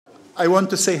I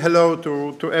want to say hello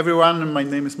to everyone. My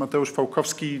name is Mateusz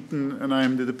Fałkowski, and I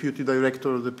am the Deputy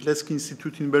Director of the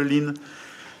Pilecki-Institute in Berlin.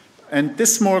 And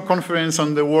this small conference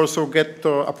on the Warsaw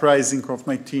Ghetto Uprising of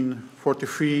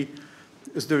 1943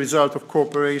 is the result of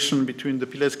cooperation between the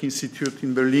Pilecki-Institute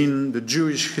in Berlin, the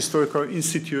Jewish Historical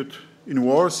Institute in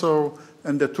Warsaw,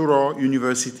 and the Touro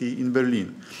University in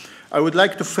Berlin. I would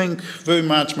like to thank very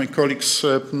much my colleagues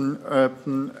at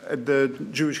the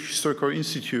Jewish Historical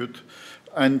Institute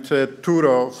and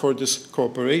Touro for this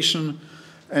cooperation.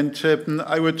 And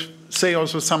I would say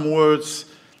also some words,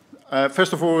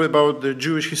 first of all, about the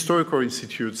Jewish Historical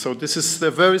Institute. So this is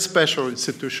a very special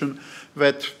institution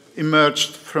that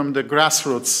emerged from the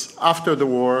grassroots after the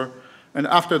war and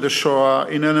after the Shoah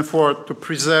in an effort to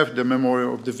preserve the memory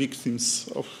of the victims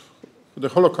of the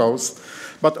Holocaust,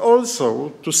 but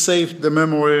also to save the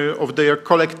memory of their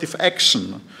collective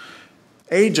action,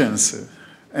 agency,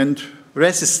 and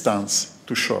resistance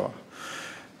to Shoah.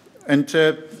 And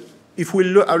if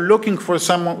we are looking for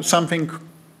something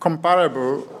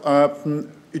comparable,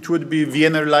 it would be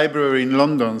Vienna Library in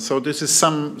London. So this is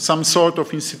some sort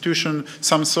of institution,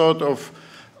 some sort of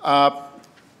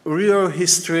real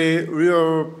history,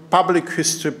 real public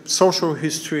history, social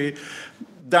history,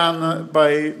 done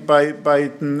by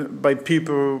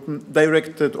people,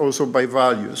 directed also by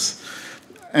values.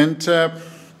 And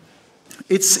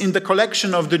it's in the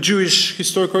collection of the Jewish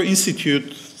Historical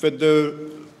Institute that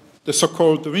the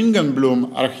so-called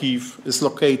Ringelblum Archive is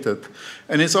located.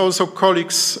 And it's also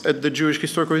colleagues at the Jewish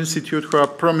Historical Institute who are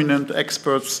prominent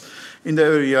experts in the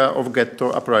area of ghetto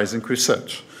uprising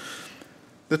research.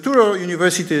 The Touro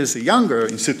University is a younger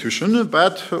institution,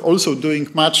 but also doing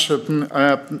much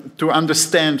to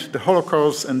understand the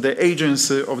Holocaust and the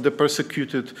agency of the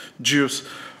persecuted Jews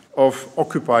of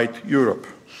occupied Europe.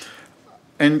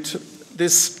 And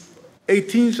this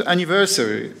 18th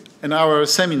anniversary in our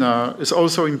seminar is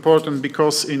also important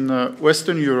because in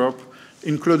Western Europe,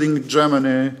 including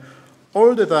Germany,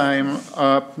 all the time,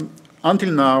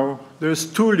 until now, there is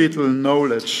too little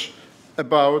knowledge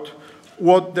about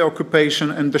what the occupation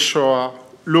and the Shoah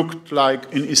looked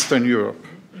like in Eastern Europe.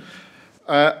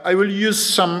 I will use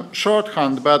some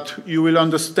shorthand, but you will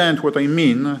understand what I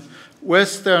mean.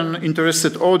 Western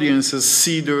interested audiences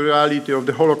see the reality of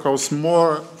the Holocaust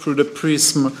more through the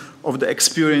prism of the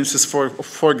experiences,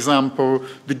 for example,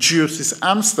 the Jews in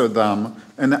Amsterdam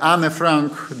and Anne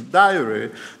Frank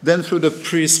diary, than through the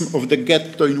prism of the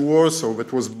ghetto in Warsaw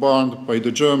that was burned by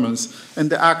the Germans and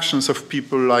the actions of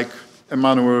people like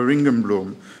Emanuel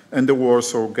Ringelblum and the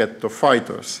Warsaw Ghetto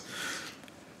fighters.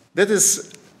 That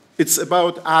is, it's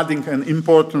about adding an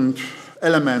important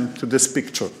element to this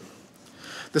picture.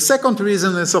 The second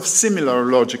reason is of similar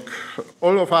logic.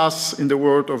 All of us in the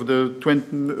world of the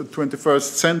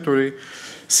 21st century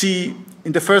see,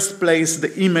 in the first place,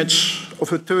 the image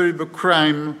of a terrible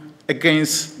crime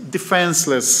against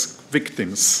defenseless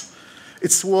victims.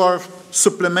 It's worth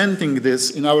supplementing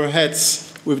this in our heads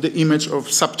with the image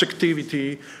of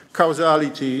subjectivity,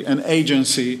 causality, and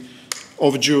agency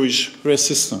of Jewish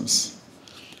resistance.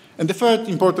 And the third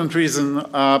important reason,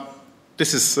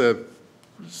 this is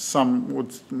some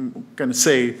would can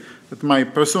say that my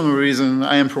personal reason,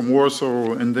 I am from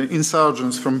Warsaw, and the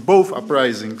insurgents from both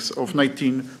uprisings of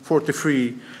 1943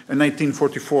 and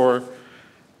 1944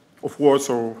 of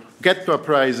Warsaw Ghetto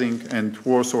Uprising and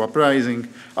Warsaw Uprising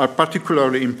are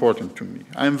particularly important to me.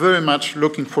 I am very much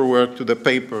looking forward to the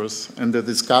papers and the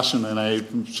discussion, and I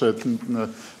should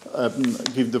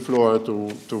give the floor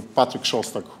to Patrick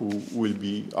Szostak, who will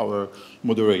be our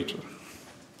moderator.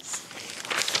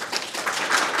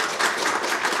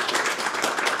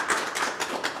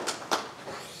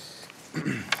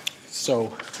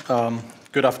 So,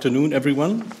 good afternoon,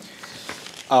 everyone.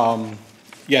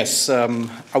 Yes,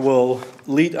 I will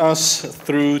lead us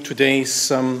through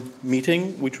today's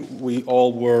meeting, which we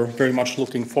all were very much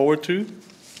looking forward to.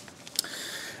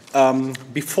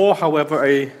 Before, however,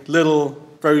 a little,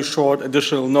 very short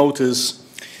additional notice.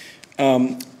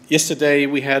 Yesterday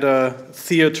we had a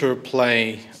theater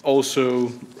play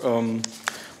also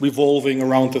revolving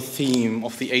around the theme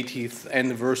of the 80th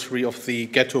anniversary of the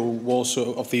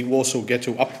Warsaw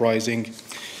Ghetto Uprising.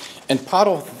 And part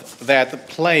of that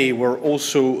play were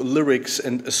also lyrics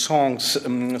and songs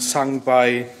sung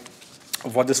by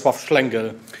Władysław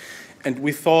Szlengel. And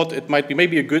we thought it might be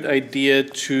maybe a good idea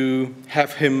to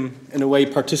have him, in a way,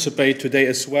 participate today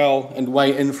as well and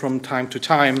weigh in from time to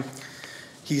time.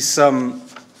 He's a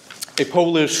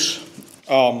Polish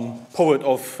poet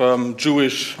of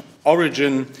Jewish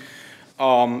origin.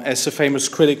 As a famous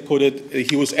critic put it,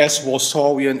 he was as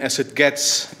Warsawian as it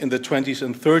gets in the 20s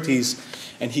and 30s.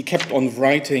 And he kept on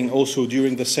writing also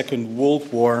during the Second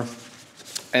World War.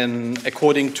 and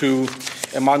according to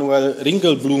Emanuel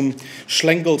Ringelblum,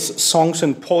 Schlengel's songs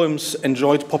and poems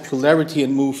enjoyed popularity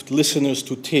and moved listeners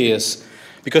to tears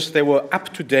because they were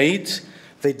up to date.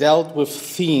 They dealt with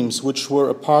themes which were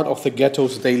a part of the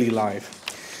ghetto's daily life.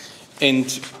 And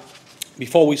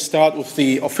before we start with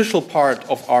the official part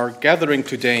of our gathering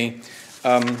today,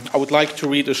 I would like to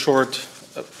read a short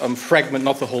fragment,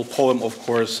 not the whole poem, of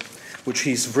course, which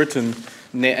he's written,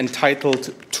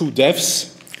 entitled Two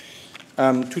Deaths.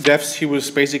 Two Deaths, he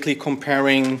was basically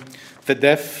comparing the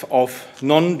death of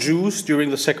non-Jews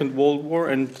during the Second World War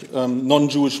and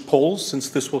non-Jewish Poles, since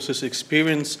this was his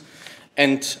experience,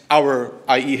 and our,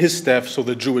 i.e. his death, so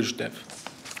the Jewish death.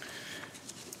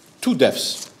 Two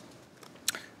deaths.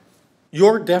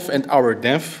 Your death and our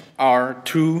death are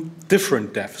two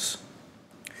different deaths.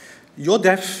 Your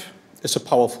death is a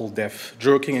powerful death,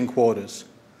 jerking in quarters.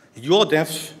 Your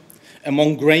death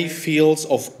among grey fields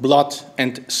of blood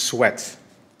and sweat.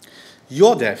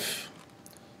 Your death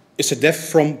is a death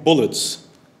from bullets,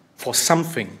 for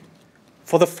something,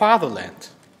 for the fatherland.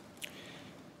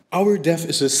 Our death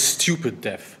is a stupid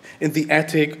death, in the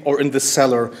attic or in the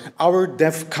cellar. Our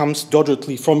death comes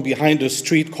doggedly from behind a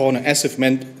street corner as if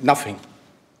meant nothing.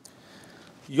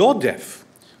 Your death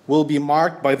will be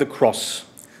marked by the cross.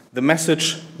 The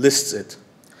message lists it.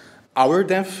 Our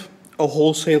death, a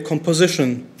wholesale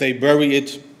composition. They bury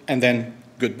it and then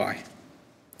goodbye.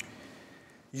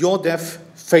 Your death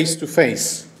face to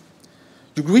face.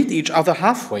 You greet each other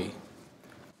halfway.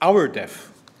 Our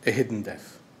death, a hidden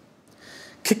death.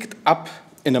 Kicked up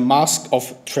in a mask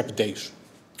of trepidation.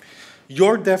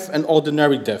 Your death, an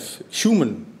ordinary death,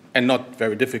 human and not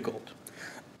very difficult.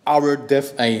 Our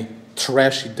death, a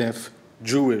trashy death,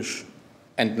 Jewish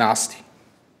and nasty.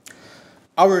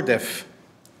 Our death,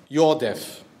 your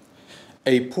death,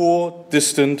 a poor,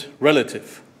 distant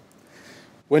relative.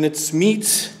 When it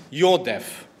meets your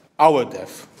death, our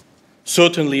death,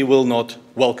 certainly will not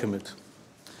welcome it.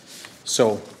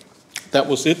 So, that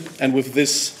was it, and with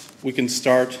this we can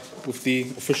start with the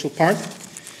official part.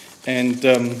 And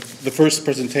the first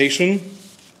presentation,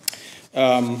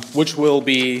 which will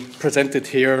be presented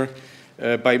here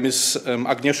by Ms.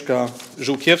 Agnieszka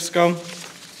Żółkiewska.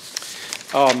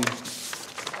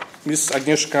 Ms.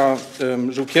 Agnieszka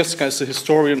Żółkiewska is a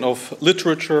historian of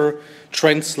literature,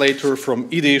 translator from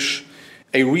Yiddish,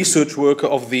 a research worker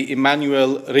of the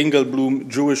Emanuel Ringelblum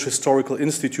Jewish Historical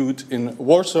Institute in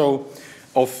Warsaw,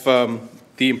 of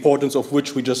the importance of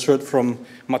which we just heard from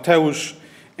Mateusz,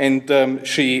 and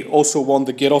she also won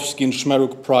the Gierowski and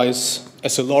Szmeruk Prize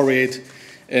as a laureate.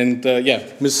 And yeah,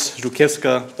 Ms.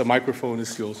 Żółkiewska, the microphone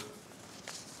is yours.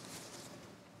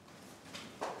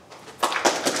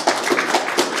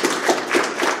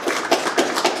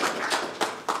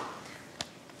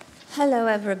 Hello,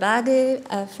 everybody.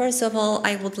 First of all,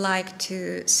 I would like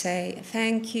to say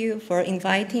thank you for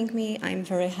inviting me. I'm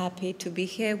very happy to be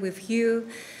here with you.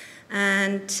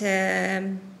 And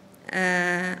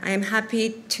I'm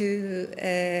happy to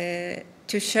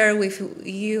share with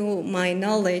you my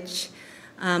knowledge,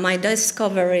 my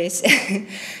discoveries.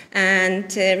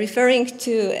 And referring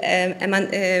to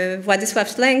Władysław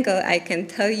Szlengel, I can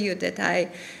tell you that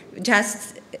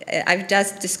I've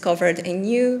just discovered a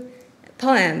new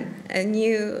poem,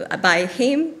 by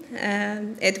him.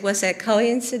 It was a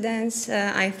coincidence.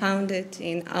 I found it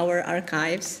in our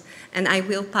archives, and I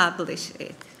will publish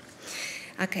it.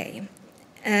 Okay.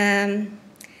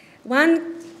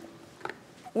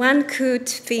 One could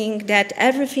think that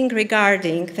everything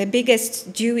regarding the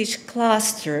biggest Jewish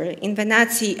cluster in the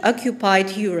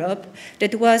Nazi-occupied Europe,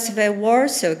 that was the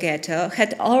Warsaw Ghetto,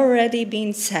 had already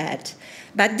been said.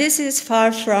 But this is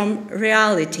far from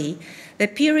reality. The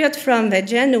period from the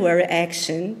January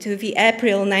action to the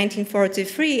April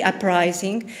 1943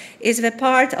 uprising is the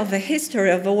part of the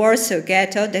history of the Warsaw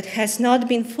Ghetto that has not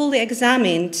been fully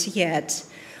examined yet.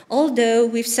 Although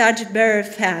with such bare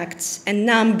facts and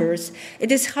numbers,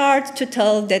 it is hard to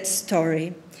tell that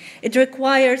story. It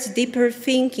requires deeper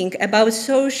thinking about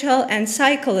social and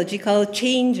psychological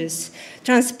changes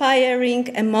transpiring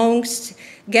amongst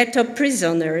ghetto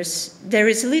prisoners. There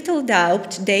is little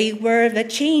doubt they were the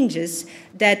changes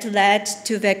that led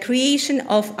to the creation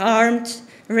of armed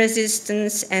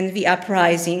resistance and the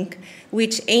uprising,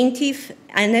 which 80th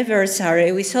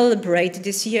anniversary we celebrate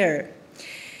this year.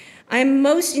 I'm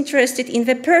most interested in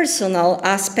the personal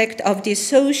aspect of these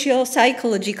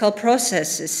social-psychological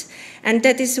processes, and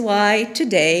that is why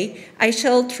today I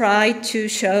shall try to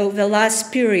show the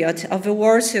last period of the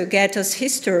Warsaw Ghetto's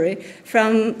history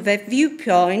from the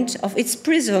viewpoint of its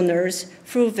prisoners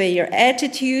through their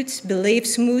attitudes,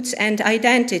 beliefs, moods, and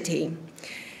identity.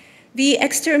 The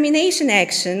extermination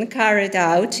action carried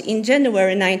out in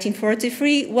January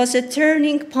 1943 was a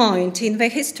turning point in the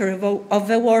history of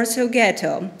the Warsaw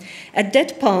Ghetto. At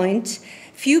that point,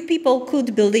 few people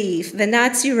could believe the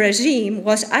Nazi regime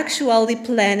was actually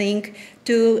planning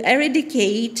to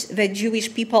eradicate the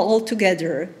Jewish people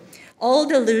altogether. All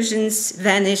delusions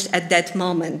vanished at that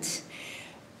moment.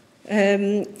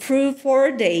 Through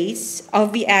 4 days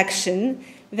of the action,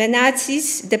 the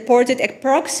Nazis deported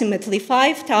approximately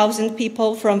 5,000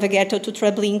 people from the ghetto to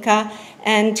Treblinka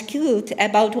and killed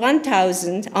about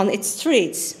 1,000 on its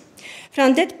streets.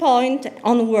 From that point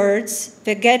onwards,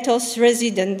 the ghetto's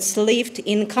residents lived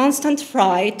in constant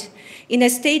fright, in a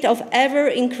state of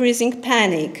ever-increasing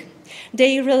panic.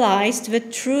 They realized the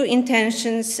true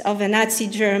intentions of the Nazi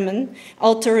German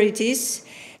authorities.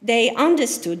 They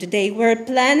understood they were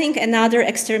planning another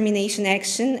extermination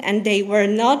action, and they were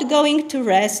not going to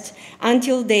rest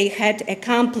until they had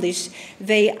accomplished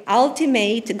the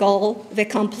ultimate goal, the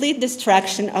complete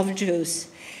destruction of Jews.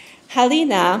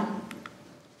 Halina,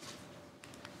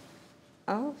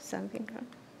 something wrong.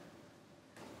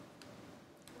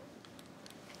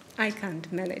 I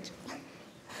can't manage.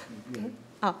 Okay.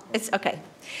 It's okay.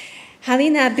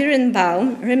 Halina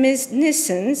Birnbaum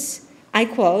reminiscence, I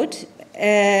quote,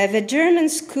 the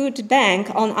Germans could bang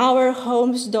on our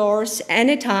homes' doors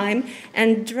anytime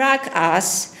and drag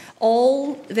us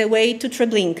all the way to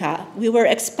Treblinka. We were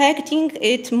expecting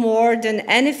it more than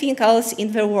anything else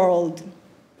in the world.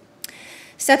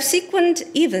 Subsequent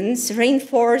events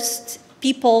reinforced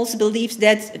people's beliefs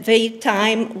that their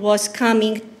time was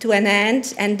coming to an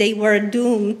end and they were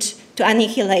doomed to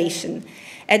annihilation.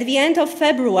 At the end of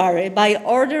February, by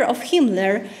order of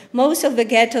Himmler, most of the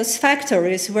ghetto's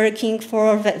factories working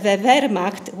for the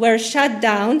Wehrmacht were shut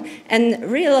down and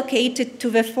relocated to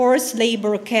the forced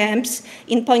labor camps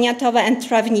in Poniatowa and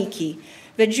Trawniki.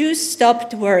 The Jews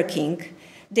stopped working.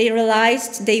 They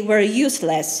realized they were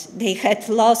useless. They had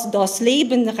lost das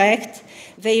Lebenrecht,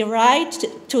 their right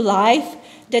to life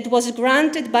that was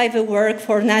granted by the work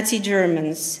for Nazi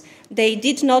Germans. They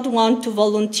did not want to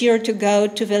volunteer to go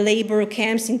to the labor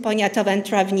camps in Poniatowa and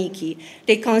Trawniki.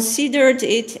 They considered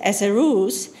it as a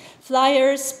ruse.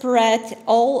 Flyers spread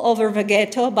all over the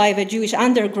ghetto by the Jewish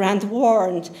underground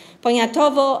warned,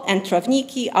 Poniatowo and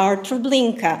Trawniki are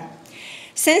Treblinka.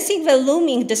 Sensing the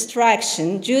looming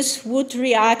destruction, Jews would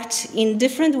react in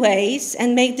different ways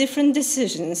and make different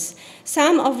decisions.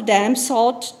 Some of them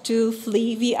sought to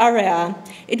flee the area.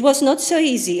 It was not so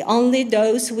easy. Only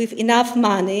those with enough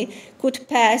money could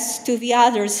pass to the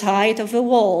other side of the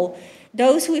wall.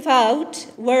 Those without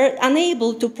were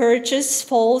unable to purchase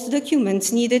false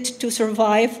documents needed to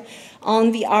survive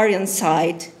on the Aryan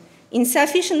side.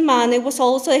 Insufficient money was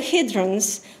also a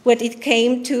hindrance when it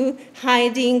came to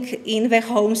hiding in the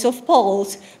homes of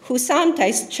Poles, who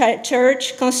sometimes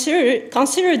charged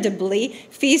considerably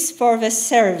fees for the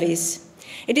service.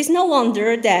 It is no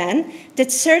wonder, then,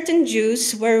 that certain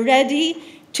Jews were ready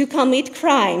to commit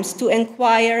crimes to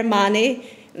acquire money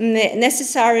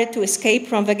necessary to escape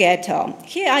from the ghetto.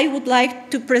 Here I would like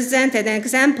to present an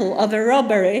example of a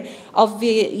robbery of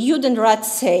the Judenrat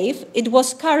safe. It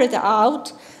was carried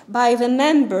out by the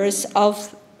members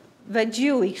of the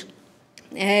Jewish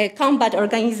combat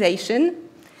organization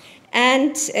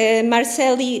and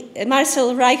Marcel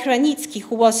Reich-Ranicki,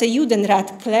 who was a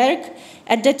Judenrat clerk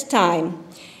at that time.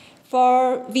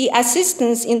 For the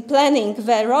assistance in planning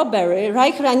the robbery,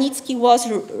 Reich-Ranicki was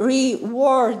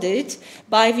rewarded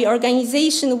by the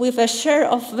organization with a share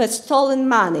of the stolen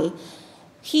money.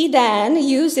 He then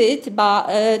used it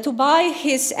to buy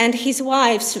his and his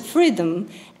wife's freedom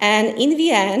and, in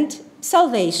the end,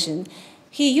 salvation.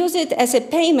 He used it as a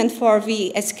payment for the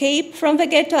escape from the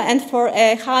ghetto and for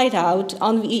a hideout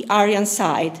on the Aryan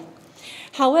side.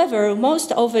 However,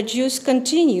 most of the Jews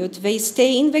continued their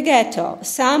stay in the ghetto.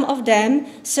 Some of them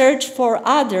searched for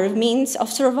other means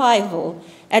of survival.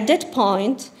 At that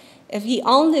point, the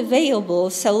only available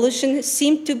solution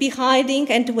seemed to be hiding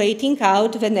and waiting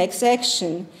out the next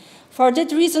action. For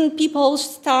that reason, people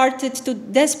started to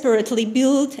desperately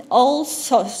build all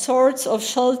sorts of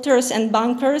shelters and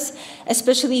bunkers,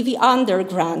 especially the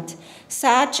underground.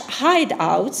 Such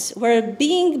hideouts were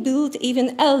being built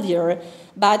even earlier,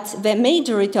 but the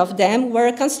majority of them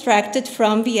were constructed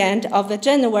from the end of the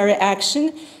January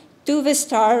action to the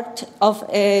start of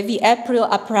the April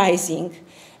uprising.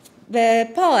 The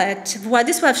poet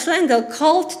Władysław Szlengel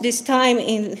called this time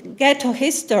in ghetto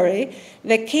history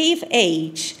the cave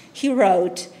age. He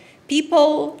wrote,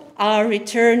 "People are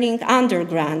returning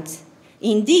underground."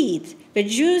 Indeed, the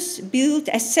Jews built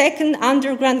a second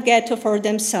underground ghetto for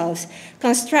themselves.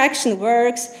 Construction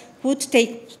works would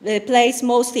take place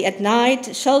mostly at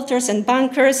night. Shelters and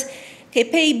bunkers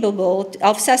capable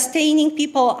of sustaining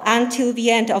people until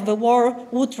the end of the war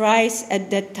would rise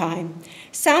at that time.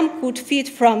 Some could fit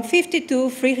from 50 to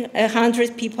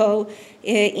 300 people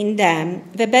in them.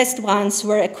 The best ones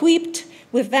were equipped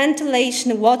with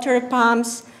ventilation, water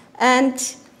pumps,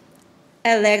 and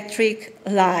electric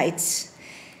lights.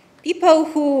 People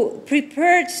who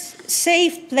prepared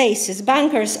safe places,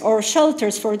 bunkers or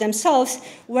shelters for themselves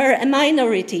were a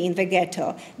minority in the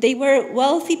ghetto. They were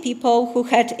wealthy people who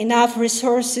had enough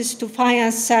resources to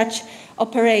finance such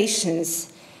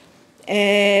operations.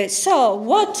 So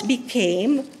what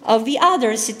became of the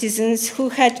other citizens who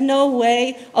had no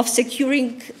way of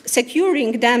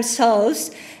securing themselves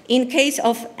in case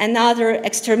of another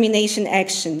extermination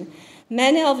action?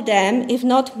 Many of them, if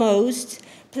not most,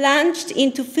 plunged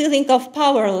into feeling of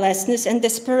powerlessness and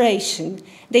desperation.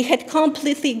 They had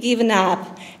completely given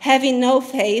up, having no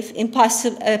faith in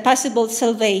possible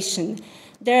salvation.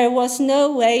 There was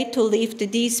no way to lift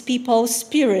these people's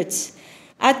spirits.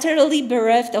 Utterly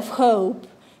bereft of hope,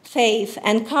 faith,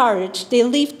 and courage, they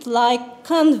lived like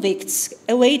convicts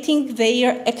awaiting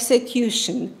their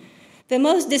execution. The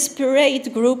most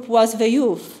desperate group was the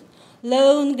youth,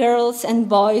 lone girls and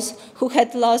boys who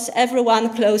had lost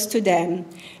everyone close to them.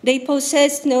 They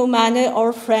possessed no money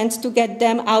or friends to get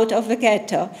them out of the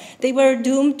ghetto. They were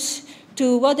doomed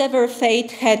to whatever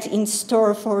fate had in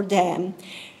store for them.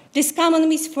 This common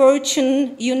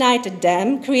misfortune united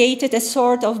them, created a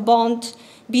sort of bond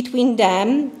between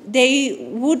them. They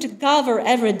would gather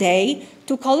every day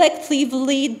to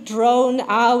collectively drown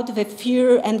out the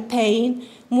fear and pain,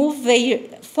 move their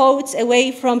thoughts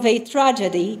away from their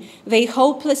tragedy, their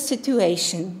hopeless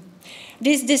situation.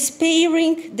 These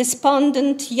despairing,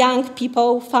 despondent young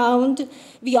people found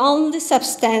the only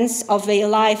substance of their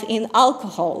life in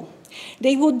alcohol.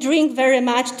 They would drink very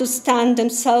much to stun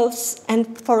themselves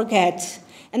and forget.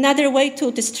 Another way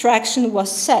to distraction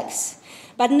was sex.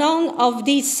 But none of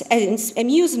these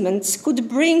amusements could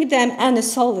bring them any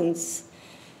solace.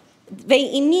 Their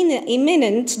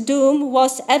imminent doom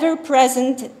was ever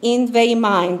present in their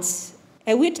minds.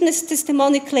 A witness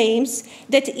testimony claims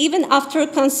that even after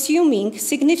consuming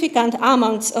significant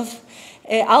amounts of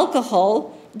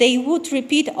alcohol, they would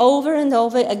repeat over and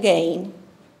over again,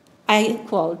 I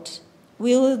quote,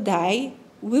 "We will die,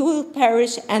 we will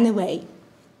perish anyway."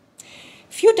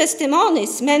 Few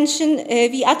testimonies mention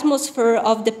the atmosphere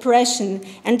of depression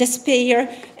and despair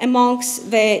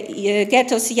amongst the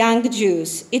ghetto's young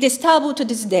Jews. It is taboo to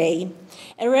this day.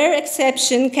 A rare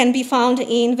exception can be found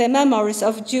in the memoirs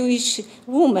of a Jewish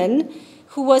woman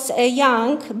who was a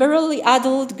young, barely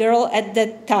adult girl at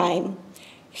that time.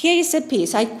 Here is a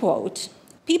piece, I quote,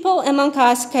 "People among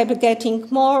us kept getting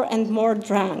more and more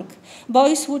drunk.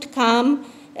 Boys would come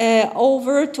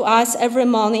over to us every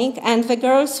morning, and the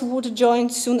girls would join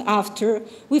soon after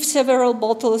with several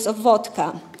bottles of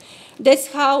vodka. That's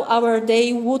how our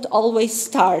day would always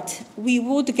start. We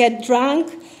would get drunk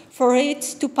for it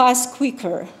to pass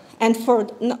quicker, and for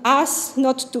us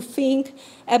not to think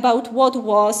about what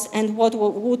was and what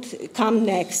would come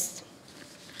next."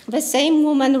 The same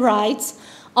woman writes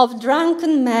of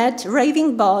drunken, mad,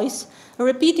 raving boys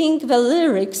repeating the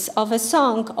lyrics of a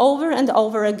song over and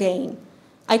over again.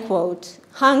 I quote,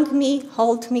 "Hang me,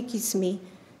 hold me, kiss me,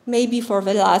 maybe for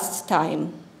the last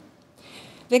time."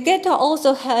 The ghetto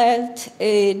also had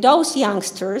those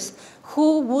youngsters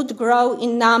who would grow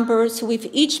in numbers with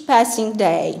each passing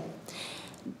day,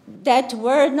 that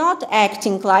were not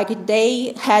acting like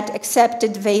they had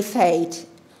accepted their fate.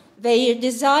 Their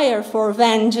desire for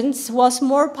vengeance was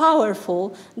more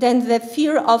powerful than the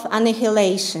fear of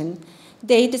annihilation.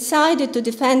 They decided to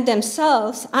defend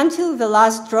themselves until the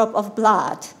last drop of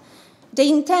blood. They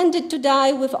intended to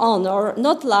die with honor,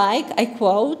 not like, I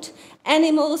quote,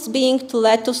 "animals being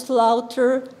led to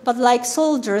slaughter, but like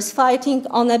soldiers fighting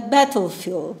on a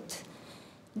battlefield."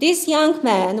 These young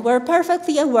men were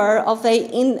perfectly aware of their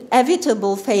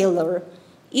inevitable failure.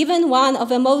 Even one of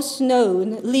the most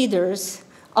known leaders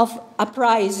of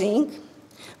uprising,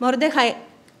 Mordechai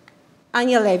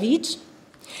Anielewicz,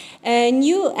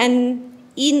 knew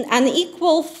in an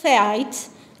equal fight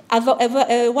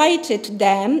awaited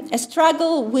them a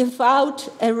struggle without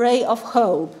a ray of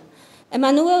hope.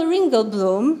 Emanuel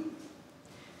Ringelblum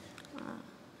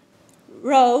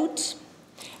wrote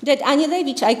that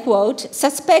Anielewicz, I quote,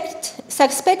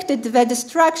 suspected the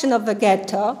destruction of the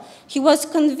ghetto. He was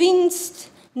convinced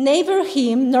neither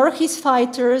him nor his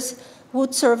fighters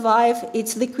would survive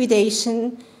its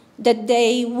liquidation, that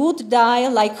they would die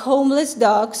like homeless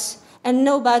dogs, and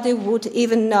nobody would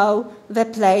even know the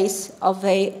place of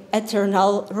their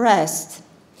eternal rest.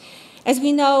 As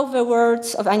we know, the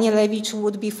words of Anielewicz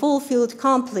would be fulfilled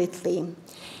completely.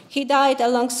 He died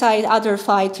alongside other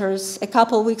fighters a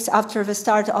couple weeks after the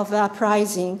start of the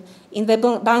uprising in the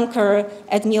bunker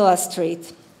at Mila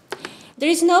Street. There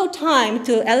is no time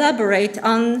to elaborate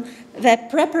on the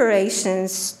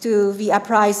preparations to the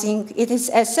uprising. It is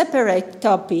a separate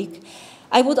topic.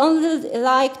 I would only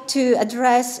like to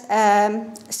address a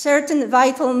certain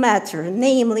vital matter,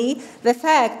 namely the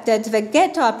fact that the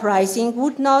ghetto uprising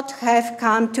would not have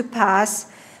come to pass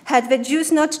had the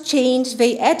Jews not changed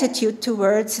their attitude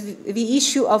towards the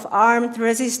issue of armed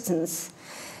resistance.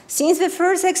 Since the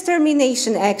first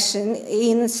extermination action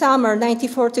in summer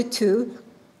 1942,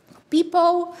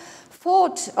 people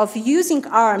thought of using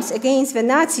arms against the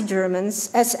Nazi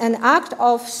Germans as an act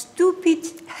of stupid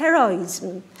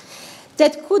heroism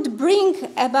that could bring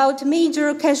about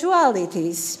major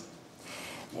casualties.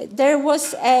 There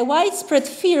was a widespread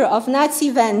fear of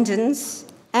Nazi vengeance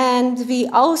and the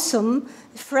awesome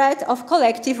threat of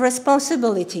collective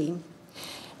responsibility.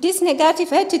 This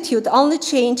negative attitude only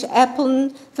changed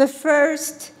upon the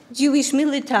first Jewish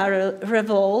military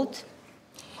revolt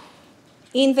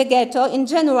in the ghetto in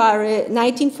January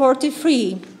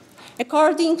 1943.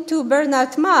 According to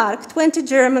Bernard Mark, 20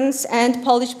 Germans and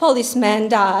Polish policemen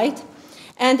died,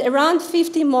 and around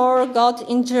 50 more got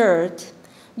injured.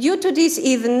 Due to these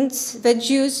events, the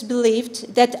Jews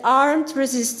believed that armed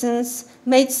resistance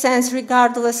made sense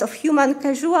regardless of human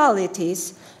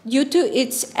casualties, due to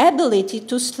its ability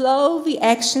to slow the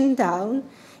action down,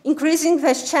 increasing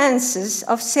the chances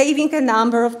of saving a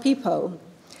number of people.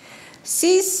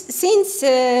 Since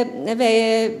the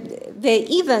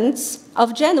events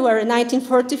of January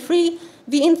 1943,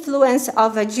 the influence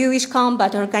of a Jewish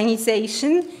combat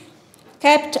organization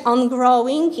kept on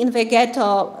growing in the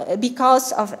ghetto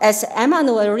because of, as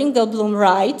Emanuel Ringelblum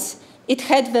writes, it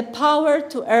had the power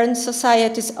to earn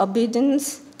society's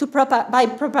obedience by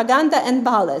propaganda and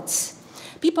ballots.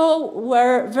 People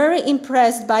were very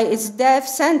impressed by its death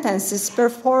sentences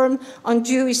performed on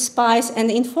Jewish spies and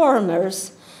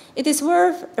informers. It is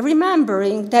worth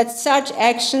remembering that such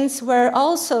actions were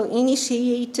also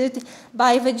initiated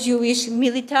by the Jewish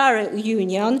Military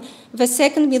Union, the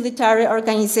second military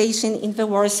organization in the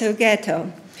Warsaw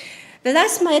Ghetto. The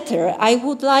last matter I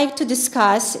would like to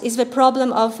discuss is the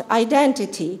problem of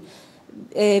identity.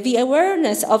 The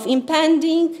awareness of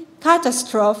impending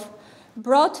catastrophe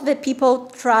brought the people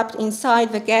trapped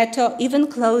inside the ghetto even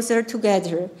closer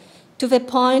together, to the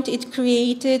point it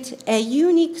created a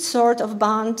unique sort of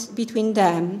bond between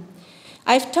them.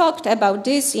 I've talked about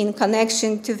this in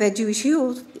connection to the Jewish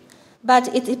youth, but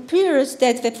it appears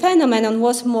that the phenomenon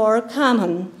was more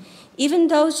common. Even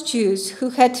those Jews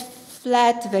who had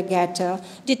fled the ghetto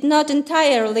did not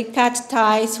entirely cut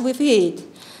ties with it.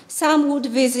 Some would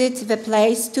visit the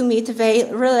place to meet their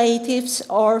relatives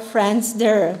or friends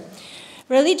there.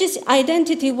 Religious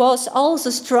identity was also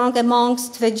strong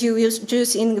amongst the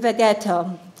Jews in the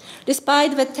ghetto.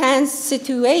 Despite the tense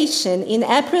situation, in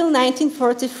April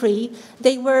 1943,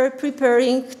 they were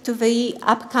preparing to the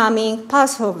upcoming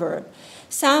Passover.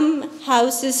 Some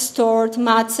houses stored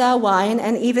matzah, wine,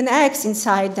 and even eggs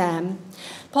inside them.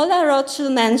 Paula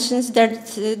Rothschild mentions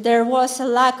that there was a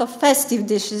lack of festive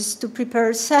dishes to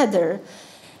prepare Seder.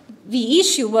 The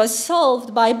issue was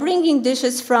solved by bringing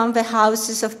dishes from the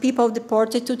houses of people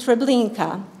deported to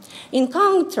Treblinka. In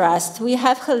contrast, we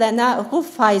have Helena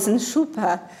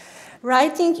Rufeisen-Schuppe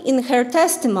writing in her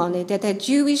testimony that a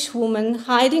Jewish woman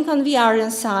hiding on the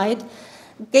Aryan side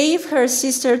gave her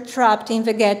sister trapped in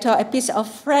the ghetto a piece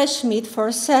of fresh meat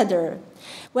for Seder.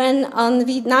 When on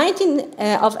the 19th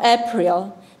of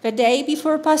April, the day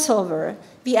before Passover,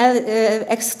 the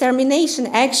extermination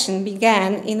action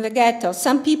began in the ghetto.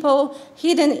 Some people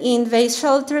hidden in their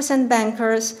shelters and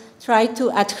bunkers tried to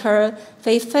adhere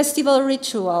their festival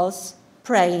rituals,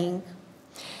 praying.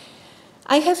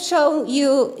 I have shown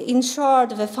you in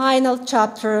short the final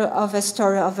chapter of the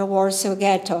story of the Warsaw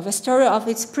Ghetto, the story of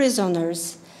its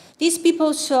prisoners. These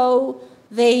people saw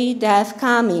their death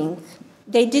coming.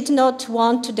 They did not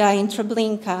want to die in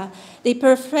Treblinka. They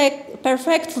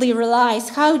perfectly realized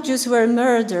how Jews were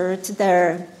murdered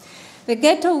there. The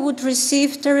ghetto would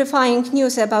receive terrifying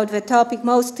news about the topic,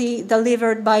 mostly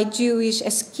delivered by Jewish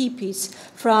escapees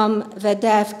from the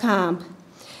death camp.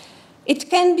 It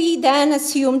can be then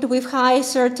assumed with high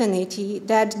certainty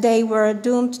that they were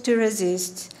doomed to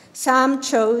resist. Some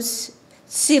chose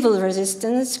civil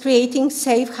resistance, creating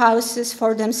safe houses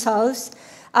for themselves.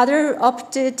 Others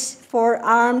opted for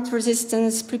armed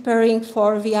resistance, preparing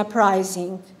for the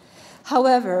uprising.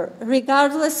 However,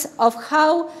 regardless of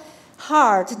how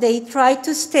hard they tried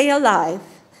to stay alive,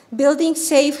 building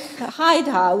safe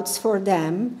hideouts for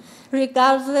them,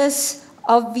 regardless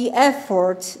of the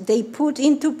effort they put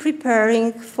into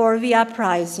preparing for the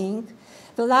uprising.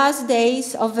 The last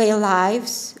days of their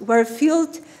lives were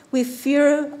filled with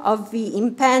fear of the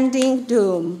impending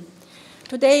doom.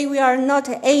 Today, we are not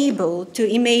able to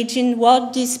imagine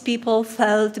what these people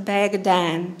felt back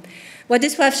then.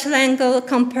 Władysław Szlengel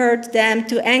compared them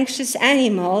to anxious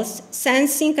animals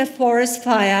sensing a forest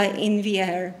fire in the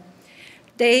air.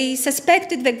 They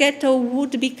suspected the ghetto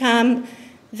would become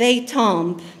their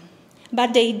tomb,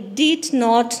 but they did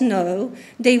not know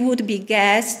they would be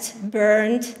gassed,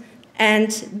 burned,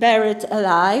 and buried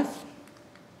alive.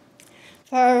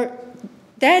 For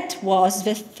that was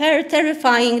the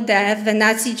terrifying death the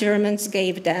Nazi Germans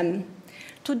gave them.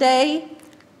 Today,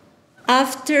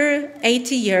 after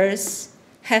 80 years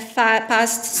have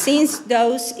passed since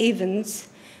those events,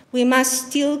 we must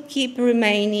still keep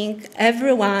reminding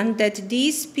everyone that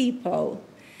these people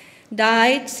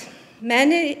died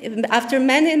after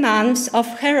many months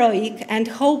of heroic and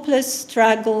hopeless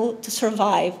struggle to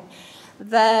survive.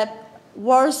 The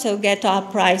Warsaw Ghetto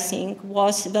Uprising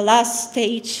was the last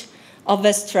stage of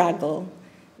the struggle.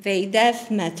 Their death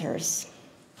matters.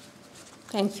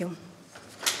 Thank you.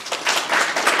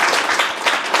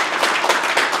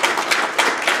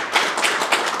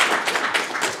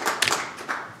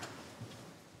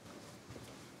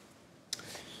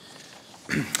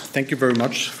 Thank you very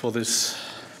much for this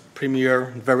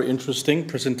premier, very interesting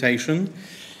presentation.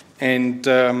 And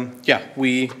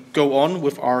we go on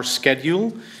with our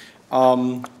schedule.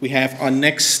 We have our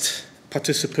next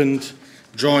participant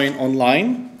join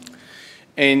online,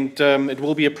 and it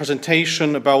will be a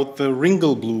presentation about the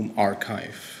Ringelblum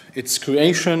Archive, its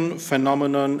creation,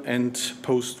 phenomenon, and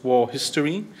post-war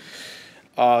history,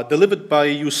 delivered by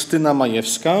Justyna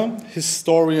Majewska,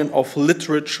 historian of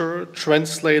literature,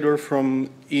 translator from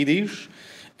Yiddish,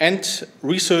 and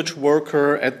research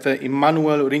worker at the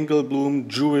Emanuel Ringelblum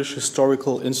Jewish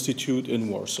Historical Institute in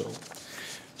Warsaw.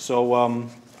 So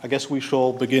I guess we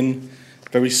shall begin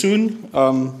very soon.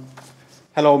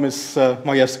 Hello, Ms.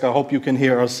 Majewska. I hope you can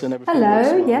hear us. And everything works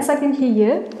Hello, well. yes, I can hear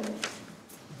you.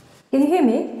 Can you hear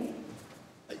me?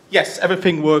 Yes,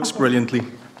 everything works Okay. brilliantly.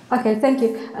 Okay, thank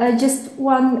you. Just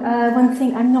one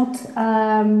thing. I'm not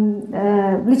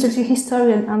literature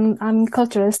historian. I'm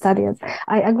cultural studies.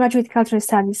 I graduate cultural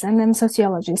studies, and I'm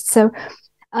sociologist. So,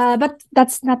 but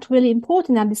that's not really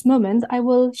important at this moment. I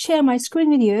will share my screen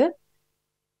with you.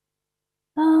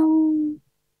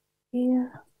 Yeah.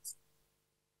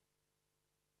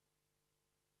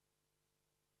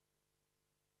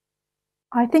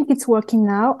 I think it's working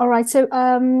now. All right. So,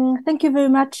 thank you very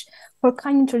much for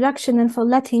kind introduction and for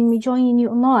letting me join you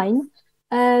online.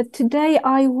 Today,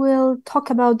 I will talk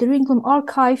about the Ringelblum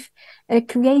Archive,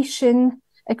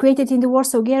 created in the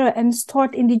Warsaw Ghetto and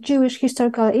stored in the Jewish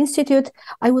Historical Institute.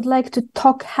 I would like to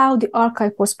talk how the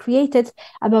archive was created,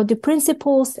 about the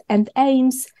principles and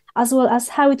aims, as well as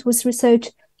how it was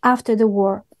researched after the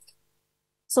war.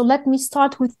 So let me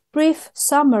start with brief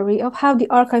summary of how the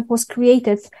archive was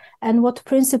created and what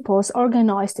principles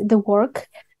organized the work.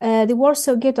 The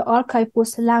Warsaw Ghetto Archive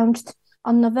was launched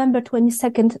on November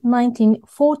 22nd,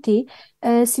 1940,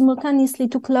 simultaneously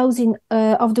to closing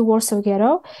of the Warsaw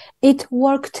Ghetto. It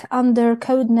worked under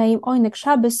codename Oynek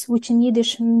Shabbos, which in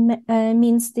Yiddish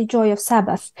means the joy of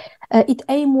Sabbath. Its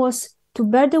aim was to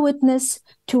bear the witness,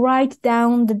 to write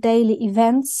down the daily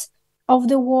events of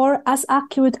the war as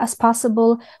accurate as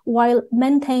possible, while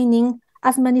maintaining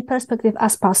as many perspectives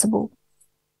as possible.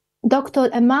 Dr.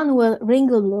 Emanuel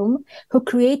Ringelblum, who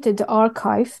created the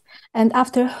archive and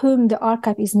after whom the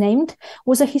archive is named,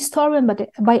 was a historian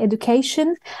by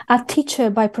education, a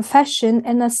teacher by profession,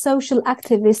 and a social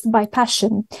activist by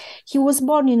passion. He was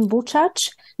born in Buchach,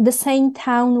 the same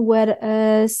town where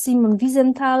Simon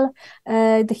Wiesenthal,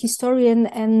 the historian,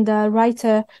 and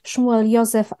writer Shmuel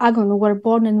Joseph Agon were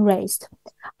born and raised.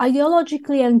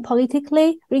 Ideologically and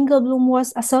politically, Ringelblum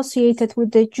was associated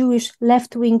with the Jewish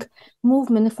left-wing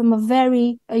movement from a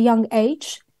very young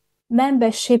age.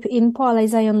 Membership in Poale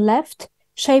Zion Left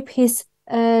shaped his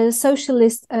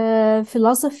socialist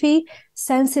philosophy,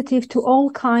 sensitive to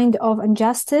all kind of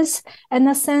injustice, and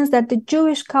a sense that the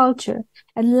Jewish culture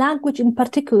and language in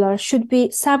particular should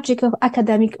be subject of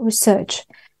academic research.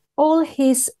 All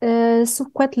his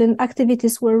subsequent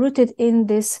activities were rooted in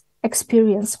this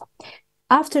experience.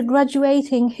 After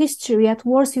graduating history at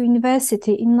Warsaw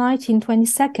University in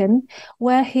 1922,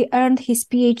 where he earned his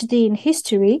PhD in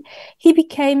history, he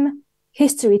became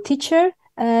history teacher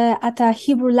at a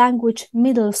Hebrew language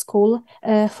middle school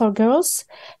for girls.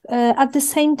 At the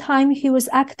same time, he was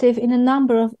active in a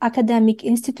number of academic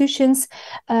institutions,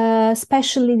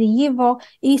 especially the YIVO,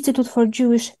 Institute for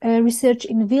Jewish Research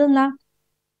in Vilna,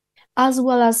 as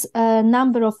well as a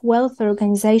number of welfare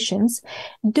organizations.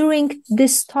 During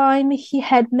this time, he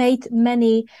had made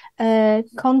many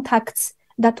contacts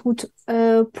that would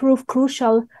prove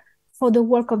crucial for the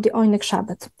work of the Oynek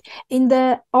Shabbat. In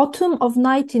the autumn of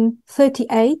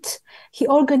 1938, he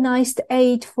organized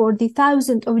aid for the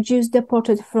thousands of Jews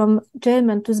deported from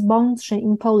Germany to Zbądrze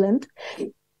in Poland.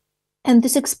 And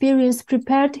this experience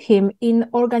prepared him in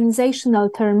organizational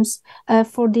terms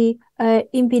for the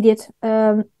immediate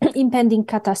impending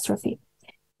catastrophe.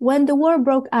 When the war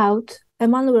broke out,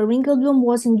 Emanuel Ringelblum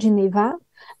was in Geneva,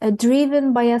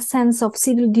 driven by a sense of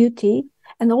civil duty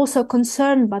and also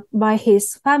concerned by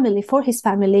his family, for his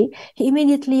family. He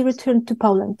immediately returned to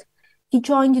Poland. He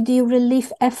joined the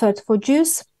relief effort for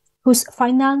Jews whose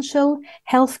financial,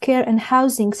 healthcare, and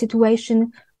housing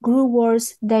situation grew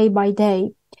worse day by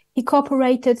day. He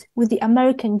cooperated with the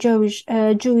American Jewish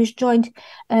Joint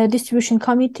Distribution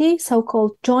Committee,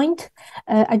 so-called JOINT,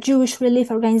 a Jewish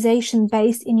relief organization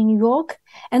based in New York,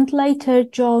 and later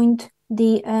joined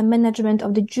the management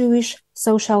of the Jewish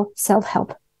Social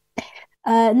Self-Help.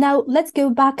 Now, let's go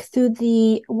back to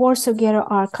the Warsaw Ghetto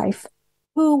Archive.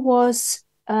 Who was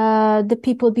the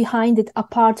people behind it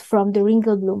apart from the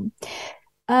Ringelblum?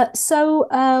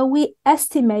 We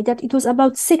estimate that it was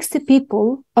about 60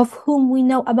 people, of whom we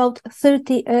know about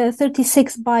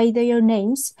 36 by their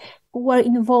names, who were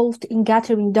involved in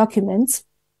gathering documents.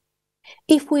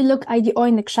 If we look at the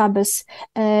Oynek Shabbat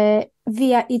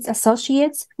via its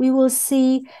associates, we will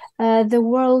see the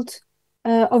world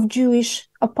of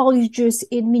Polish Jews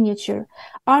in miniature.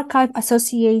 Archive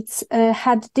associates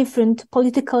had different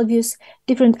political views,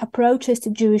 different approaches to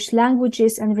Jewish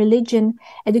languages and religion,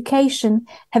 education,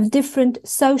 have different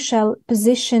social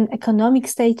position, economic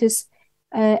status,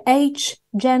 age,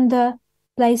 gender,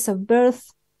 place of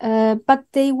birth, but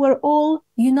they were all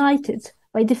united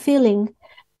by the feeling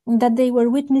that they were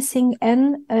witnessing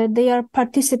and they are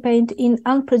participating in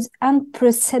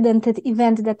unprecedented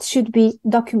event that should be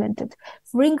documented.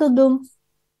 For Ringelblum,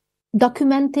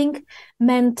 documenting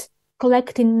meant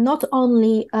collecting not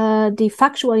only the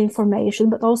factual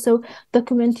information, but also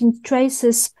documenting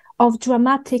traces of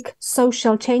dramatic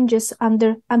social changes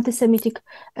under anti-Semitic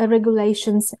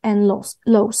regulations and laws.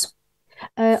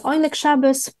 Oynek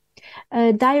Shabbat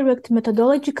direct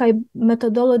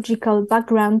methodological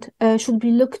background should be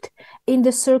looked in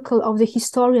the circle of the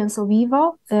historians of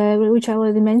YIVO, which I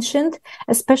already mentioned,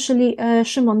 especially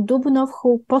Szymon Dubnow,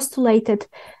 who postulated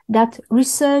that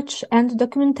research and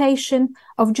documentation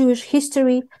of Jewish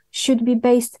history should be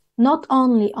based not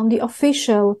only on the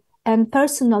official and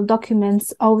personal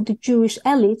documents of the Jewish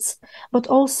elites, but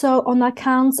also on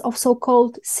accounts of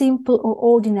so-called simple or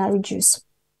ordinary Jews.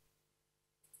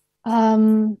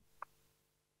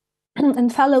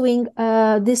 And following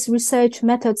these research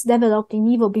methods developed in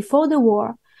YIVO before the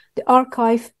war, the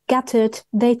archive gathered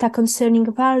data concerning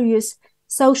various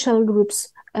social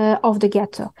groups of the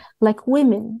ghetto, like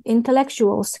women,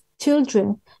 intellectuals,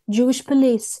 children, Jewish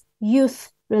police,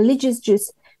 youth, religious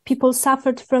Jews, people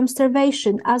suffered from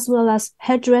starvation, as well as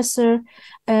hairdresser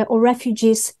or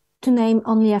refugees, to name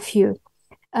only a few.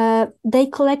 They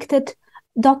collected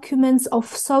documents of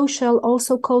social,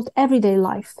 also called everyday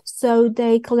life. So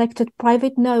they collected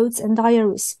private notes and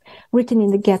diaries written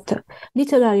in the ghetto,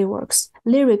 literary works,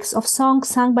 lyrics of songs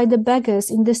sung by the beggars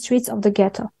in the streets of the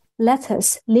ghetto,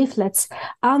 letters, leaflets,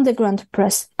 underground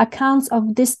press, accounts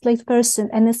of displaced persons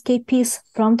and escapees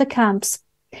from the camps,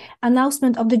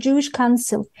 announcement of the Jewish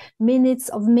Council, minutes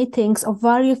of meetings of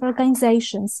various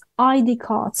organizations, ID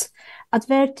cards,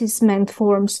 advertisement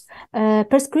forms,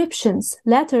 prescriptions,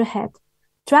 letterhead,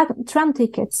 tram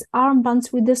tickets,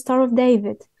 armbands with the Star of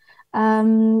David,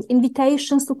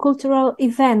 invitations to cultural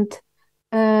event,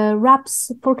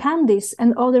 wraps for candies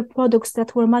and other products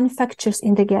that were manufactured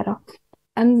in the ghetto.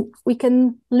 And we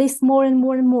can list more and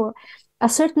more and more. A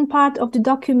certain part of the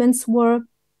documents were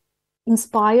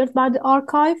inspired by the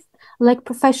archive, like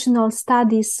professional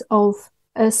studies of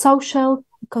social,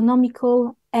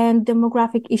 economical, and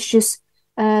demographic issues.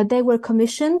 They were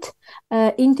commissioned,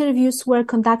 interviews were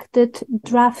conducted,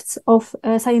 drafts of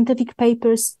scientific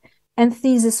papers and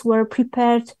theses were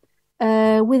prepared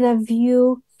with a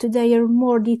view to their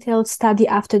more detailed study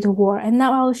after the war. And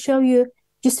now I'll show you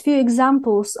just a few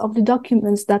examples of the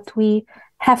documents that we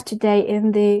have today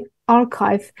in the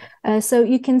archive. So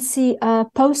you can see a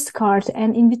postcard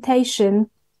and invitation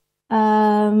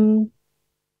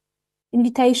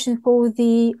for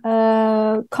the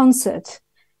concert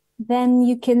Then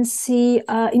you can see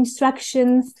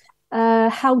instructions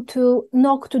how to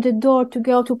knock to the door to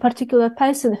go to a particular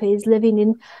person who is living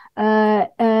in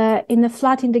a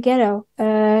flat in the ghetto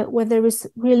where there is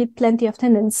really plenty of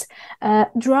tenants.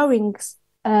 Drawings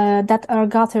that are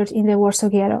gathered in the Warsaw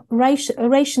Ghetto.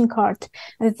 Ration card,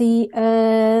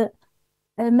 the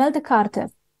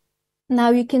Meldekarte.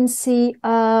 Now you can see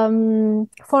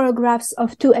photographs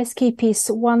of two escapees,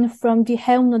 one from the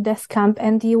Chełmno death camp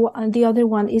and the other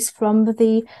one is from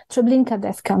the Treblinka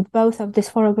death camp. Both of these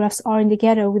photographs are in the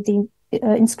ghetto with the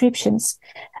inscriptions.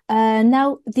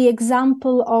 Now the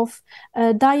example of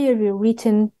a diary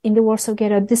written in the Warsaw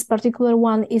Ghetto, this particular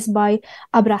one is by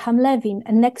Abraham Levin,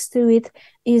 and next to it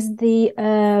is the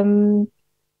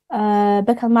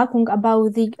Bekanmakung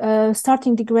about the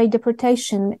starting the Great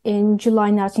Deportation in July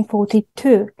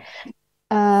 1942.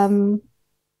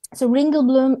 So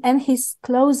Ringelblum and his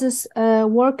closest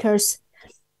workers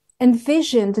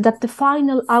envisioned that the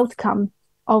final outcome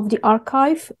of the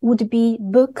archive would be a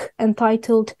book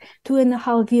entitled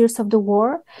 2.5 Years of the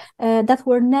War that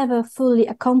were never fully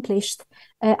accomplished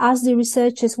as the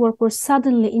researchers' work was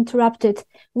suddenly interrupted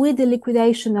with the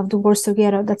liquidation of the Warsaw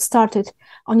Ghetto that started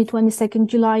on the 22nd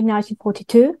July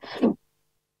 1942.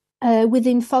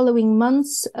 Within following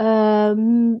months,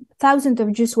 thousands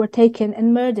of Jews were taken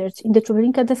and murdered in the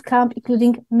Treblinka death camp,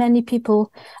 including many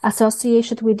people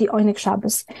associated with the Oyneg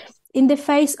Shabbos. In the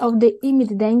face of the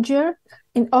immediate danger,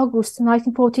 in August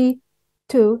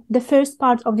 1942, the first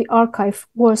part of the archive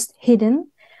was hidden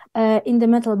in the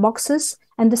metal boxes,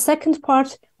 and the second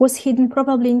part was hidden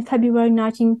probably in February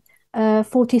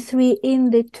 1943 in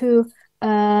the two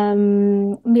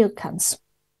milk cans.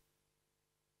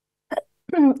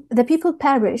 The people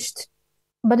perished,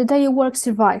 but their work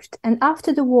survived, and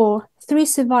after the war, 3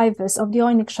 survivors of the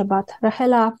Oyneg Shabbat,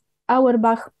 Rachela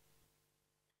Auerbach,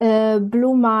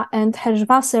 Bluma, and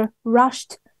Herschwasser,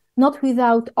 rushed not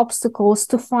without obstacles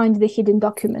to find the hidden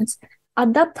documents.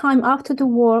 At that time, after the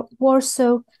war,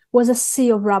 Warsaw was a sea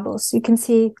of rubble. You can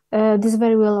see this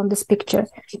very well on this picture.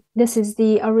 This is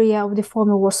the area of the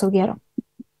former Warsaw Ghetto.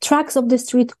 Tracks of the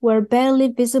street were barely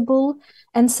visible,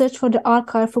 and search for the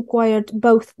archive required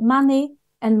both money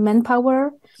and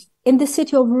manpower. In the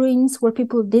city of ruins, where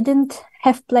people didn't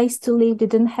have place to live,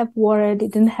 didn't have water,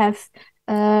 didn't have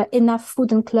enough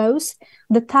food and clothes,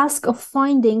 the task of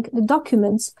finding the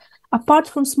documents, apart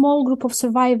from small group of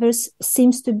survivors,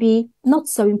 seems to be not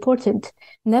so important.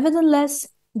 Nevertheless,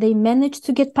 they managed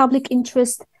to get public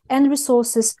interest and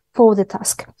resources for the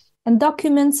task. And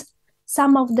documents,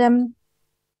 some of them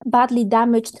badly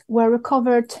damaged, were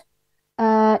recovered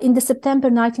in the September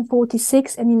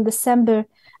 1946 and in December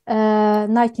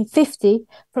 1950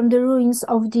 from the ruins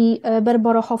of the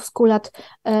Berborochov School at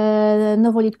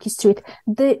Nowolipki Street.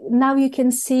 Now you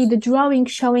can see the drawing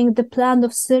showing the plan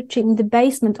of searching the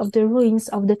basement of the ruins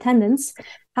of the tenants'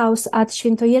 house at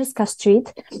Świętojerska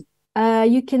Street.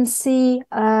 You can see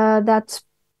that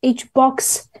each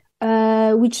box,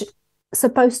 which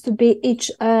supposed to be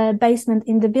each basement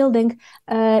in the building,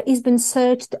 is been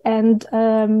searched and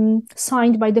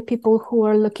signed by the people who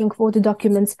are looking for the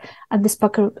documents at this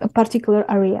particular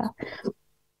area.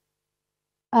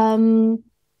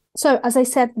 So, as I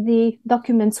said, the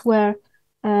documents were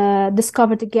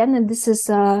discovered again, and this is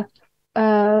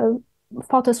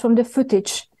photos from the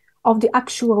footage of the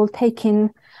actual taking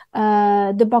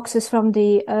the boxes from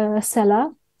the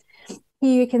cellar.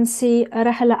 Here you can see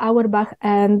Rachela Auerbach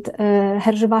and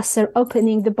Herschwasser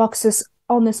opening the boxes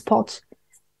on the spot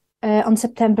on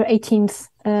September 18th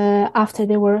after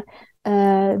they were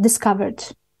discovered.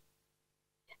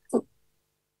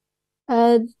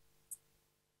 The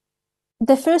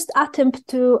first attempt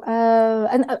to,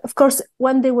 and of course,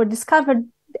 when they were discovered,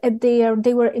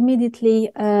 they were immediately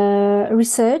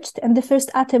researched, and the first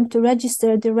attempt to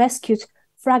register the rescued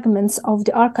fragments of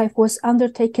the archive was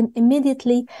undertaken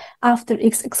immediately after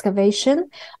its excavation.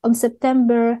 On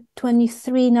September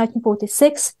 23,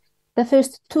 1946, the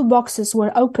first 2 boxes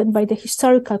were opened by the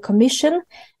Historical Commission,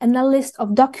 and a list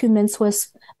of documents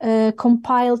was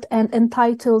compiled and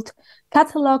entitled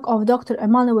Catalogue of Dr.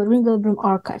 Emanuel Ringelblum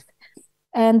Archive.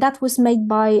 And that was made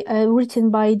by,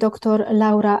 written by Dr.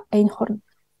 Laura Einhorn.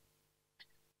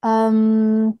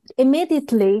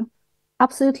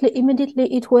 Absolutely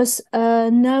immediately, it was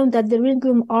known that the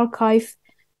Ringelblum Archive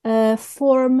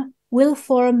will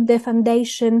form the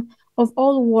foundation of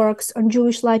all works on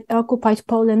Jewish life in occupied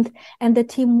Poland, and the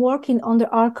team working on the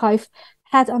archive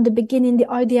had on the beginning the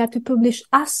idea to publish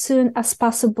as soon as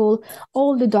possible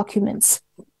all the documents.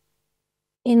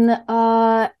 In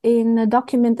a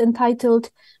document entitled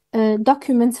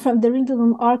Documents from the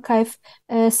Ringelblum Archive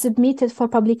submitted for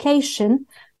publication,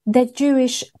 the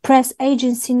Jewish press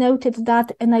agency noted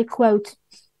that, and I quote,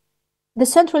 "The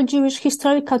Central Jewish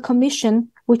Historical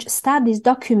Commission, which studies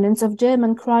documents of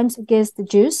German crimes against the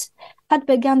Jews, had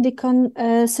begun the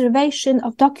conservation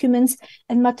of documents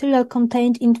and material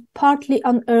contained in partly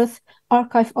unearthed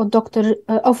archive of Dr.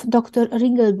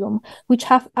 Ringelblum, which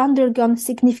have undergone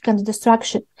significant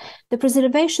destruction. The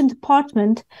Preservation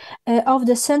Department of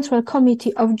the Central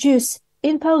Committee of Jews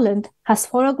in Poland has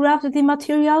photographed the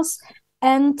materials,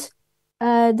 and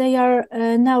they are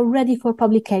now ready for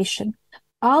publication.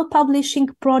 All publishing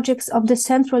projects of the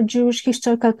Central Jewish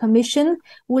Historical Commission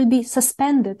will be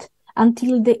suspended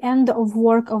until the end of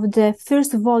work of the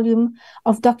first volume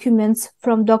of documents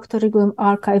from Dr. Ringelblum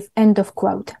Archive," end of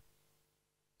quote.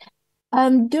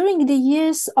 During the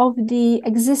years of the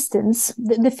existence,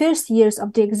 the first years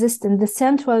of the existence, the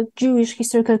Central Jewish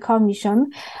Historical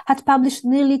Commission had published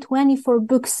nearly 24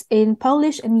 books in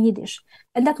Polish and Yiddish.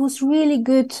 And that was really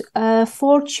good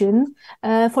fortune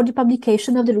for the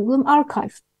publication of the Ringelblum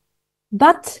Archive.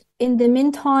 But in the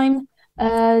meantime,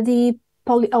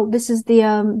 this is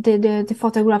the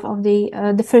photograph of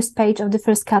the first page of the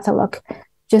first catalog,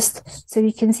 just so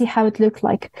you can see how it looked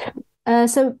like.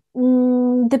 So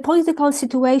the political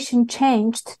situation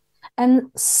changed,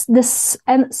 and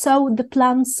so the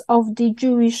plans of the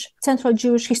Central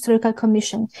Jewish Historical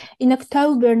Commission. In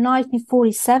October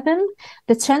 1947,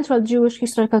 the Central Jewish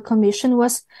Historical Commission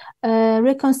was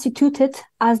reconstituted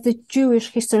as the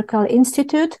Jewish Historical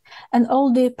Institute, and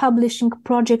all the publishing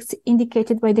projects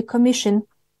indicated by the Commission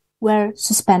were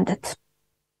suspended.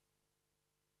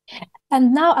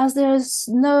 And now, as there's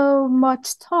no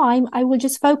much time, I will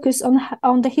just focus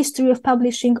on the history of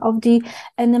publishing of the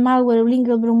malware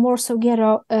Ringelblum Warsaw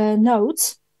Ghetto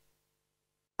notes.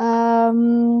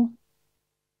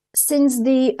 Since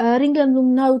the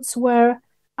Ringelblum notes were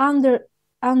under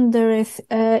it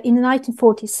in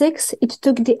 1946, it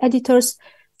took the editors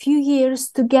few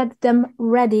years to get them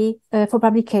ready for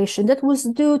publication. That was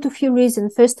due to few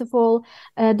reasons. First of all,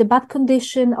 the bad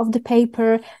condition of the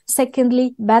paper.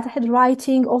 Secondly, bad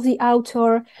handwriting of the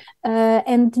author,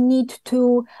 and need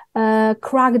to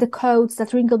crack the codes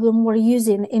that Ringelblum were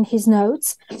using in his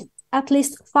notes. At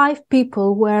least 5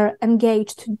 people were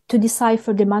engaged to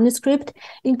decipher the manuscript,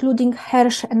 including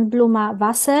Hersch and Bluma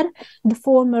Wasser, the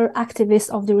former activists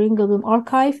of the Ringelblum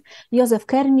Archive, Josef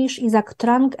Kermisch, Isaac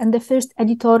Trank, and the first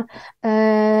editor,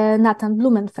 Nathan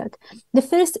Blumenfeld. The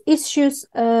first issues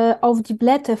of the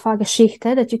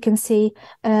Blättergeschichte that you can see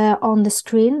on the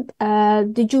screen,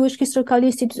 the Jewish Historical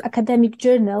Institute academic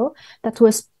journal that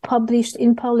was published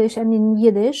in Polish and in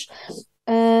Yiddish.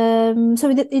 So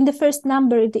in the first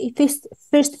number, the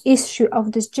first issue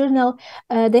of this journal,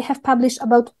 they have published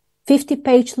about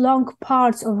 50-page long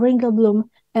parts of Ringelblum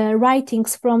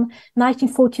writings from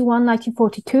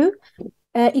 1941-1942.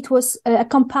 It was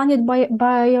accompanied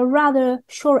by a rather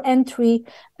short entry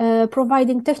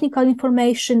providing technical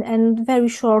information and very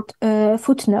short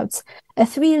footnotes.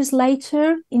 3 years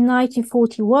later, in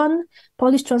 1941,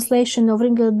 Polish translation of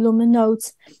Ringelblum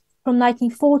notes from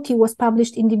 1940 was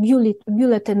published in the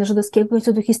Bulletin Żydowskiego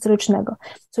Instytutu Historycznego.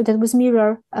 So that was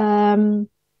mirror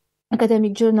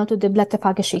academic journal to the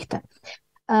Blättergeschichte.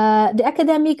 The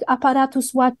academic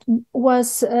apparatus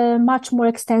was much more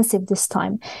extensive this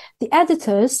time. The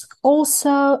editors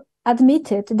also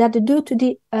admitted that due to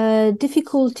the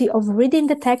difficulty of reading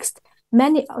the text,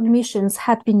 many omissions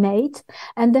had been made,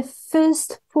 and the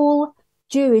first full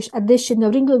Jewish edition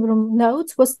of Ringelblum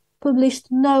notes was published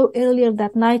no earlier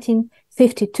than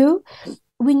 1952.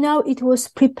 We know it was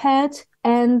prepared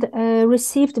and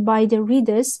received by the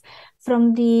readers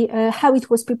from the how it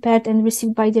was prepared and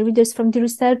received by the readers from the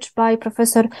research by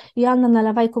Professor Joanna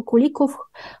Nalewajko-Kulików,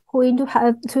 who in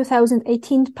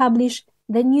 2018 published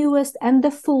the newest and the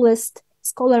fullest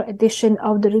scholar edition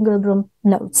of the Ringelblum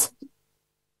notes.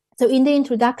 So in the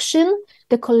introduction,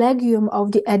 the collegium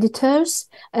of the editors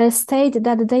state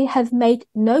that they have made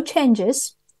no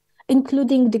changes,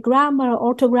 including the grammar,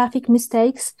 orthographic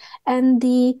mistakes, and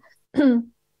the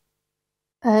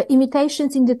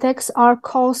imitations in the text are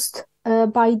caused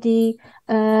by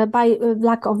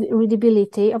lack of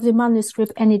readability of the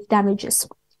manuscript and its damages.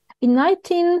 In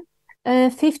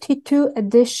 1952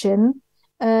 edition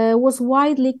was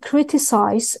widely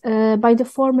criticized by the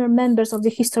former members of the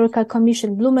Historical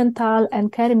Commission, Blumenthal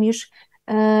and Kermisch,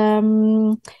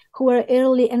 who were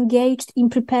early engaged in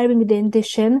preparing the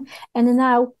edition, and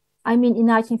now, in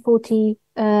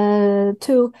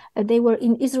 1942, they were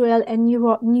in Israel and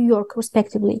New York,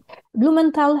 respectively.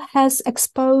 Blumenthal has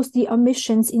exposed the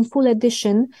omissions in full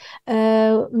edition,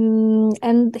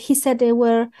 and he said they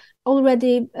were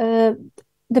already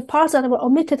the parts that were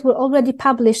omitted were already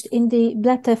published in the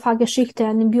Blätter Fachgeschichte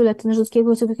and in Bulletin Żółkiewskiego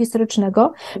Instytutu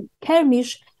Historycznego.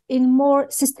 Kermisch, in more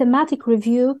systematic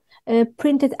review,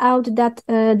 printed out that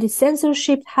the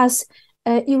censorship has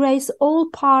erased all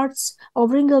parts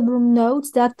of Ringelblum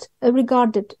notes that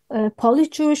regarded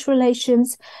Polish-Jewish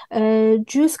relations,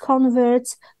 Jews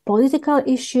converts, political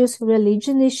issues,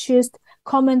 religion issues,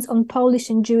 comments on Polish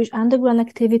and Jewish underground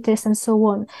activities, and so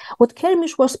on. What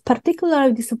Kermisch was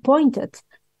particularly disappointed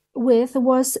with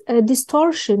was a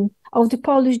distortion of the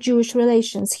Polish-Jewish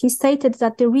relations. He stated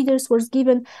that the readers were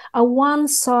given a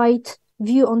one-side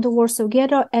view on the Warsaw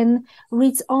Ghetto and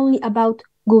reads only about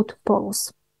good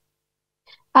Poles.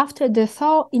 After the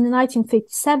thaw in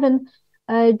 1957,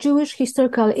 Jewish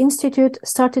Historical Institute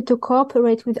started to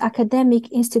cooperate with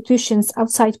academic institutions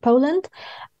outside Poland.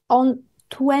 On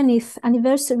 20th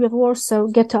anniversary of Warsaw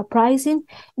Ghetto Uprising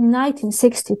in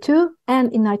 1962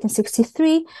 and in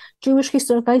 1963, Jewish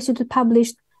Historical Institute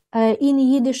published in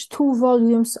Yiddish 2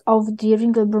 volumes of the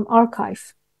Ringelblum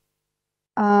Archive,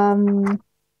 of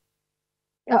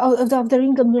the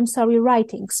Ringelblum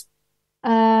writings.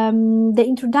 The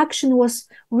introduction was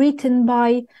written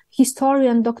by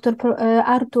historian Dr.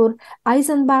 Arthur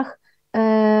Eisenbach,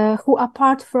 who,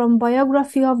 apart from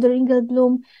biography of the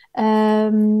Ringelblum,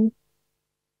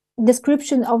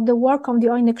 description of the work of the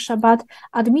Oinek Shabbat,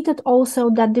 admitted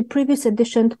also that the previous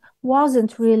edition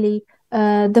wasn't really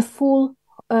the full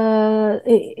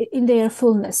in their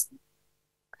fullness.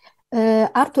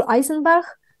 Arthur Eisenbach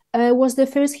was the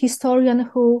first historian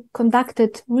who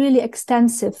conducted really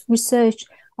extensive research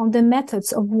on the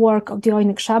methods of work of the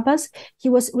Oinek Shabbat. He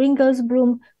was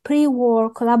Ringelblum pre-war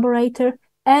collaborator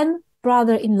and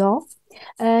brother-in-law.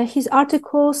 His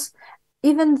articles,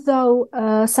 even though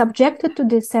subjected to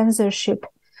the censorship,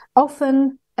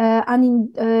 often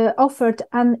offered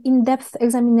an in-depth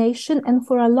examination and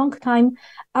for a long time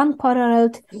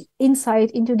unparalleled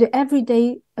insight into the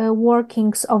everyday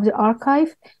workings of the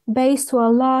archive, based to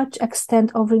a large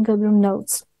extent of Ringelblum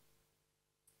notes.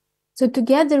 So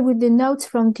together with the notes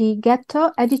from the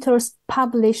ghetto, editors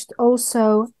published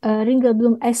also a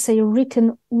Ringelblum essay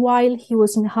written while he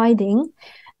was in hiding.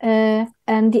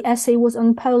 And the essay was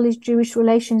on Polish-Jewish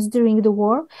relations during the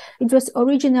war. It was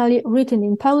originally written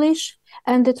in Polish,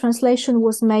 and the translation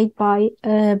was made by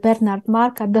Bernard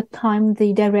Mark, at that time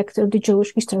the director of the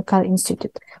Jewish Historical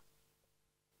Institute.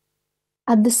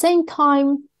 At the same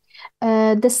time,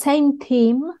 the same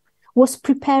team was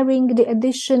preparing the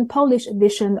Polish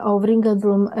edition of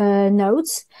Ringelblum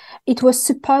notes. It was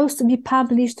supposed to be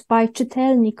published by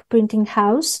Czytelnik Printing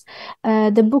House.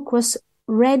 The book was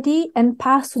ready and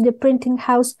passed to the printing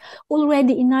house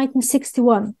already in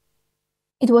 1961.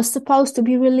 It was supposed to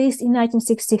be released in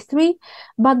 1963,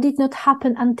 but did not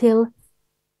happen until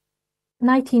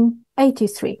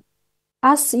 1983.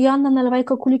 As Joanna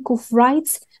Nalewajko-Kulików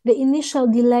writes, the initial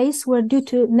delays were due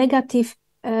to negative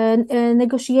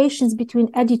negotiations between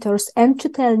editors and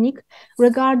Czytelnik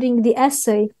regarding the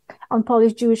essay on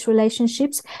Polish-Jewish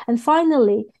relationships, and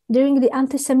finally, during the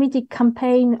anti-Semitic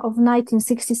campaign of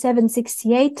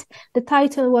 1967-68, the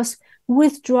title was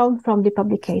withdrawn from the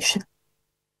publication.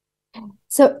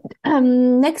 So,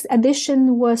 next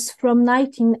edition was from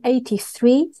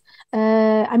 1983.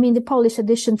 The Polish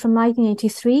edition from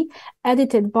 1983,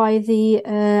 edited by the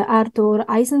Arthur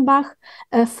Eisenbach.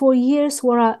 For years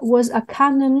was a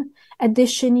canon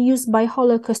edition used by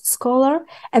Holocaust scholar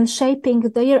and shaping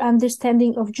their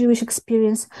understanding of Jewish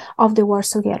experience of the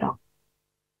Warsaw Ghetto.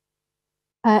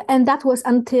 And that was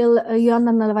until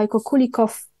Joanna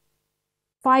Nalewajko-Kulików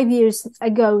 5 years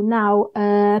ago now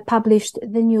published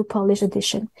the new Polish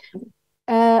edition.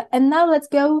 And now let's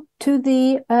go to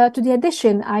the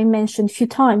edition I mentioned a few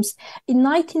times. In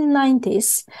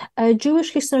 1990s,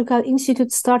 Jewish Historical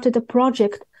Institute started a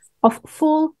project of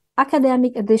full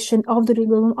academic edition of the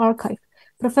Ringelblum Archive.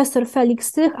 Professor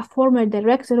Felix Strych, a former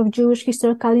director of Jewish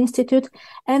Historical Institute,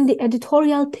 and the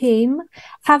editorial team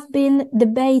have been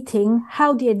debating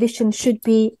how the edition should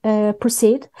be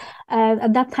proceed.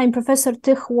 At that time, Professor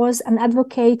Strych was an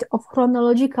advocate of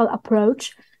chronological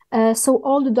approach, so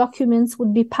all the documents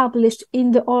would be published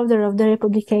in the order of their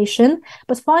publication.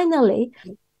 But finally,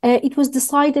 it was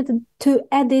decided to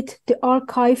edit the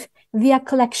archive via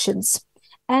collections.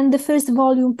 And the first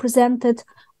volume presented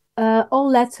all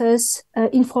letters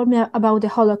informing about the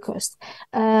Holocaust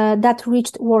that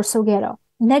reached Warsaw Ghetto.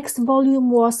 Next volume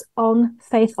was on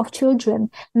faith of children.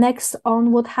 Next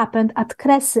on what happened at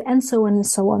Kresy, and so on and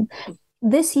so on.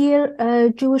 This year,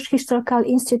 Jewish Historical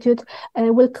Institute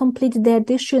will complete the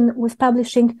edition with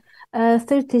publishing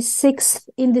 36th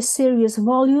in the series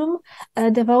volume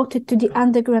devoted to the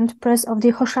underground press of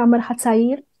the Hoshamer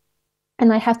HaTzair.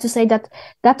 And I have to say that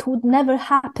that would never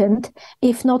happen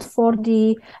if not for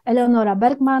the Eleonora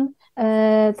Bergman,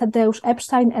 Tadeusz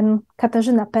Epstein, and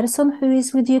Katarzyna Persson, who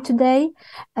is with you today,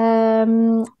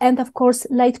 and of course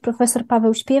late Professor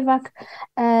Paweł Śpiewak,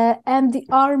 and the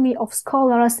army of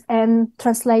scholars and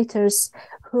translators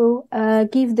who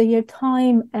give their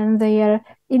time and their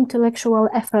intellectual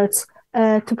efforts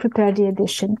to prepare the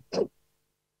edition.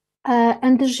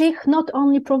 And the JICH not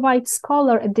only provides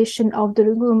scholar edition of the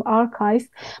Ringelblum Archive,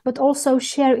 but also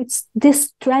share its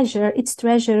treasure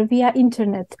via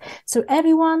internet. So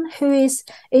everyone who is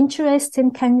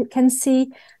interested can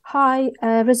see high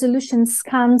resolution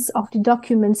scans of the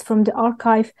documents from the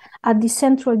archive at the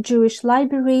Central Jewish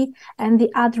Library, and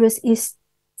the address is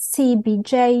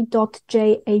cbj.jhi.pl.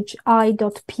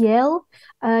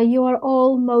 You are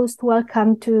all most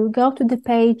welcome to go to the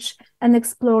page and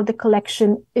explore the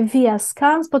collection via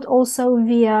scans, but also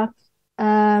via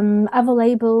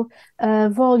available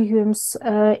volumes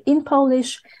in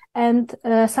Polish, and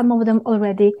some of them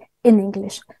already in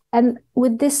English. And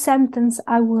with this sentence,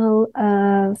 I will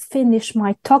finish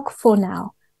my talk for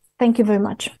now. Thank you very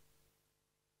much.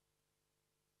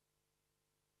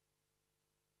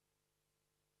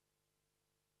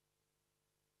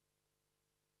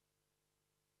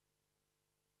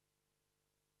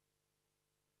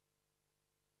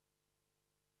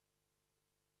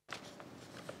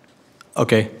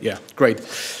 Okay, yeah, great.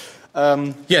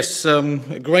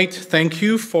 Great. Thank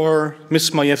you for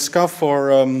Ms. Majewska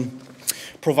for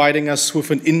providing us with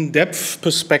an in-depth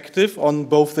perspective on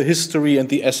both the history and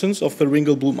the essence of the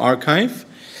Ringelblum Archive.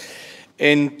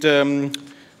 And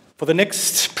for the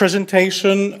next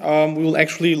presentation, we will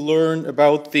actually learn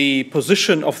about the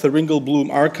position of the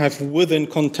Ringelblum Archive within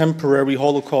contemporary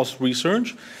Holocaust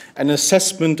research, an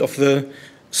assessment of the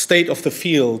state of the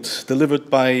field delivered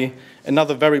by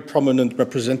another very prominent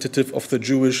representative of the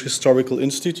Jewish Historical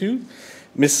Institute,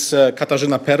 Ms.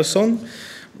 Katarzyna Persson,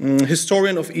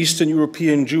 historian of Eastern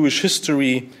European Jewish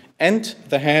history and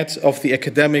the head of the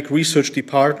academic research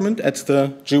department at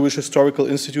the Jewish Historical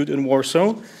Institute in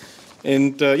Warsaw.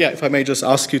 And if I may just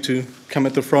ask you to come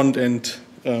at the front and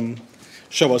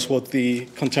show us what the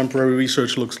contemporary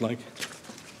research looks like.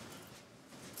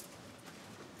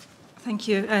 Thank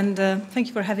you, and thank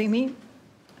you for having me.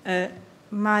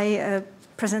 My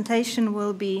presentation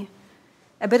will be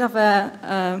a bit of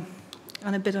a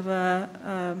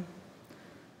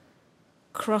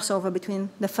crossover between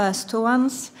the first two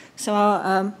ones. So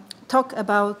I'll talk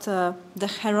about the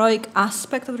heroic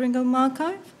aspect of the Ringelblum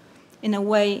Archive in a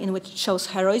way in which it shows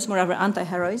heroism, or rather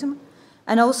anti-heroism,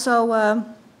 and also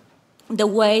the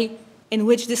way in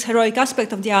which this heroic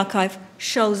aspect of the archive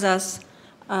shows us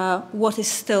what is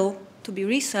still to be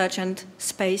researched and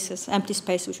spaces, empty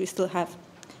space, which we still have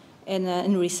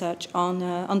in research on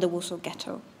the Warsaw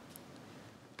Ghetto.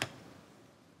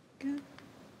 Good.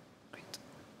 Great.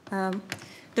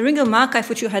 The Ringelblum Archive,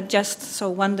 which you had just so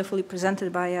wonderfully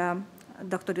presented by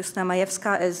Dr. Justyna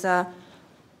Majewska, is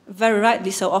very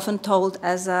rightly so often told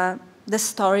as the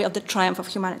story of the triumph of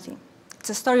humanity.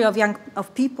 It's a story of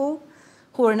people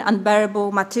who in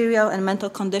unbearable material and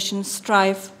mental conditions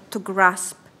strive to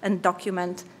grasp and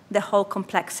document the whole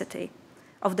complexity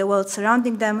of the world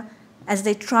surrounding them as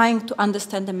they're trying to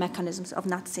understand the mechanisms of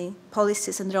Nazi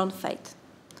policies and their own fate.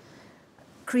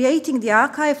 Creating the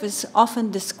archive is often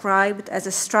described as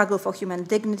a struggle for human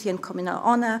dignity and communal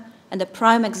honor, and a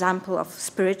prime example of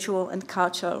spiritual and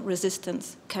cultural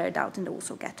resistance carried out in the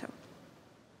Warsaw Ghetto.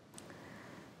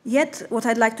 Yet, what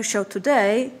I'd like to show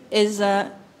today is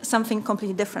something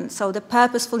completely different, so the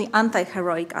purposefully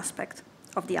anti-heroic aspect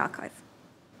of the archive.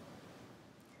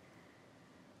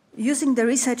 Using the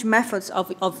research methods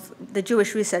of the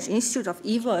Jewish Research Institute of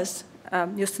EVO, as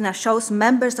Justyna shows,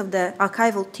 members of the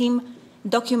archival team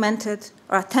documented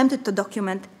or attempted to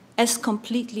document as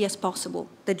completely as possible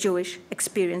the Jewish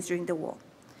experience during the war.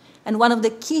 And one of the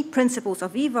key principles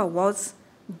of EVO was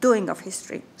doing of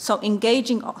history, so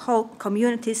engaging whole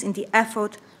communities in the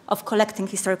effort of collecting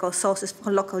historical sources for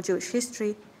local Jewish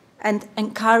history and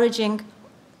encouraging,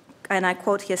 and I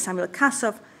quote here Samuel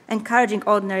Kassow, encouraging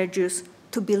ordinary Jews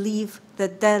to believe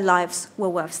that their lives were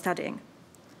worth studying.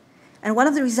 And one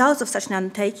of the results of such an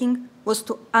undertaking was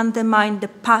to undermine the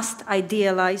past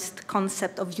idealized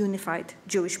concept of unified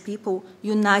Jewish people,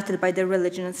 united by their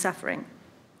religion and suffering.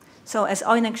 So as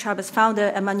Oynek Shabbos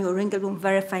founder Emanuel Ringelblum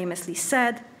very famously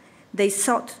said, they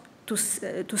sought to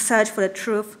search for the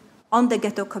truth on the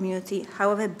ghetto community,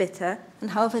 however bitter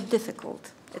and however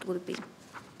difficult it would be.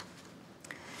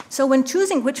 So when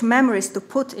choosing which memories to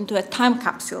put into a time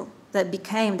capsule that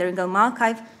became the Ringelblum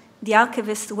Archive, the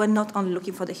archivists were not only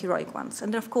looking for the heroic ones,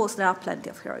 and of course there are plenty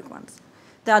of heroic ones,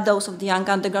 There are those of the young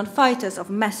underground fighters, of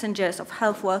messengers, of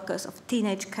health workers, of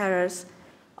teenage carers,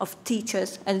 of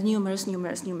teachers, and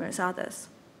numerous others.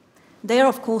 They are,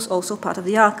 of course, also part of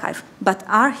the archive, but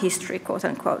our history, quote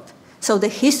unquote. So the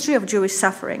history of Jewish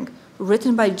suffering,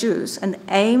 written by Jews and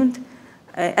aimed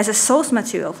as a source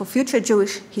material for future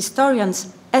Jewish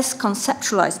historians, as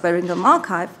conceptualized by Ringelblum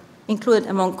Archive, included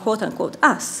among, quote unquote,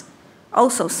 us,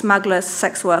 also smugglers,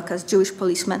 sex workers, Jewish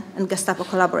policemen, and Gestapo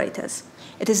collaborators.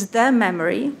 It is their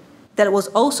memory that was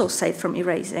also saved from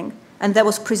erasing and that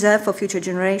was preserved for future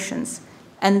generations,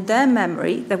 and their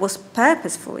memory that was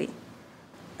purposefully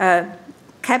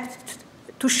kept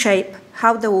to shape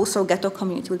how the Warsaw Ghetto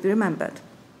community would be remembered.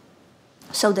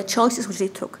 So the choices which they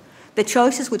took, the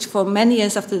choices which for many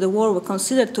years after the war were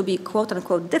considered to be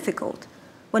quote-unquote difficult,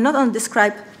 were not only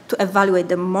described to evaluate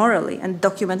them morally and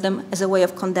document them as a way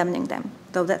of condemning them,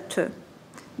 though that too.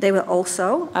 They were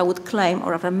also, I would claim,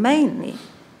 or rather mainly,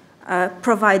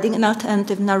 providing an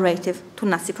alternative narrative to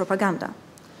Nazi propaganda.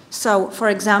 So, for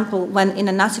example, when in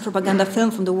a Nazi propaganda film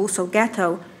from the Warsaw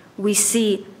Ghetto, we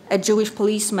see a Jewish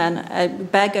policeman, a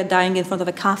beggar dying in front of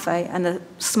a cafe, and a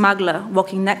smuggler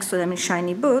walking next to them in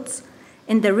shiny boots,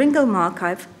 in the Ringelblum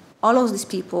Archive, all of these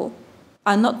people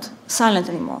are not silent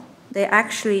anymore. They're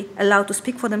actually allowed to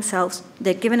speak for themselves,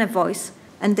 they're given a voice,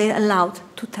 and they're allowed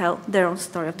to tell their own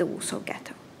story of the Warsaw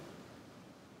Ghetto.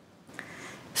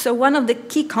 So one of the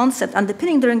key concepts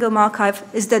underpinning the Ringelblum Archive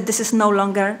is that this is no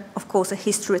longer, of course, a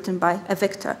history written by a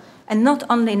victor, and not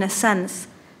only in a sense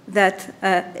that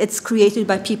it's created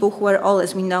by people who are all,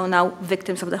 as we know now,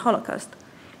 victims of the Holocaust.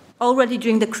 Already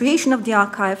during the creation of the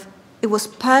archive, it was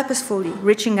purposefully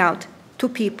reaching out to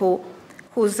people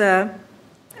whose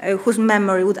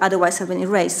memory would otherwise have been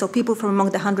erased. So people from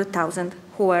among the 100,000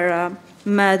 who were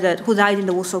murdered, who died in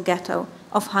the Warsaw Ghetto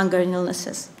of hunger and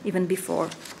illnesses, even before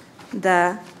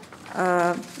the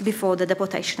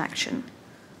deportation action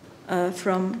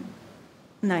from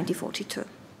 1942.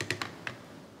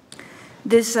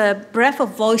 This breadth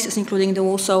of voices, including the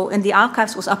Warsaw and the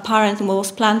archives, was apparent and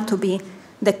was planned to be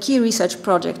the key research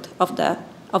project of the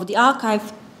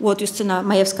archive, what Justyna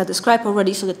Majewska described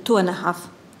already, so the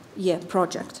 2.5-year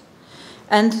project.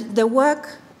 And the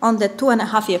work on the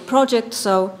 2.5-year project,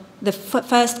 so the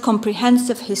first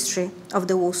comprehensive history of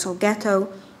the Warsaw Ghetto,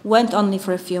 went only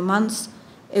for a few months.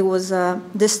 It was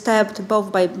disturbed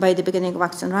both by the beginning of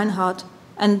Action Reinhardt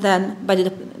and then by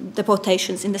the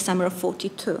deportations in the summer of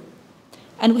 1942.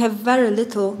 And we have very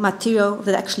little material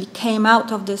that actually came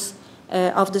out of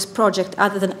this project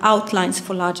other than outlines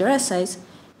for larger essays.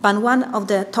 But one of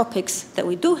the topics that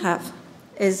we do have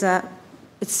is, it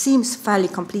seems fairly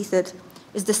completed,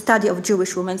 is the study of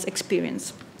Jewish women's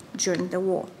experience during the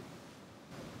war.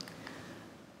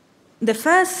 The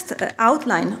first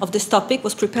outline of this topic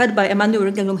was prepared by Emanuel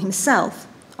Ringelblum himself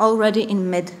already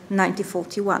in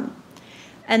mid-1941.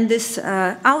 And this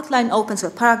outline opens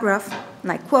with a paragraph,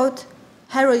 and I quote,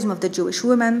 "Heroism of the Jewish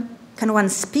woman. Can one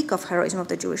speak of heroism of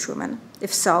the Jewish woman?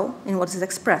 If so, in what is it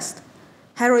expressed?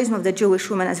 Heroism of the Jewish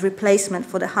woman as replacement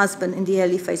for the husband in the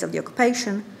early phase of the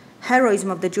occupation. Heroism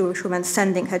of the Jewish woman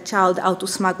sending her child out to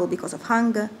smuggle because of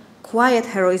hunger. Quiet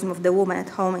heroism of the woman at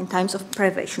home in times of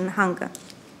privation and hunger."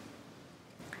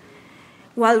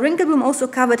 While Ringelblum also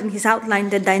covered in his outline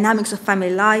the dynamics of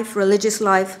family life, religious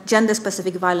life,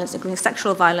 gender-specific violence, including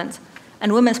sexual violence,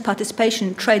 and women's participation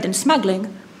in trade and smuggling,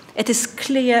 it is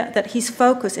clear that his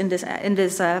focus in this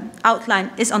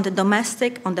outline is on the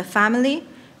domestic, on the family,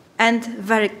 and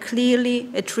very clearly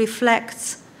it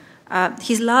reflects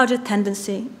his larger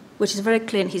tendency, which is very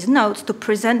clear in his notes, to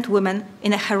present women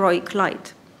in a heroic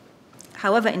light.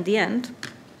 However, in the end,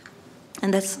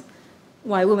 and that's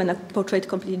why women are portrayed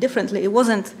completely differently, it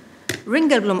wasn't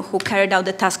Ringelblum who carried out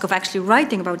the task of actually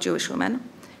writing about Jewish women,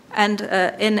 and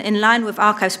in line with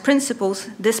archives principles,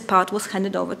 this part was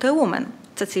handed over to a woman,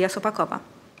 Cecilia Sopakowa.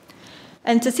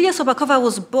 And Cecilia Sopakowa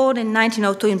was born in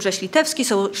 1902 in Brześć-Litewski,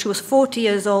 so she was 40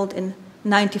 years old in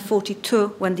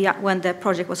 1942 when the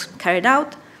project was carried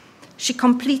out. She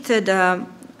completed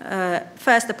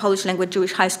first the Polish language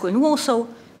Jewish high school in Warsaw,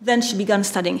 then she began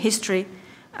studying history.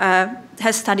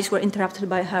 Her studies were interrupted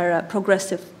by her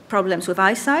progressive problems with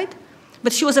eyesight,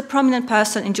 but she was a prominent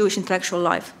person in Jewish intellectual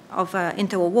life of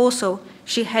interwar Warsaw.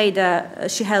 She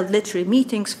held literary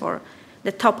meetings for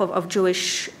the top of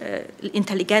Jewish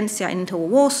intelligentsia in interwar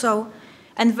Warsaw,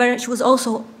 and she was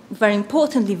also, very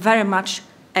importantly, very much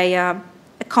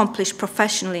accomplished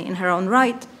professionally in her own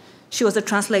right. She was a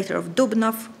translator of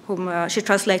Dubnow, whom she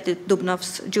translated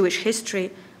Dubnow's Jewish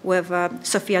history with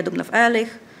Sofia Dubnow-Ehrlich.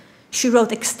 She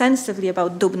wrote extensively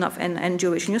about Dubnow and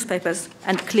Jewish newspapers,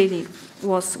 and clearly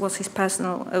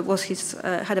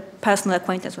had a personal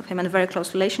acquaintance with him and a very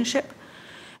close relationship.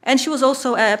 And she was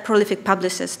also a prolific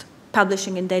publicist,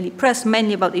 publishing in daily press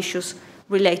mainly about issues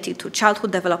related to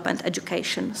childhood development,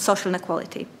 education, social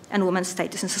inequality, and women's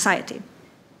status in society.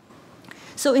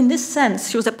 So in this sense,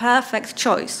 she was a perfect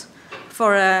choice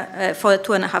for a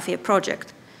 2.5-year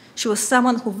project. She was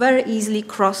someone who very easily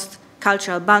crossed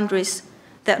cultural boundaries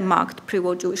that marked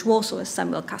pre-war Jewish Warsaw, as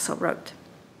Samuel Cassel wrote.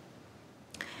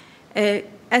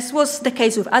 As was the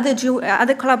case with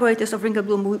other collaborators of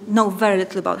Ringelblum, we know very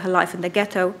little about her life in the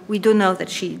ghetto. We do know that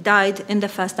she died in the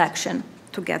first action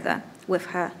together with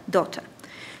her daughter.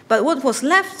 But what was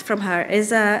left from her is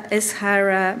the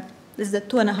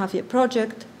 2.5-year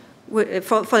project.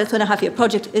 For the 2.5-year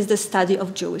project is the study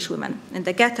of Jewish women in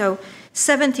the ghetto.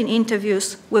 17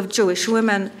 interviews with Jewish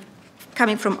women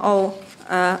coming from all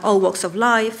walks of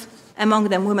life, among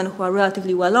them women who are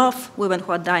relatively well off, women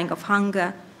who are dying of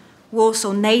hunger,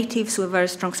 Warsaw natives with very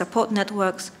strong support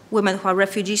networks, women who are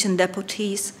refugees and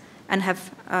deportees and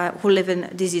who live in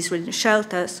disease-ridden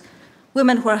shelters,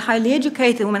 women who are highly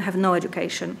educated, women who have no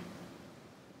education.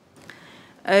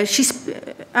 I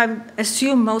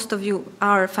assume most of you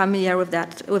are familiar with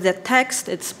that text.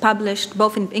 It's published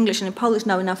both in English and in Polish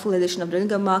now in a full edition of the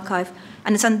Ringelblum Archive,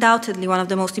 and it's undoubtedly one of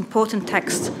the most important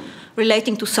texts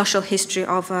relating to social history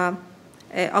of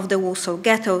the Warsaw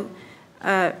Ghetto.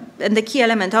 And the key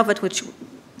element of it,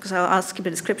 because I'll skip the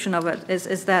description of it,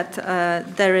 is that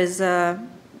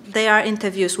they are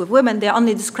interviews with women. They are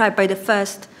only described by the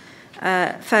first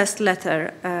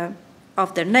letter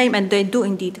of their name, and they do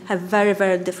indeed have very,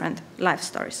 very different life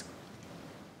stories.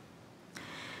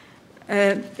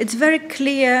 It's very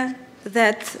clear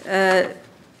that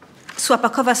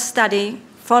Słapakowa's study,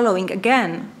 following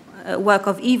again work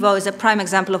of Iwo, is a prime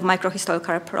example of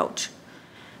microhistorical approach.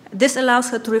 This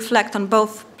allows her to reflect on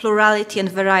both plurality and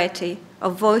variety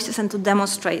of voices and to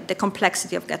demonstrate the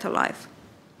complexity of ghetto life.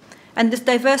 And this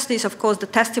diversity is, of course, the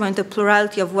testimony to the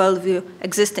plurality of worldview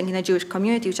existing in the Jewish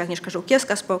community, which Agnieszka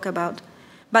Żółkiewska spoke about,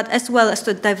 but as well as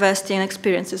to the diversity and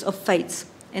experiences of faiths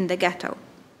in the ghetto.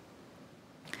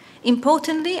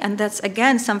 Importantly, and that's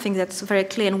again something that's very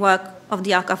clear in work of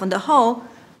the archive on the whole,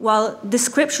 while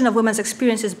description of women's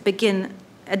experiences begin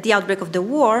at the outbreak of the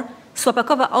war,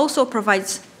 Słapakowa also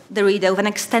provides the reader with an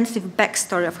extensive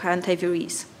backstory of her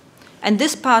interviewees. And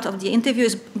this part of the interview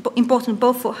is important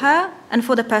both for her and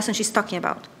for the person she's talking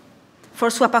about. For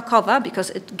Słapakowa, because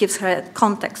it gives her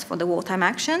context for the wartime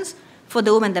actions, for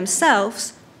the women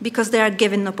themselves, because they are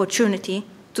given an opportunity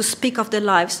to speak of their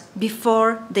lives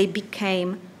before they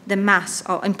became the mass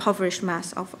or impoverished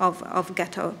mass of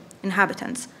ghetto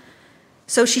inhabitants.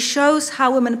 So she shows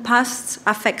how women's past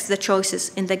affects the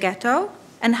choices in the ghetto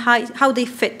and how they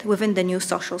fit within the new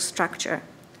social structure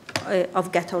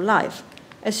of ghetto life.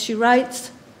 As she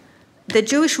writes, the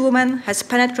Jewish woman has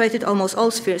penetrated almost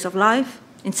all spheres of life.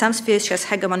 In some spheres, she has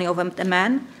hegemony over the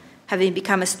man, having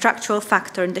become a structural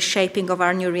factor in the shaping of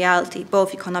our new reality,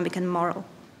 both economic and moral.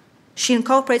 She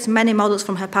incorporates many models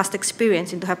from her past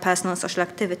experience into her personal and social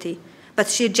activity, but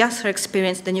she adjusts her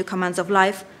experience to the new commands of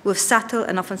life with subtle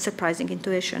and often surprising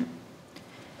intuition.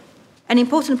 An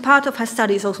important part of her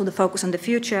study is also the focus on the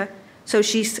future, so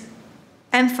she's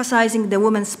emphasizing the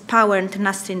woman's power and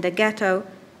tenacity in the ghetto,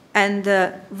 and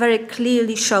very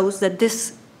clearly shows that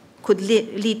this could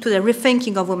lead to the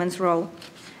rethinking of women's role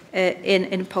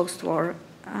in post-war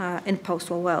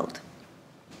world.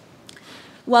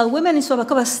 While women in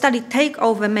Słapakowa's study take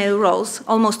over male roles,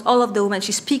 almost all of the women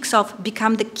she speaks of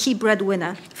become the key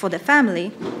breadwinner for the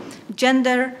family.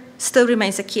 Gender still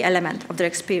remains a key element of their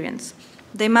experience.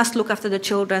 They must look after the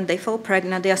children, they fall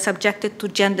pregnant, they are subjected to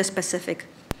gender-specific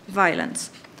violence.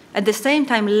 At the same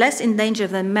time, less in danger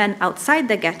than men outside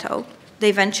the ghetto,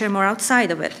 they venture more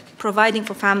outside of it, providing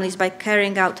for families by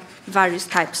carrying out various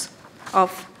types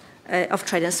of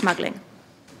trade and smuggling.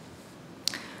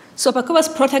 Słapakowa's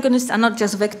protagonists are not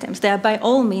just victims, they are by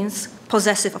all means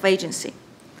possessive of agency.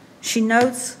 She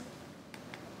notes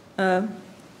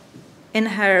in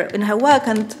her work,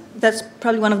 and that's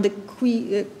probably one of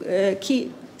the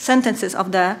key sentences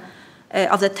of the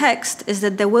text, is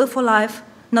that the will for life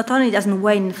not only doesn't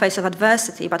wane in the face of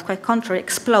adversity, but quite contrary,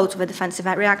 explodes with a defensive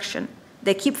reaction.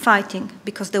 They keep fighting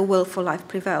because the will for life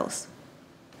prevails.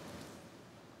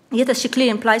 Yet, as she clearly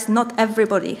implies, not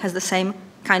everybody has the same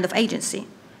kind of agency.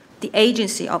 The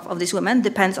agency of these women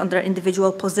depends on their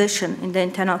individual position in the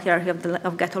internal hierarchy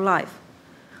of ghetto life.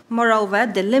 Moreover,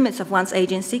 the limits of one's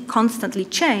agency constantly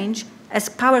change as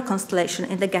power constellation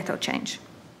in the ghetto change.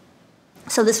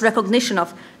 So this recognition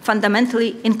of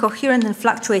fundamentally incoherent and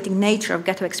fluctuating nature of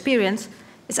ghetto experience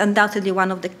is undoubtedly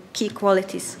one of the key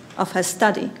qualities of her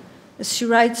study. As she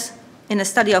writes in a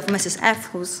study of Mrs. F.,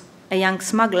 who's a young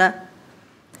smuggler,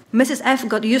 Mrs. F.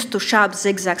 got used to sharp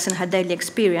zigzags in her daily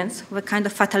experience with a kind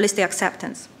of fatalistic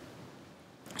acceptance.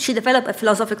 She developed a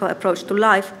philosophical approach to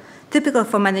life typical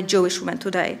for many Jewish women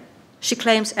today. She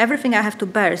claims everything I have to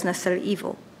bear is necessarily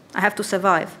evil. I have to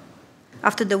survive.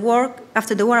 After the war,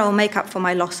 I will make up for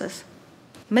my losses.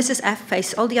 Mrs. F.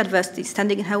 faced all the adversity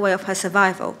standing in her way of her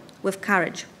survival with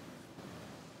courage.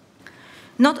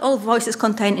 Not all voices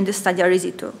contained in this study are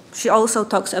easy to. She also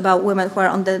talks about women who are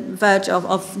on the verge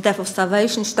of death of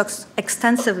starvation. She talks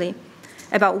extensively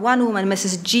about one woman,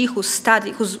 Mrs. G., whose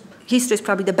history is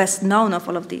probably the best known of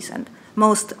all of these and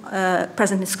most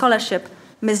present in scholarship.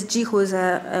 Ms. G., who is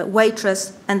a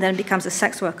waitress and then becomes a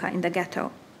sex worker in the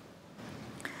ghetto.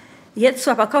 Yet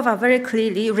Słapakowa very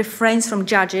clearly refrains from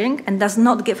judging and does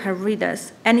not give her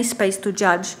readers any space to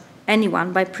judge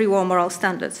anyone by pre-war moral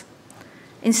standards.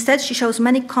 Instead, she shows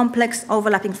many complex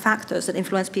overlapping factors that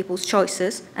influence people's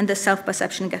choices and their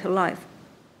self-perception in ghetto life.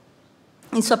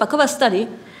 In Słapakowa's study,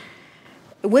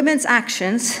 women's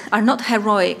actions are not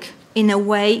heroic in a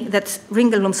way that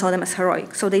Ringelblum saw them as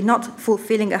heroic, so they're not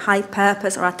fulfilling a high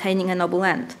purpose or attaining a noble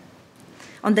end.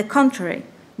 On the contrary,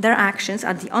 their actions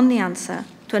are the only answer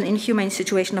to an inhumane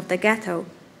situation of the ghetto,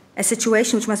 a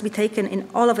situation which must be taken in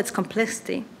all of its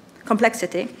complexity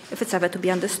if it's ever to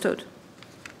be understood.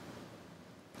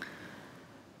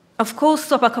 Of course,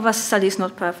 Słapakowa's study is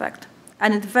not perfect,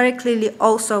 and it very clearly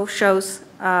also shows,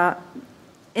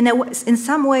 in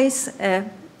some ways,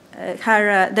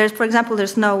 there's, for example,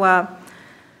 there's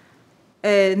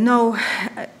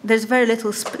there's very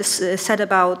little said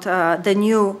about the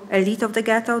new elite of the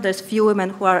ghetto. There's few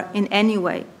women who are in any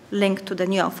way linked to the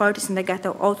new authorities in the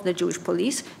ghetto or to the Jewish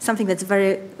police, something that's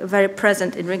very, very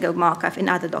present in Ringelblum Archive in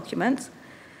other documents.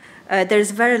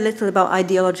 There's very little about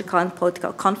ideological and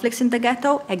political conflicts in the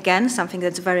ghetto, again, something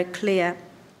that's very clearly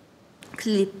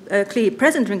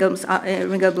present in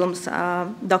Ringelblum's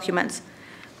documents.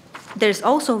 There's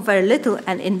also very little,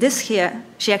 and in this here,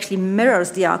 she actually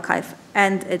mirrors the archive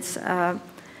and its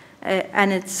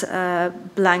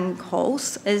blank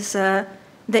holes, is the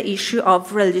issue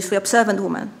of religiously observant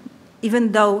women.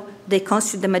 Even though they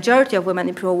constitute the majority of women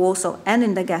in pre-war Warsaw and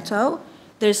in the ghetto,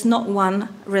 there's not one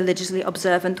religiously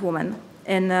observant woman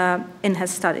in her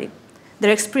study.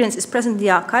 Their experience is present in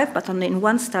the archive, but only in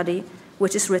one study,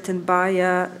 which is written by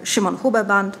Szymon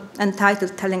Huberband,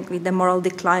 entitled Telling Me the Moral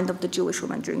Decline of the Jewish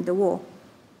Woman During the War.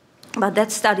 But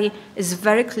that study is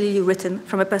very clearly written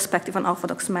from a perspective on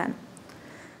Orthodox men.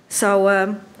 So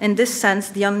in this sense,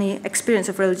 the only experience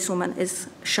of a religious woman is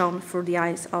shown through the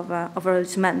eyes of a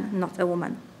religious man, not a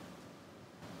woman.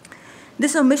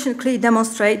 This omission clearly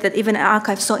demonstrates that even an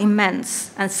archive so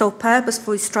immense and so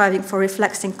purposefully striving for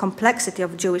reflecting complexity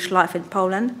of Jewish life in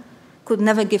Poland could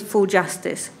never give full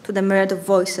justice to the myriad of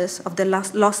voices of the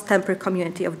lost temporary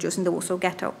community of Jews in the Warsaw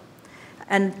Ghetto.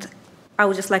 And I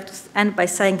would just like to end by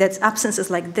saying that it's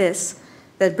absences like this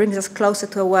that brings us closer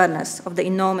to awareness of the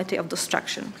enormity of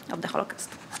destruction of the Holocaust.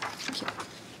 Thank you.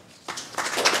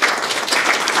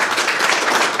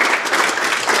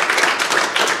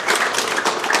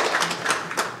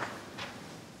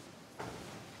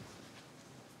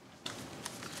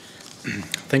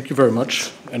 Thank you very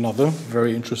much. Another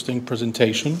very interesting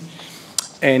presentation.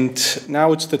 And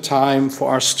now it's the time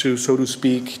for us to, so to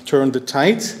speak, turn the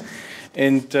tide.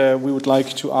 And we would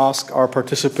like to ask our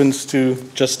participants to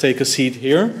just take a seat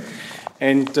here.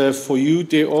 And for you,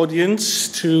 dear audience,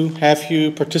 to have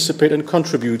you participate and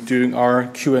contribute during our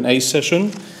Q&A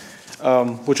session,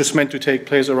 which is meant to take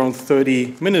place around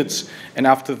 30 minutes. And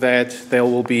after that, there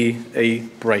will be a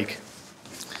break.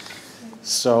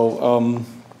 So,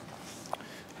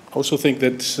 I also think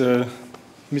that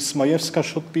Ms. Majewska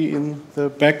should be in the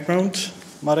background.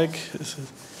 Marek?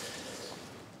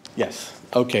 Yes,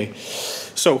 okay.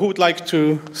 So who would like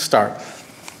to start?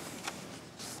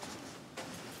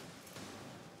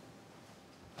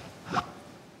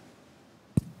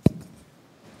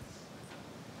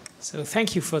 So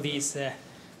thank you for these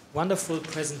wonderful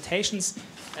presentations.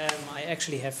 I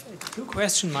actually have two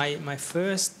questions. My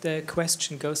first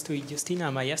question goes to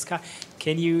Justyna Majewska.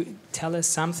 Can you tell us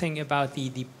something about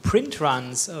the print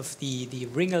runs of the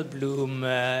Ringelblum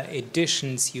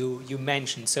editions you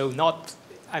mentioned? So not,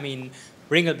 I mean,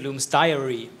 Ringelblum's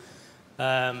diary,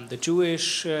 the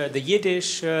Jewish, the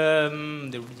Yiddish,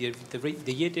 the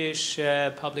Yiddish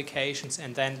publications,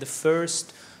 and then the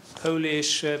first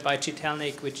Polish by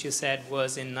Czytelnik, which you said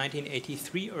was in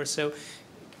 1983 or so.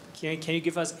 Can you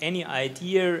give us any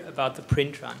idea about the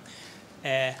print run?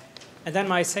 And then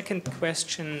my second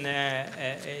question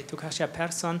to Kasia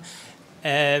Persson.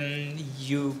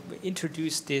 You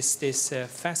introduced this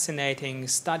fascinating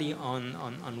study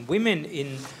on women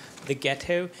in the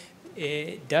ghetto.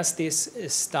 Does this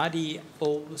study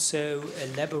also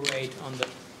elaborate on the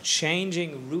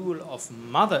changing rule of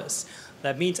mothers?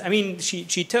 That means, I mean,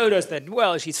 she told us that,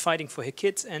 well, she's fighting for her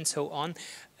kids and so on,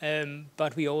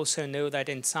 but we also know that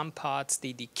in some parts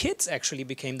the kids actually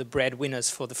became the breadwinners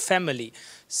for the family.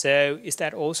 So is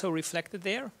that also reflected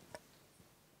there?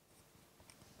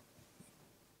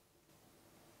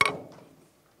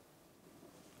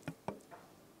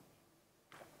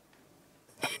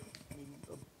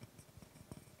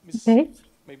 Okay.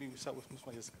 Maybe we start with Ms.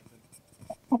 Majewska.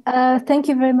 Thank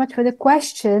you very much for the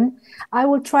question. I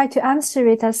will try to answer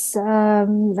it as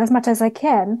much as I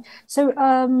can. So,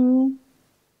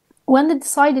 when they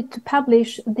decided to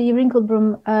publish the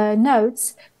Ringelblum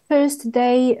notes, first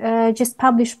they just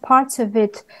published parts of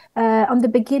it on the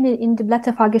beginning in the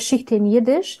Blätter für Geschichte in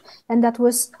Yiddish, and that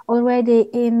was already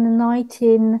in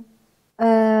 19.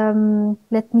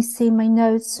 Let me see my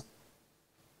notes.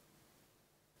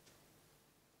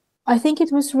 I think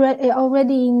it was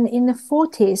already in the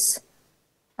 40s.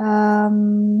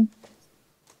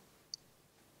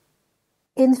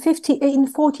 In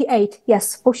 48,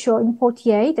 yes, for sure, in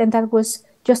 48, and that was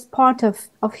just part of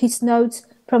his notes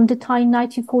from the time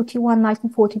 1941,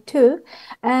 1942,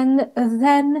 and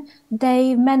then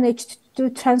they managed to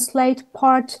translate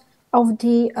part of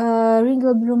the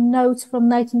Ringelblum notes from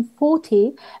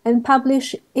 1940 and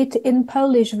publish it in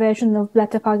Polish version of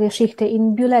Blätter für Geschichte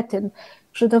in Bulletin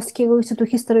Żydowskiego Instytutu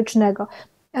Historycznego.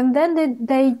 And then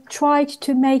they tried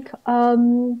to make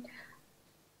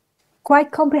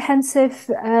quite comprehensive,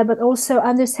 but also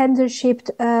under censorship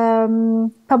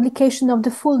publication of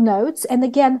the full notes. And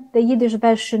again, the Yiddish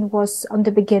version was on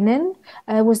the beginning,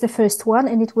 was the first one,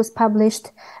 and it was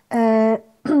published,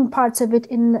 parts of it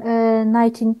in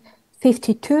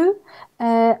 1952,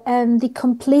 and the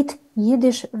complete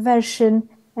Yiddish version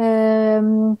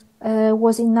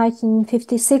was in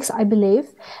 1956, I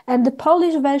believe, and the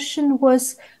Polish version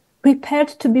was prepared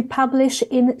to be published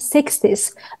in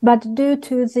 60s, but due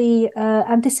to the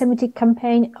anti-Semitic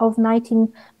campaign of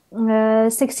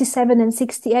 1967 and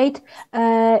 68,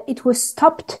 it was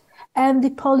stopped, and the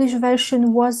Polish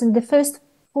version wasn't the first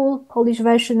full Polish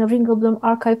version of Ringelblum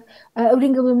Archive,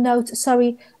 Ringelblum Notes,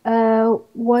 sorry,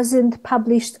 wasn't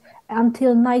published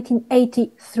until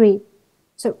 1983.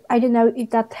 So I don't know if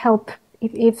that helped.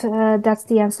 If that's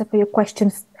the answer for your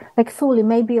question, like fully,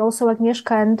 maybe also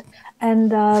Agnieszka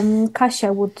and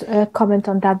Kasia would comment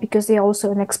on that because they're also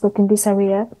an expert in this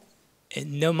area.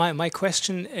 No, my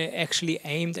question actually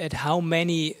aimed at how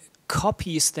many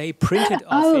copies they printed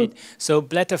of it. So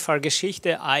Blätter für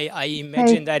Geschichte, I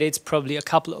imagine that it's probably a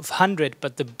couple of hundred,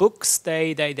 but the books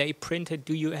they printed,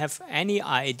 do you have any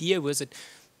idea? Was it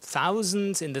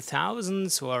thousands, in the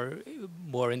thousands, or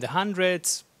more in the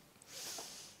hundreds?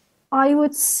 I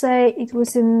would say it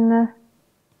was in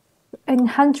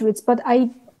hundreds, but I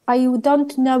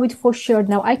don't know it for sure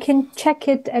now. I can check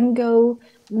it and go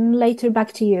later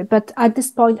back to you, but at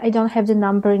this point I don't have the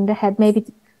number in the head. Maybe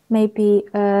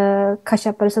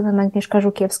Kasia Persson and Agnieszka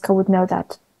Żółkiewska would know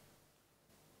that.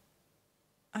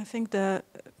 I think the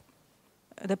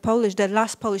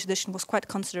last Polish edition was quite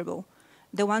considerable.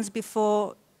 The ones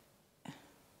before,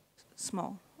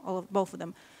 small, both of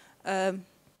them.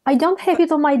 I don't have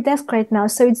it on my desk right now,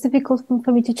 so it's difficult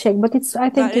for me to check. But I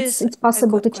think it's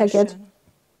possible to check it.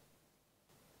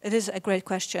 It is a great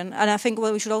question, and I think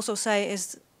what we should also say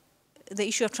is the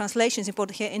issue of translation is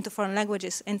important here into foreign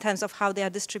languages in terms of how they are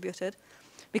distributed,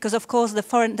 because of course the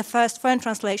first foreign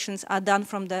translations are done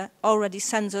from the already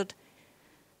censored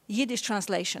Yiddish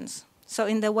translations. So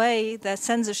in the way, the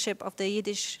censorship of the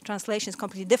Yiddish translation is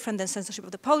completely different than censorship of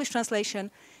the Polish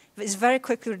translation. Is very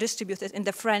quickly redistributed in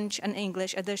the French and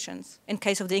English editions. In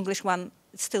case of the English one,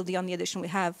 it's still the only edition we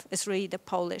have. It's really the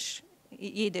Polish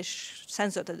Yiddish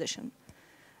censored edition.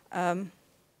 And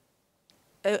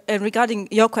regarding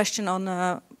your question on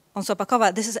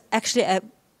Sopakowa, this is actually a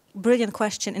brilliant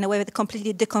question in a way that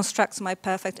completely deconstructs my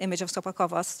perfect image of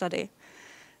Sopakowa's study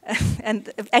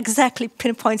and exactly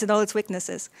pinpoints all its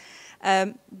weaknesses.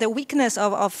 The weakness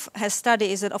of her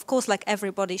study is that, of course, like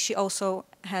everybody, she also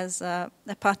has a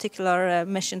particular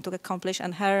mission to accomplish,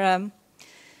 and her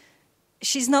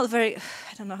she's not very,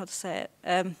 I don't know how to say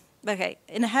it. Okay,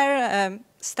 in her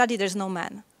study, there's no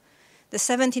man. The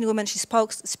 17 women she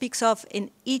speaks of in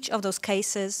each of those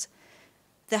cases,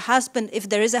 the husband, if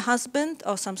there is a husband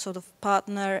or some sort of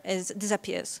partner,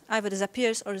 disappears. Either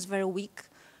disappears or is very weak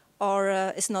or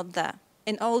is not there.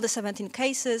 In all the 17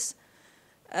 cases,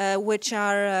 which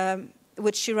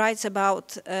she writes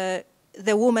about.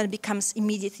 The woman becomes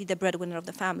immediately the breadwinner of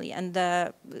the family and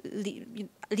the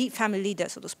family leader,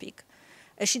 so to speak.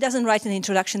 She doesn't write in the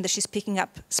introduction that she's picking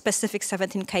up specific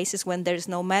 17 cases when there is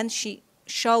no man. She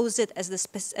shows it as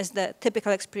the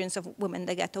typical experience of women in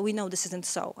the ghetto. We know this isn't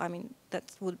so. I mean,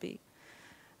 that would be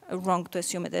wrong to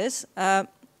assume it is.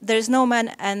 There is no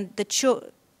man, and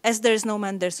as there is no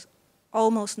man, there's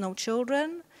almost no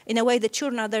children. In a way, the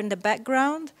children are there in the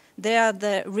background. They are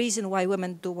the reason why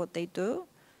women do what they do,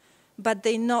 but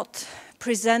they're not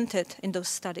presented in those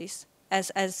studies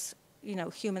as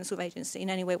humans with agency in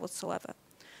any way whatsoever.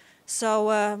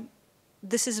 So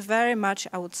this is very much,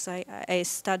 I would say, a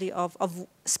study of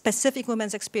specific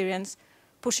women's experience,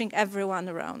 pushing everyone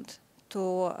around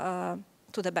to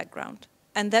the background.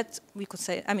 And that, we could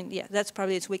say, I mean, yeah, that's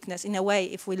probably its weakness in a way,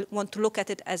 if we want to look at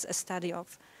it as a study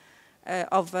of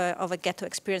a ghetto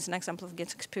experience, an example of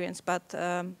ghetto experience. But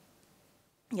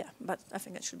yeah, but I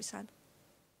think that should be said.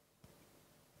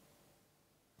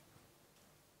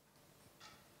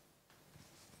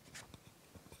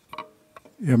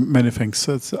 Yeah, many thanks.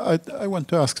 I want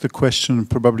to ask the question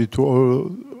probably to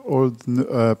all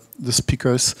the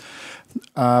speakers.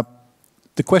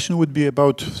 The question would be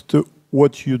about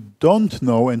what you don't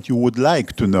know and you would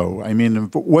like to know. I mean,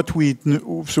 what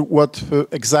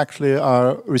exactly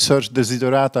are research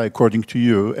desiderata according to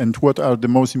you, and what are the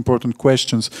most important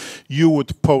questions you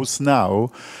would pose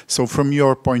now? So, from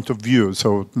your point of view,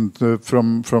 so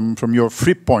from your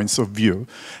 3 points of view.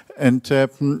 And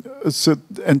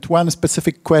one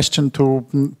specific question to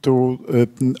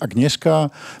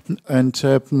Agnieszka, and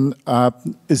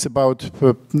is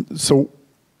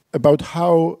about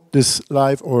how this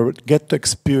life or ghetto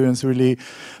experience really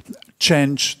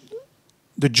changed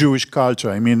the Jewish culture.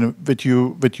 I mean, that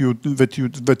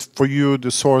for you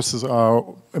the sources are,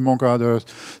 among others,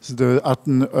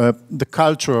 the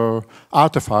cultural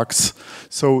artifacts.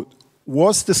 So,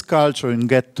 was this culture in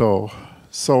ghetto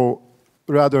so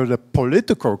rather the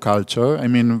political culture, I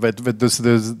mean, that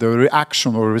the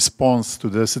reaction or response to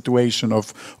the situation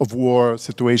of war,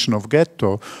 situation of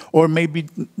ghetto, or maybe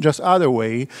just other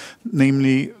way,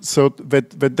 namely, so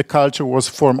that the culture was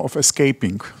form of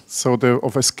escaping, so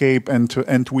of escape,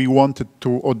 and we wanted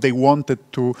to, or they wanted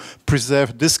to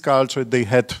preserve this culture they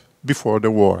had before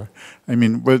the war. I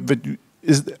mean,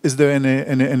 is there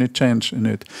any change in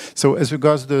it? So as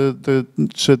regards the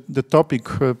topic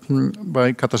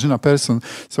by Katarzyna person,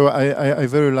 so I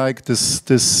very like this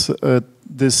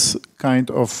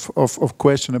kind of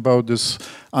question about this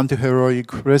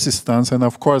anti-heroic resistance, and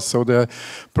of course, so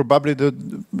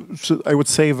I would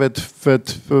say that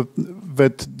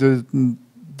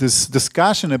this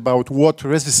discussion about what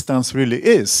resistance really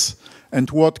is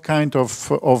and what kind of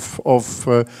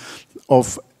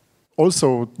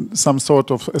also some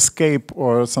sort of escape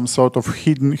or some sort of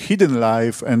hidden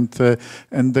life, and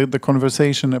the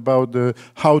conversation about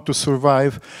how to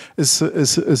survive is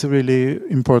a really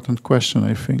important question,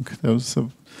 I think.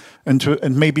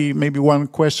 And maybe one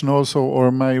question also, or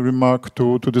my remark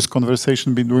to this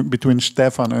conversation between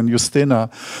Stephan and Justyna.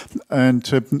 And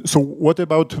so, what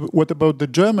about the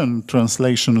German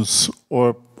translations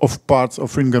or of parts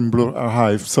of Ringelblum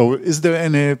Archive? So, is there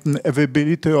any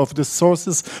availability of the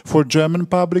sources for German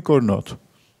public or not?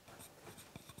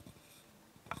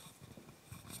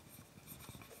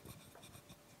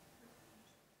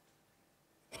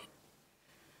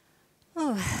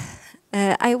 Oh.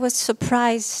 I was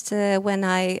surprised when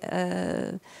I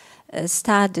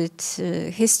studied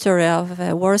history of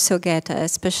Warsaw Ghetto,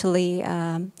 especially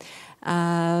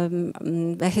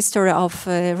the history of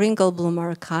Ringelblum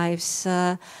Archives,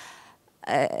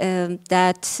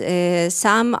 that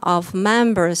some of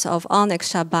members of Onek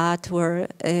Shabbat were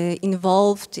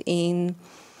involved in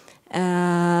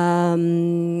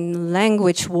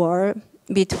language war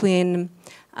between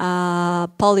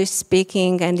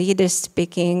Polish-speaking and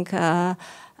Yiddish-speaking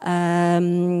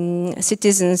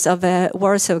citizens of the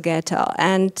Warsaw Ghetto,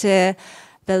 and the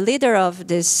leader of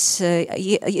this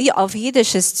of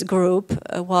Yiddishist group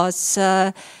was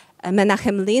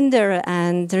Menachem Linder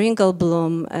and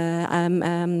Ringelblum.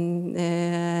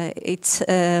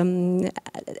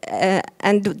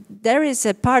 And there is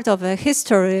a part of a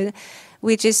history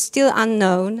which is still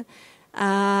unknown.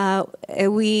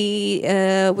 We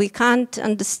can't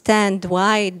understand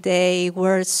why they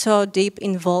were so deep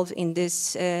involved in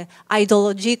this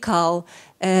ideological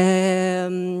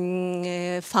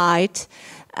fight,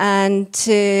 and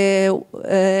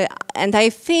I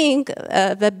think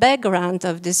the background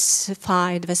of this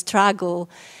fight, the struggle,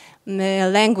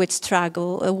 language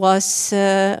struggle, was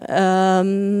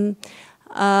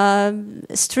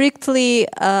strictly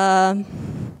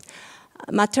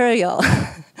material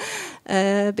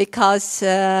because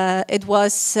it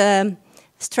was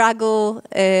struggle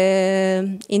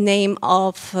in name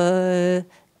of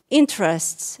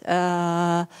interests,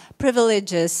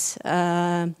 privileges.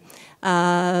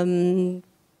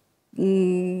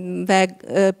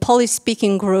 The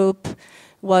Polish-speaking group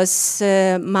was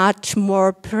much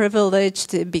more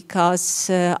privileged because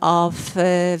of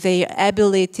their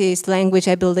abilities, language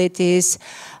abilities,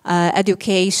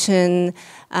 education.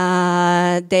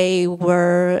 They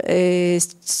were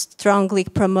strongly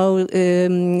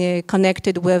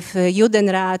connected with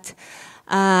Judenrat.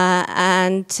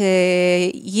 And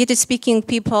Yiddish-speaking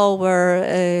people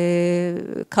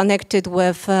were connected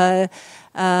with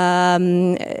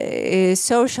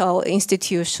social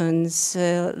institutions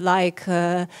like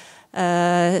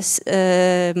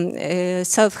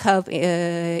self-help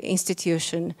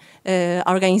institution,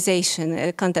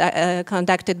 organization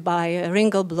conducted by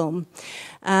Ringelblum.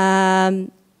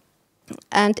 And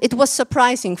it was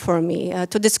surprising for me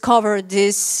to discover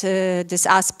this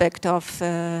aspect of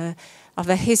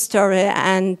a history,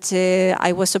 and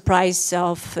I was surprised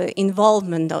of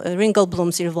involvement,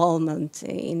 Ringelblum's involvement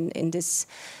in this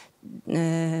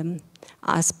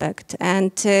aspect.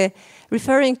 And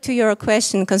referring to your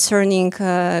question concerning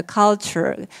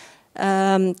culture,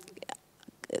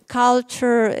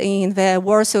 culture in the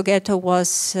Warsaw Ghetto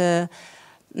was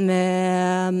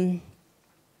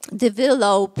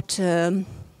developed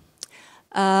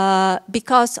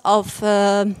because of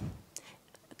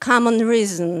common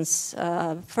reasons.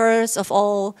 First of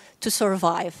all, to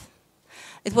survive.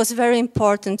 It was very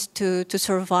important to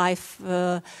survive.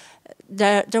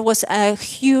 There was a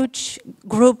huge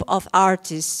group of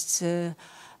artists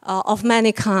of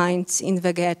many kinds in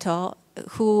the ghetto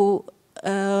who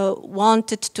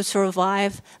wanted to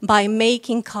survive by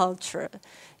making culture.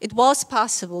 It was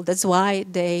possible, that's why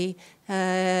they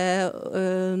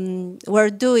were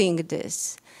doing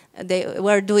this. They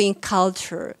were doing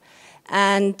culture.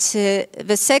 And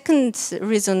the second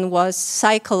reason was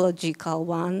psychological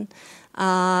one,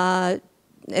 to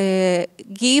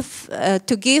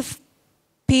give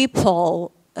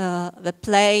people the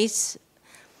place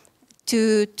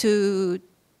to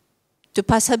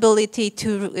possibility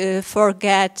to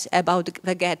forget about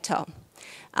the ghetto,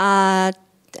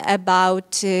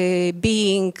 about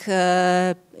being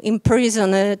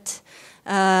imprisoned.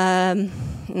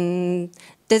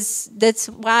 That's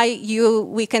why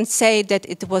we can say that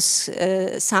it was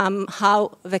somehow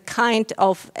the kind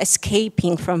of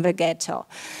escaping from the ghetto,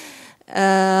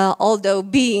 although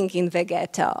being in the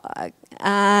ghetto.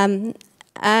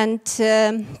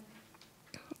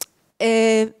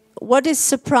 What is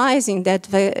surprising that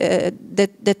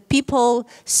that people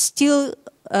still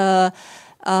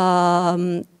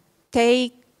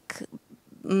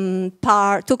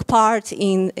took part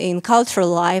in cultural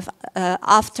life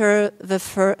after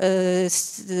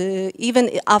even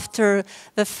after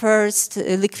the first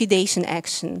liquidation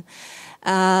action,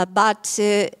 but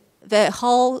the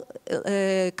whole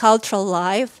cultural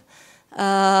life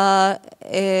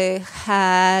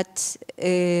had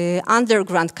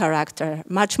underground character,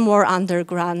 much more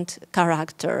underground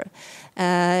character.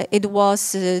 It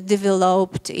was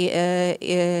developed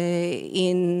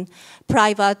in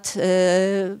private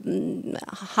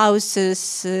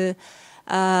houses.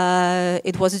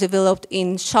 It was developed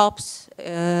in shops.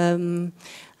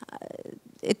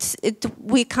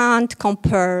 We can't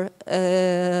compare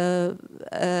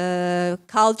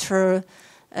culture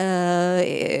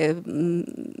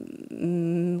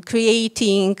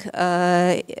creating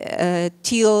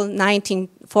till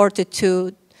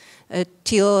 1942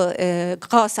 till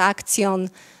Großaktion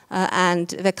and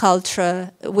the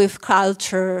culture with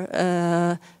culture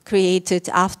created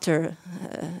after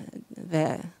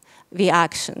the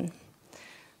action.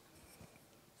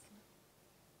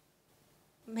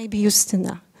 Maybe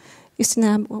Justyna.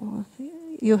 Justyna,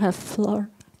 you have floor.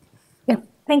 Yeah,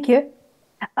 thank you.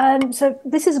 So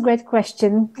this is a great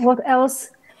question. What else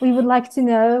we would like to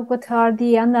know? What are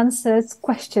the unanswered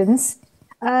questions?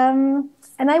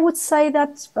 And I would say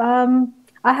that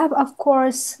I have, of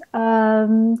course,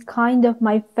 kind of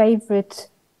my favorite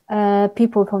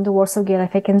people from the Warsaw Ghetto,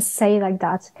 if I can say like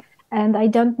that. And I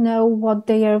don't know what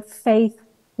their faith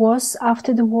was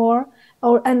after the war,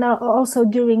 and also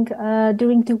during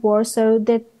the war. So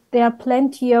that there are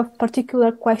plenty of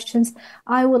particular questions.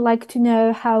 I would like to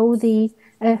know how the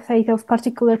fate of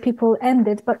particular people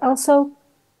ended, but also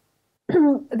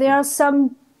there are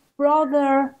some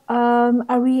broader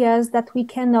areas that we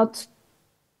cannot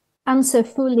answer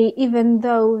fully, even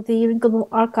though the Ringelblum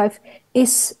Archive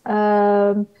is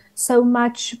so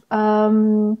much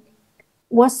done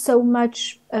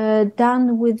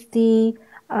with the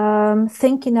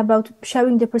thinking about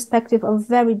showing the perspective of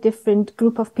very different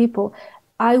group of people.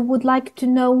 I would like to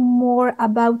know more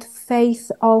about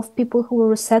faith of people who were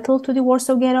resettled to the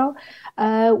Warsaw Ghetto.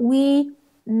 We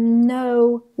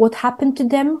know what happened to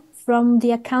them from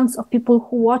the accounts of people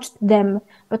who watched them,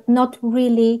 but not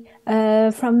really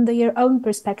from their own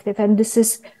perspective. And this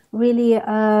is really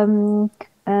a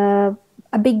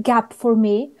big gap for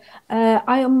me.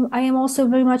 I am also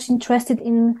very much interested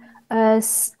in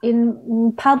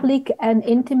public and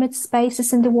intimate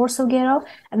spaces in the Warsaw Ghetto,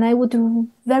 and I would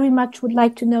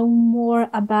like to know more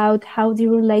about how the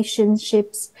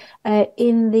relationships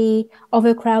in the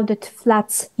overcrowded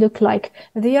flats look like.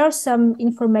 There are some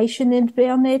information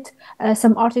on it,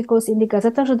 some articles in the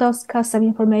Gazeta Żydowska, some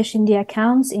information in the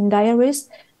accounts, in diaries,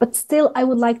 but still I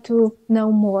would like to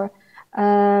know more.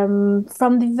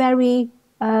 From the very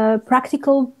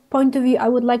practical point of view, I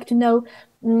would like to know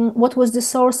what was the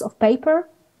source of paper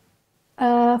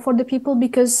for the people,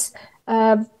 because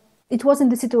it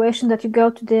wasn't the situation that you go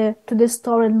to the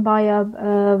store and buy a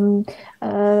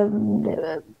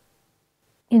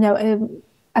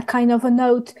kind of a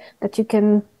note that you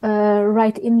can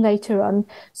write in later on.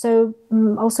 So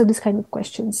also this kind of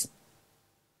questions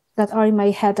that are in my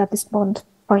head at this point.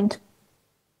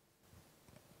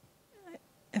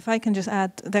 If I can just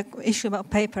add, the issue about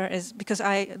paper is because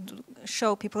I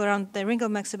show people around the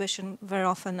Ringelblum exhibition very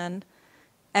often, and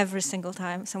every single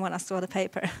time someone asks about the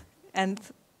paper, and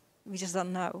we just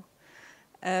don't know.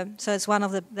 So it's one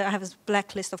of I have this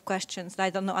blacklist of questions that I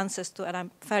don't know answers to, and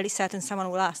I'm fairly certain someone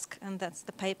will ask, and that's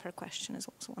the paper question is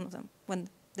also one of them when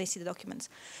they see the documents.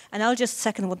 And I'll just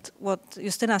second what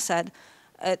Justyna said.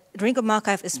 Ringelblum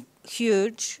Archive is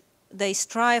huge. They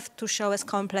strive to show as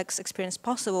complex experience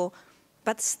possible.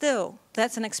 But still,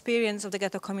 that's an experience of the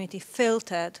ghetto community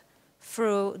filtered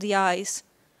through the eyes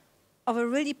of a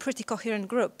really pretty coherent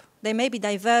group. They may be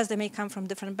diverse, they may come from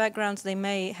different backgrounds, they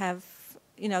may have,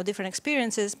 different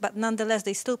experiences, but nonetheless,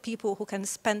 they're still people who can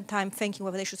spend time thinking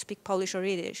whether they should speak Polish or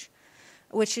Yiddish,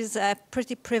 which is a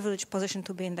pretty privileged position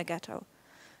to be in the ghetto.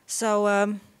 So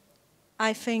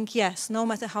I think, yes, no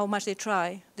matter how much they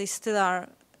try, they still are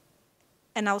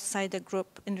an outsider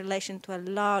group in relation to a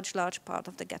large part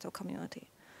of the ghetto community.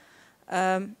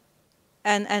 And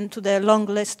to the long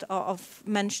list of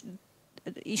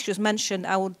issues mentioned,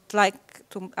 I would like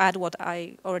to add what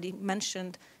I already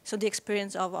mentioned. So the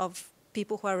experience of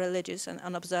people who are religious and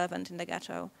unobservant in the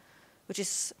ghetto, which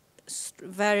is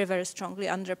very, very strongly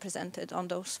underrepresented on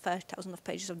those 30,000 of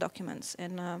pages of documents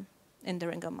in the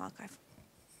Ringelblum Archive.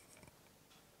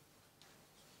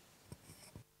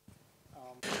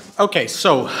 Okay,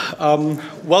 so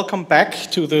welcome back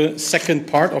to the second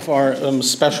part of our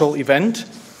special event.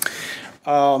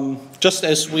 Just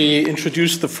as we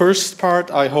introduced the first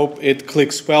part, I hope it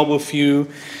clicks well with you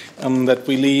that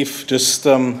we leave just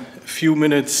a few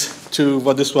minutes to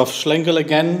Władysław Szlengel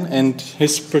again and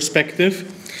his perspective.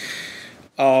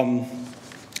 And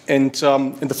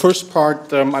in the first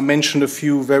part, I mentioned a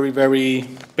few very, very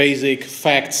basic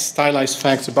facts, stylized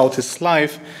facts about his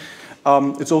life.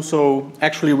 It's also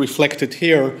actually reflected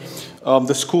here.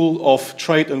 The School of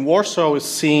Trade in Warsaw is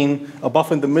seen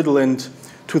above in the middle, and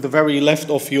to the very left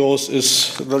of yours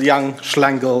is the young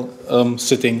Schlegel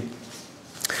sitting.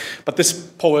 But this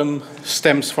poem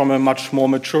stems from a much more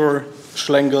mature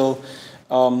Schlegel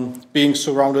being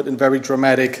surrounded in very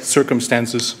dramatic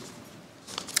circumstances.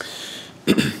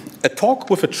 A talk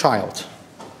with a child.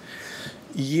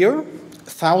 Year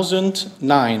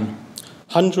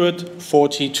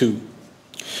 1942.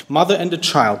 Mother and the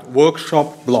child,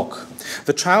 workshop block.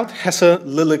 The child has a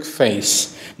lilac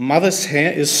face. Mother's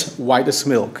hair is white as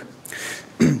milk.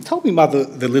 Tell me, mother,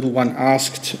 the little one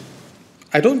asked.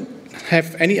 I don't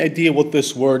have any idea what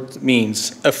this word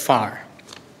means, afar.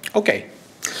 Okay.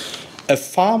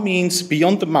 Afar means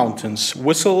beyond the mountains,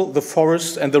 whistle the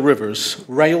forest and the rivers,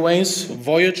 railways,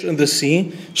 voyage in the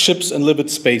sea, ships and livid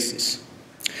spaces.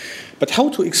 But how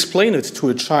to explain it to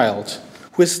a child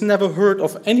who has never heard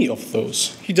of any of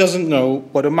those? He doesn't know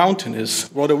what a mountain is,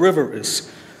 what a river is.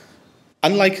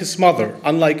 Unlike his mother,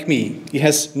 unlike me, he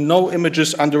has no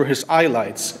images under his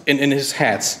eyelids and in his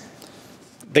head.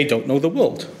 They don't know the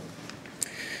world.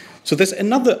 So there's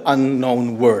another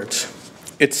unknown word.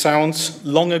 It sounds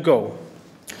long ago.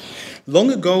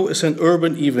 Long ago is an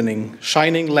urban evening,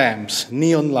 shining lamps,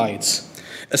 neon lights,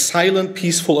 a silent,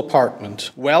 peaceful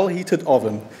apartment, well-heated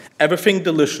oven, everything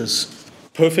delicious,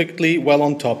 perfectly well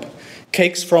on top,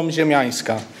 cakes from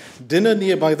Ziemiańska, dinner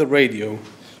nearby the radio,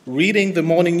 reading the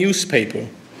morning newspaper,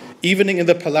 evening in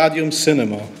the Palladium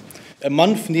cinema, a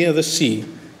month near the sea,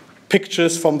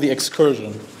 pictures from the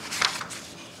excursion.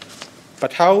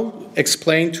 But how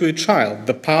explain to a child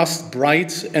the past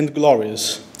bright and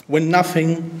glorious, when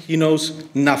nothing, he knows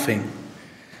nothing?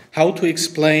 How to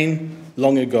explain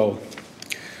long ago?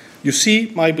 You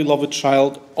see, my beloved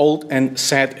child, old and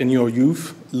sad in your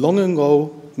youth, long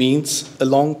ago means a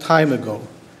long time ago,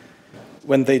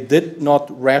 when they did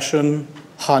not ration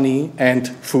honey and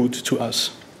food to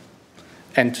us.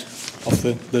 End of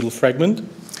the little fragment.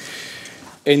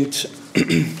 And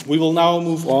we will now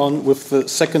move on with the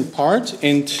second part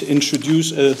and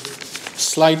introduce a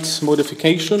slight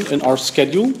modification in our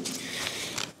schedule.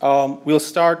 We'll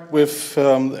start with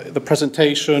the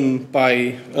presentation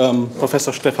by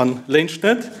Professor Stephan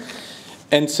Lehnstaedt.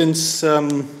 And since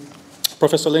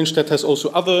Professor Lehnstaedt has also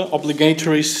other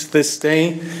obligatories this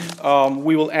day,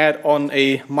 we will add on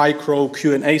a micro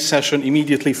Q&A session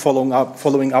immediately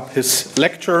following up his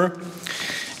lecture.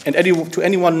 And to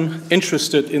anyone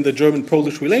interested in the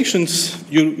German-Polish relations,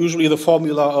 usually the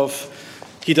formula of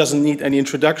he doesn't need any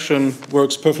introduction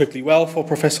works perfectly well for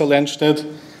Professor Lehnstaedt.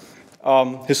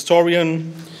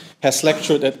 Historian, has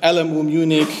lectured at LMU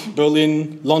Munich,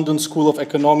 Berlin, London School of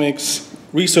Economics,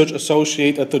 research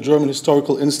associate at the German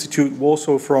Historical Institute,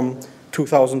 Warsaw from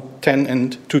 2010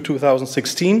 and to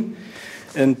 2016.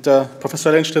 And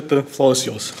Professor Lehnstaedt, the floor is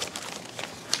yours.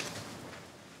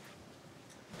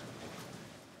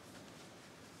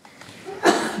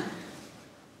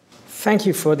 Thank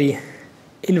you for the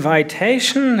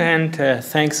invitation, and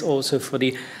thanks also for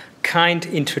the kind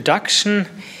introduction.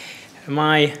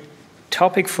 My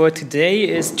topic for today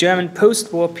is German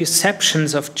post-war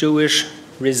perceptions of Jewish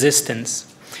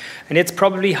resistance. And it's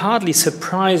probably hardly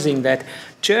surprising that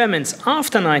Germans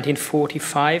after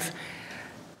 1945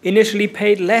 initially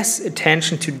paid less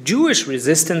attention to Jewish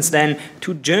resistance than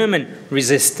to German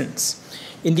resistance.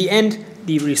 In the end,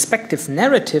 the respective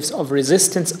narratives of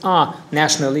resistance are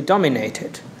nationally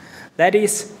dominated. That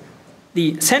is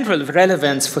the central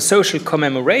relevance for social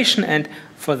commemoration, and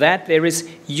for that there is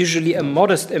usually a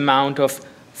modest amount of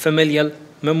familial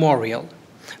memorial.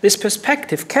 This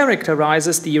perspective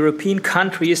characterizes the European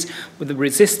countries with the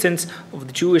resistance of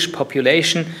the Jewish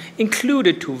population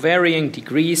included to varying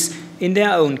degrees in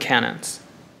their own canons.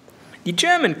 The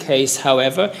German case,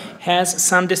 however, has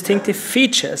some distinctive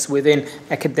features within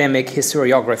academic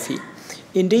historiography.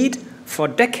 Indeed, for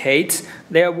decades,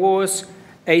 there was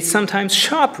a sometimes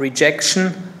sharp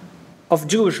rejection of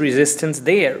Jewish resistance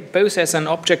there, both as an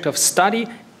object of study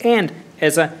and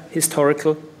as a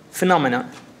historical phenomenon.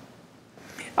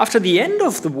 After the end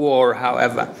of the war,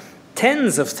 however,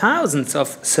 tens of thousands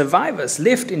of survivors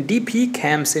lived in DP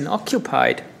camps in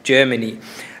occupied Germany,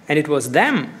 and it was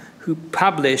them who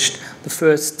published the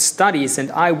first studies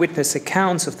and eyewitness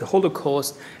accounts of the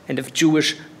Holocaust and of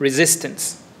Jewish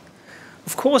resistance.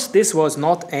 Of course, this was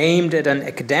not aimed at an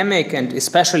academic and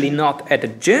especially not at a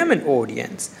German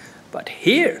audience, but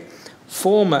here,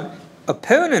 former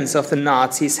opponents of the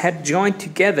Nazis had joined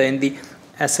together in the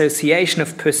Association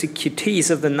of Persecutees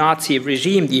of the Nazi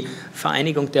Regime, die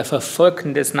Vereinigung der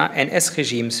Verfolgten des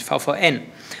NS-Regimes, VVN.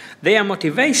 Their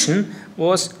motivation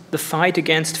was the fight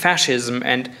against fascism,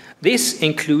 and this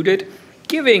included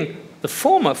giving the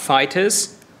former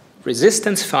fighters,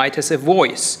 resistance fighters, a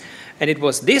voice. And it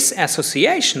was this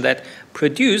association that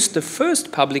produced the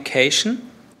first publication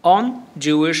on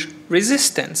Jewish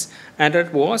resistance, and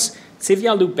it was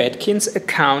Sylvia Lubetkin's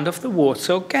account of the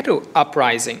Warsaw Ghetto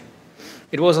Uprising.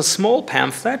 It was a small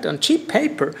pamphlet on cheap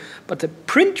paper, but the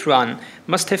print run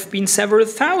must have been several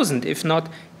thousand, if not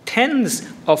tens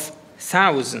of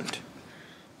thousands.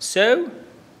 So,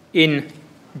 in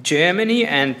Germany,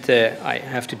 and I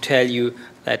have to tell you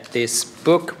that this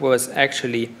book was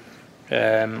actually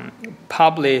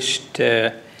published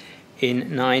in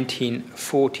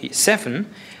 1947.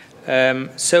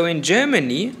 So in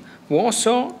Germany,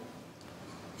 Warsaw,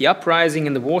 the uprising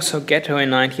in the Warsaw Ghetto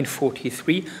in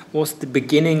 1943 was the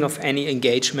beginning of any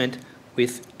engagement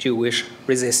with Jewish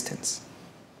resistance.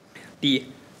 The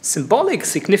symbolic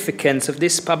significance of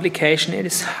this publication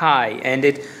is high, and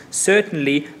it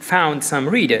certainly found some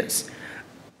readers,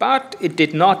 but it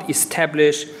did not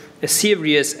establish a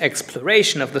serious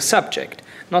exploration of the subject,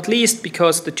 not least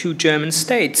because the two German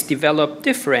states developed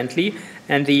differently,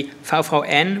 and the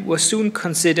VVN was soon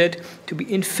considered to be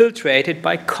infiltrated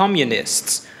by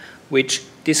communists, which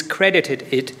discredited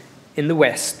it in the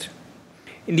West.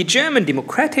 In the German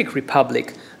Democratic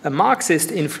Republic, a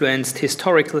Marxist-influenced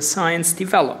historical science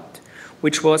developed,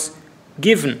 which was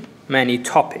given many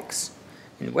topics.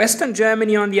 In Western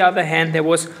Germany, on the other hand, there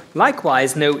was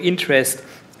likewise no interest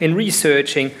in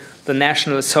researching the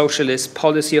National Socialist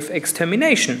policy of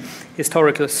extermination.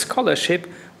 Historical scholarship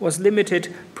was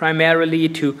limited primarily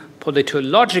to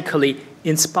politologically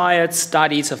inspired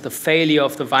studies of the failure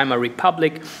of the Weimar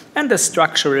Republic and the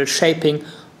structural shaping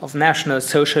of National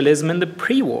Socialism in the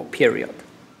pre-war period.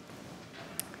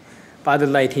 By the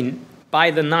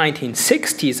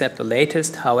 1960s at the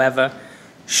latest, however,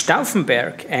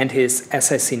 Stauffenberg and his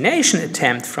assassination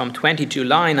attempt from 20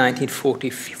 July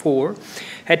 1944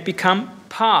 had become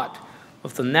part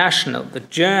of the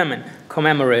German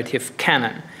commemorative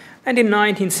canon. And in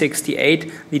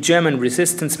 1968, the German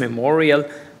Resistance Memorial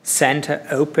Center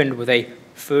opened with a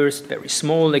first very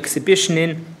small exhibition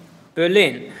in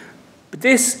Berlin. But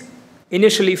this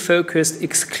initially focused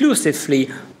exclusively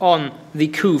on the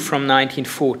coup from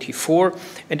 1944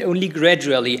 and only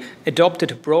gradually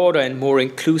adopted a broader and more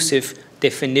inclusive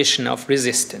definition of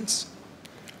resistance.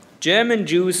 German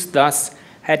Jews thus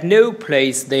had no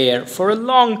place there for a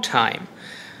long time.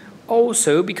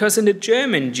 Also because in the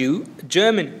German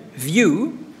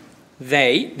view,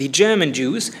 they, the German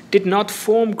Jews, did not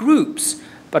form groups,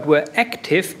 but were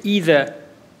active either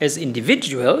as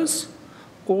individuals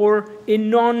or in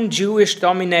non-Jewish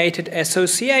dominated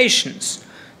associations,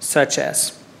 such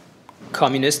as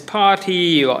Communist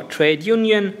Party or trade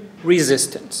union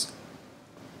resistance.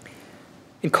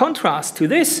 In contrast to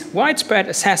this widespread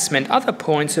assessment, other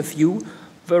points of view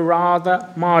were rather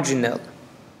marginal.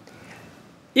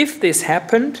 If this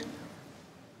happened,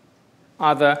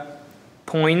 other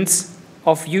points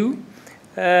of view,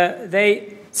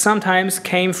 they sometimes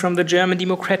came from the German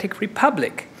Democratic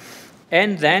Republic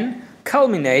and then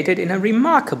culminated in a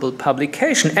remarkable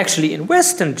publication, actually in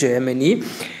Western Germany,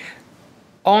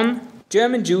 on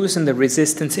German Jews and the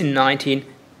resistance in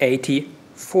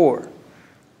 1984.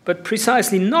 But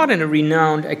precisely not in a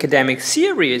renowned academic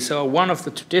series or one of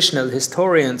the traditional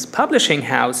historians' publishing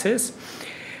houses,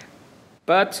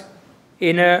 but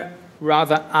in a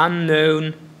rather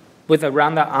unknown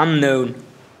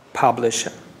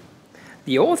publisher.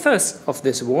 The authors of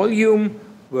this volume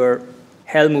were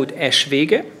Helmut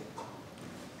Eschwege,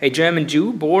 a German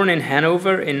Jew born in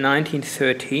Hanover in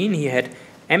 1913. He had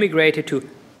emigrated to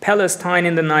Palestine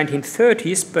in the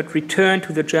 1930s, but returned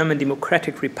to the German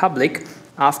Democratic Republic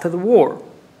after the war.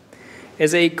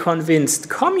 As a convinced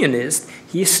communist,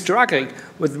 he struggled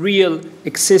with real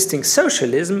existing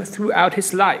socialism throughout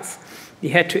his life. He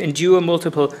had to endure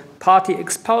multiple party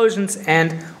expulsions,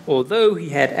 and although he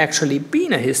had actually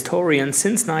been a historian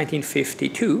since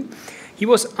 1952, he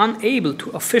was unable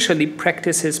to officially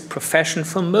practice his profession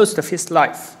for most of his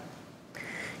life.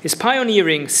 His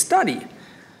pioneering study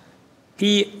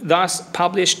he thus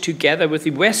published together with the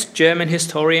West German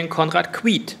historian Konrad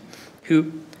Kviet,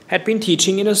 who had been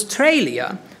teaching in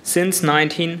Australia since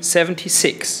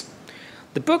 1976.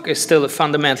 The book is still a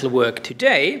fundamental work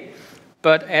today,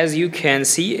 but as you can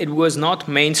see, it was not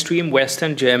mainstream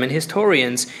Western German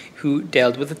historians who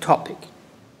dealt with the topic.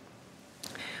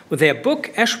 With their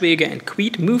book, Eschwege and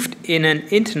Kviet moved in an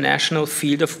international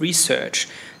field of research,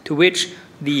 to which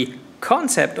the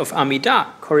concept of Amidah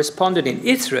corresponded in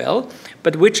Israel,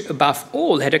 but which above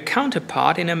all had a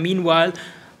counterpart in a meanwhile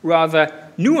rather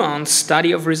nuanced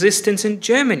study of resistance in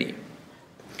Germany.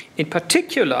 In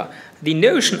particular, the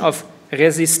notion of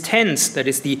Resistenz, that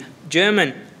is the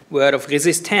German word of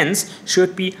resistance,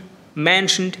 should be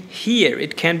mentioned here.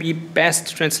 It can be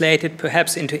best translated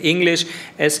perhaps into English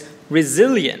as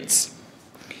resilience.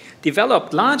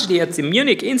 Developed largely at the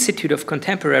Munich Institute of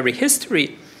Contemporary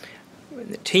History,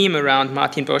 the team around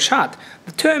Martin Borchardt,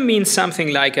 the term means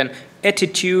something like an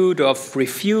attitude of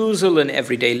refusal in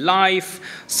everyday life,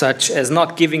 such as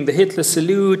not giving the Hitler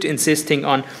salute, insisting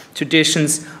on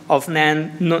traditions of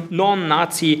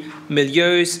non-Nazi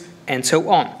milieus, and so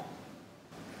on.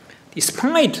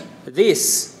 Despite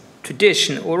this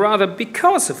tradition, or rather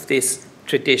because of this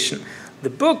tradition, the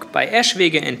book by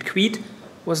Eschwege and Kviet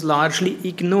was largely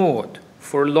ignored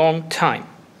for a long time.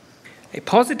 A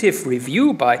positive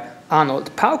review by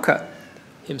Arnold Pauker,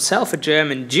 himself a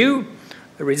German Jew,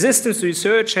 a resistance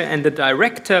researcher and the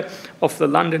director of the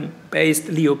London-based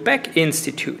Leo Baeck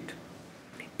Institute,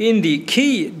 in the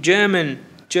key German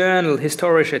journal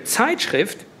Historische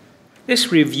Zeitschrift,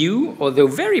 this review, although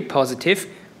very positive,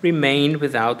 remained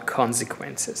without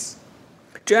consequences.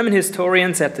 German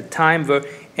historians at the time were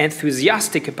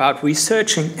enthusiastic about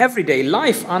researching everyday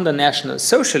life under National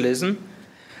Socialism,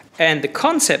 and the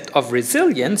concept of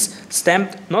resilience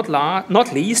stemmed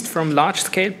not least from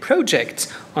large-scale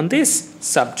projects on this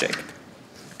subject.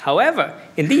 However,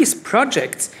 in these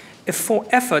projects,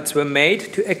 efforts were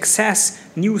made to access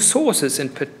new sources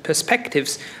and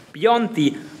perspectives beyond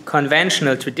the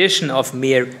conventional tradition of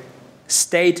mere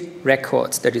state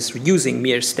records, that is, using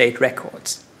mere state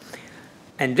records.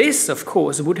 And this, of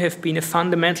course, would have been a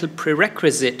fundamental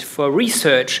prerequisite for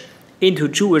research into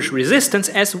Jewish resistance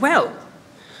as well,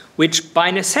 which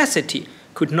by necessity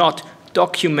could not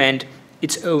document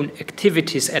its own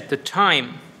activities at the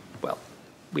time. Well,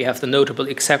 we have the notable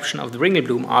exception of the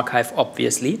Ringelblum Archive,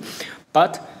 obviously,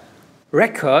 but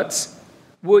records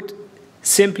would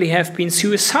simply have been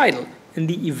suicidal in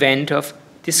the event of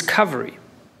discovery.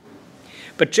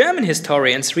 But German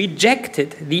historians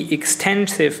rejected the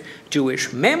extensive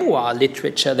Jewish memoir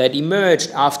literature that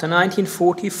emerged after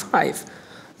 1945,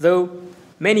 though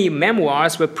many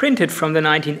memoirs were printed from the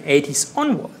 1980s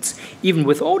onwards, even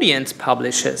with audience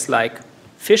publishers like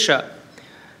Fischer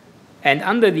and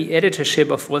under the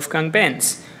editorship of Wolfgang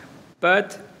Benz.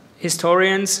 But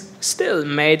historians still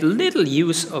made little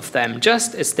use of them,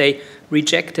 just as they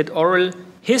rejected oral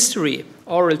history,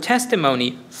 oral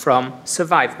testimony from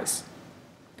survivors.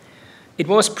 It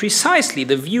was precisely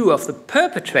the view of the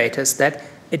perpetrators that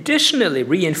additionally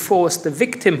reinforced the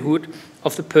victimhood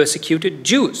of the persecuted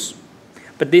Jews.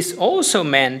 But this also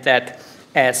meant that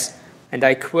as, and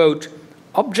I quote,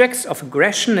 objects of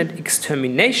aggression and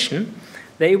extermination,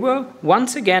 they were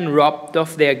once again robbed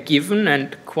of their given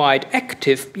and quite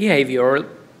active behavioral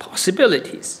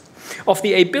possibilities, of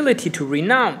the ability to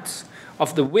renounce,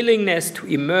 of the willingness to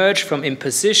emerge from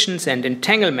impositions and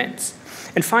entanglements,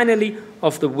 and finally,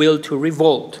 of the will to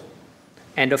revolt.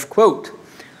 End of quote.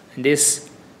 And this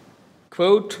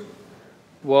quote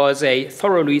was a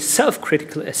thoroughly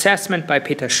self-critical assessment by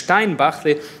Peter Steinbach,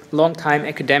 the longtime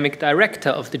academic director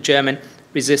of the German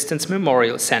Resistance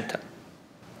Memorial Center.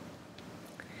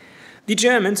 The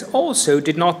Germans also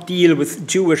did not deal with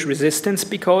Jewish resistance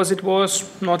because it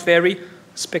was not very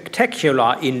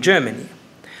spectacular in Germany.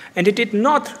 And it did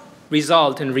not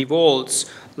result in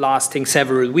revolts lasting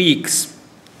several weeks,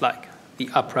 like the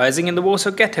uprising in the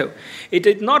Warsaw Ghetto. It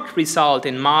did not result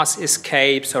in mass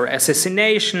escapes or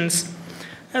assassinations,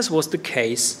 as was the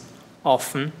case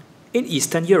often in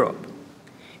Eastern Europe.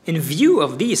 In view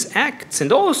of these acts,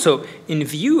 and also in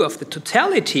view of the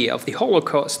totality of the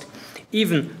Holocaust,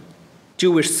 even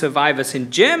Jewish survivors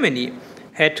in Germany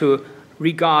had to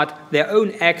regard their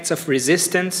own acts of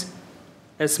resistance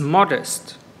as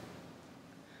modest.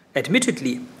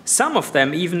 Admittedly, some of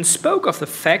them even spoke of the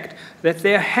fact that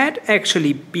there had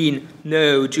actually been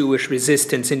no Jewish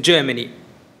resistance in Germany.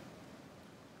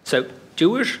 So,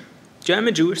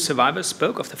 German Jewish survivors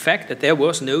spoke of the fact that there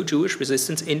was no Jewish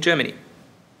resistance in Germany.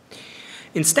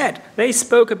 Instead, they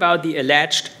spoke about the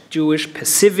alleged Jewish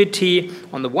passivity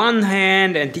on the one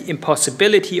hand and the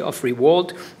impossibility of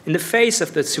revolt in the face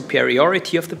of the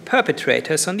superiority of the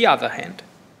perpetrators on the other hand.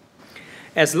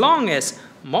 As long as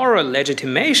moral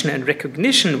legitimation and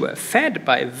recognition were fed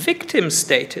by victim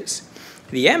status,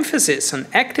 the emphasis on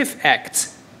active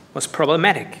acts was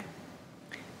problematic.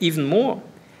 Even more,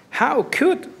 how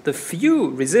could the few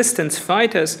resistance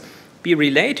fighters be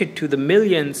related to the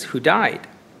millions who died?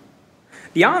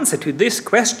 The answer to this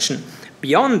question,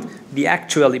 beyond the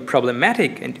actually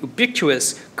problematic and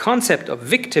ubiquitous concept of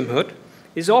victimhood,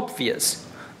 is obvious.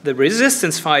 The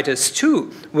resistance fighters,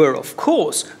 too, were, of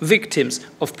course, victims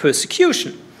of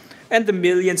persecution, and the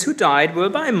millions who died were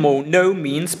by no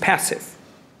means passive.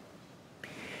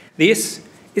 This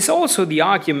is also the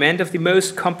argument of the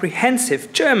most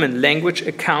comprehensive German language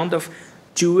account of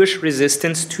Jewish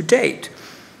resistance to date.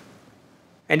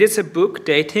 And it's a book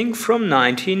dating from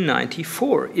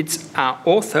 1994. Its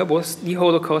author was the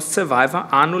Holocaust survivor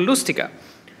Arno Lustiger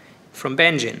from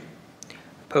Będzin,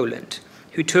 Poland,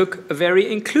 who took a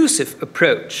very inclusive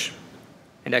approach.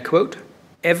 And I quote,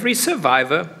 "Every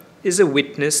survivor is a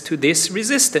witness to this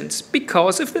resistance,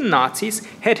 because if the Nazis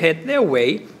had had their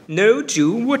way, no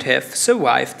Jew would have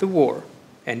survived the war."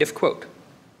 End of quote.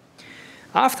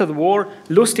 After the war,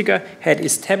 Lustiger had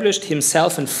established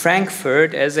himself in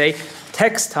Frankfurt as a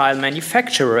textile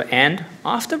manufacturer and,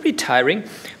 after retiring,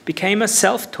 became a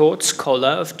self-taught scholar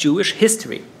of Jewish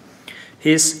history.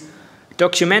 His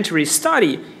documentary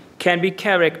study can be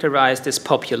characterized as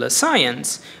popular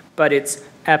science, but it's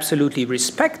absolutely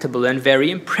respectable and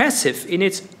very impressive in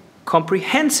its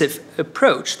comprehensive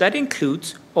approach that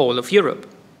includes all of Europe.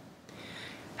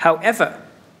 However,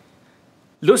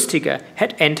 Lustiger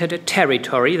had entered a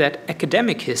territory that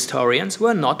academic historians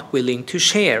were not willing to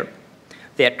share.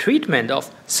 Their treatment of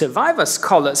survivor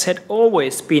scholars had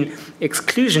always been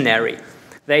exclusionary.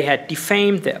 They had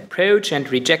defamed their approach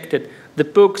and rejected the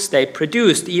books they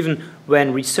produced, even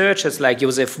when researchers like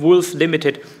Josef Wolf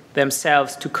limited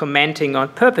themselves to commenting on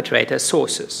perpetrator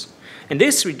sources. And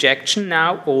this rejection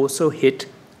now also hit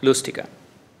Lustiger.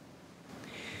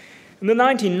 In the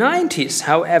 1990s,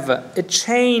 however, a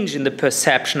change in the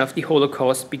perception of the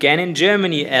Holocaust began in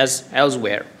Germany as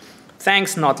elsewhere,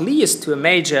 thanks not least to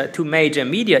major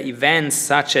media events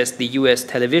such as the US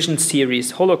television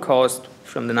series Holocaust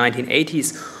from the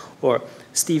 1980s or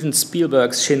Steven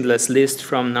Spielberg's Schindler's List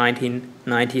from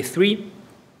 1993.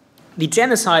 The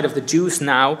genocide of the Jews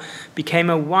now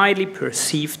became a widely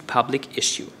perceived public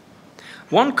issue.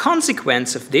 One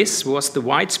consequence of this was the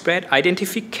widespread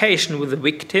identification with the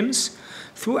victims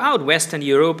throughout Western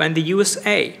Europe and the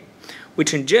USA,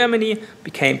 which in Germany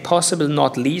became possible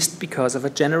not least because of a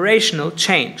generational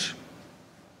change.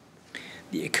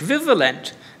 The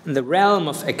equivalent in the realm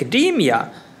of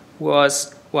academia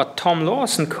was what Tom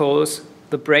Lawson calls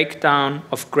the breakdown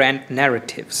of grand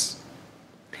narratives.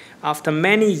 After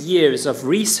many years of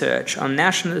research on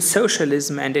National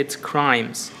Socialism and its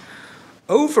crimes,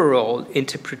 overall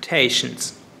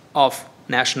interpretations of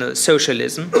National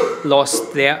Socialism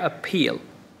lost their appeal.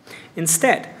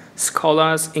 Instead,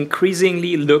 scholars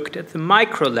increasingly looked at the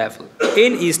micro level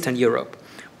in Eastern Europe,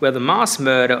 where the mass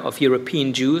murder of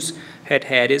European Jews had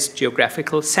had its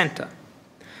geographical center.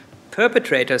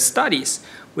 Perpetrator studies,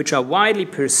 which are widely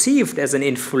perceived as an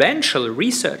influential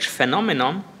research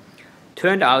phenomenon,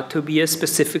 turned out to be a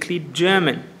specifically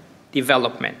German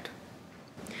development.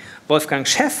 Wolfgang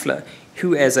Schäffler,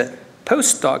 who as a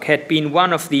postdoc had been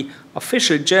one of the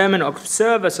official German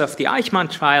observers of the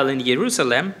Eichmann trial in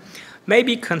Jerusalem, may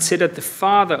be considered the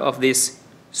father of this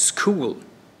school,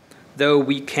 though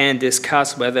we can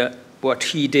discuss whether what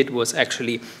he did was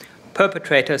actually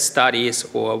perpetrator studies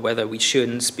or whether we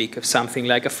shouldn't speak of something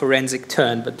like a forensic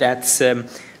turn, but that's a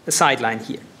sideline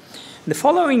here. In the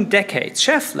following decades,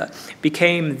 Schäffler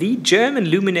became the German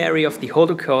luminary of the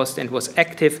Holocaust and was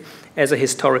active as a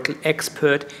historical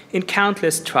expert in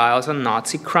countless trials on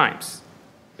Nazi crimes.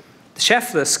 The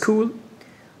Schäffler school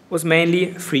was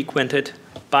mainly frequented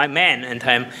by men, and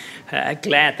I'm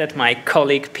glad that my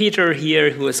colleague Peter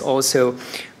here, who is also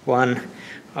one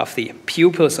of the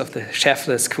pupils of the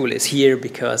Schäffler school, is here,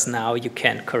 because now you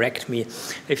can correct me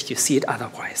if you see it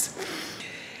otherwise.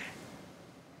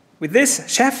 With this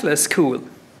Schäffler school,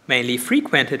 mainly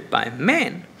frequented by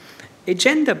men, a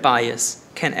gender bias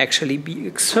can actually be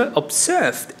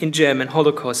observed in German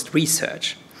Holocaust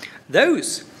research.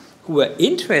 Those who were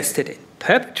interested in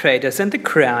perpetrators and the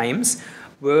crimes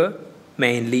were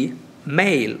mainly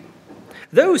male.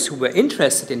 Those who were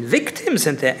interested in victims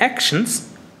and their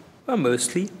actions were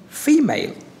mostly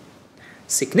female.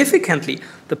 Significantly,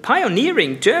 the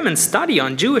pioneering German study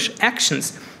on Jewish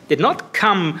actions did not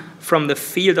come from the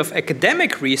field of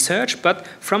academic research, but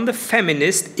from the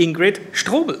feminist Ingrid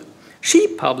Strobel. She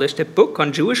published a book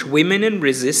on Jewish women in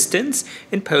resistance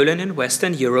in Poland and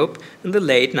Western Europe in the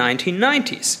late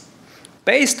 1990s.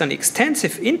 Based on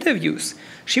extensive interviews,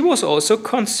 she was also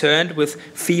concerned with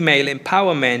female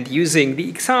empowerment, using the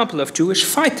example of Jewish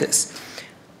fighters,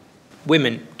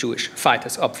 women Jewish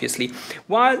fighters, obviously,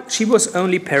 while she was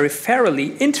only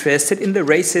peripherally interested in the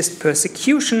racist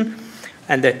persecution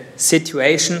and the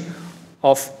situation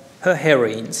of her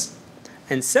heroines.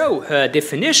 And so her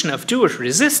definition of Jewish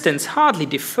resistance hardly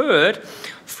differed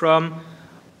from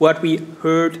what we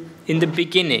heard in the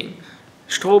beginning.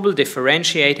 Strobel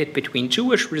differentiated between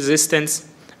Jewish resistance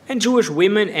and Jewish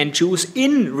women and Jews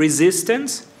in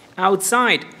resistance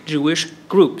outside Jewish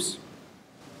groups.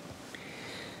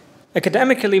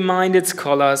 Academically minded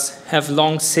scholars have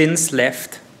long since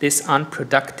left this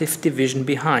unproductive division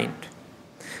behind.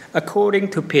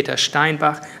 According to Peter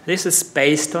Steinbach, this is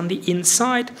based on the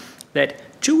insight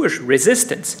that Jewish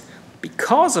resistance,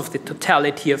 because of the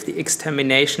totality of the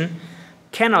extermination,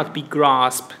 cannot be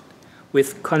grasped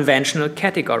with conventional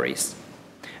categories,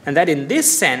 and that in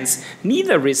this sense,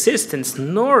 neither resistance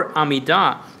nor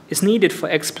Amida is needed for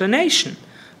explanation,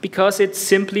 because it's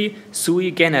simply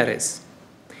sui generis.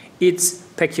 Its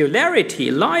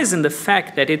peculiarity lies in the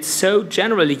fact that it's so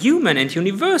generally human and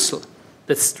universal,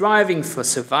 the striving for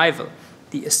survival,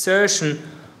 the assertion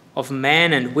of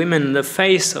men and women in the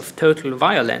face of total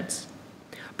violence,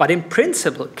 but in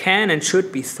principle can and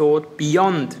should be thought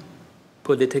beyond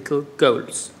political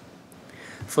goals.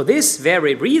 For this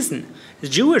very reason,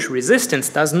 Jewish resistance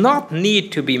does not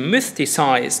need to be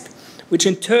mythicized, which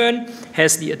in turn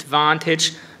has the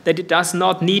advantage that it does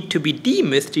not need to be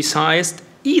demythicized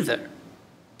either.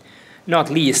 Not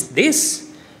least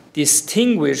this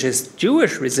distinguishes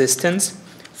Jewish resistance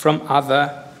from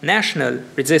other national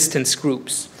resistance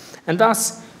groups, and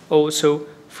thus also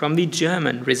from the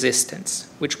German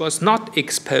resistance, which was not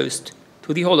exposed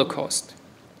to the Holocaust.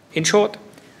 In short,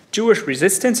 Jewish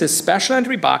resistance is special and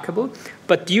remarkable,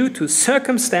 but due to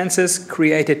circumstances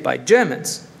created by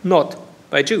Germans, not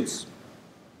by Jews.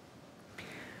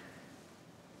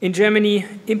 In Germany,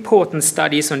 important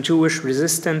studies on Jewish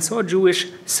resistance or Jewish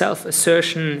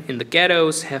self-assertion in the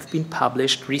ghettos have been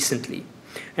published recently.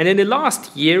 And in the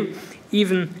last years,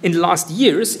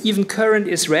 even current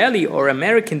Israeli or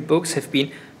American books have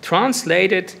been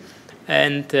translated,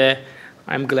 and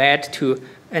I'm glad to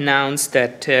announce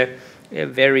that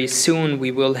very soon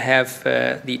we will have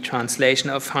the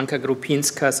translation of Hanka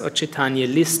Grupinska's Odczytanie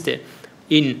Listy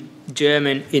in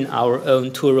German in our own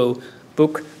Touro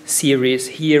book series.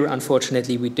 Here,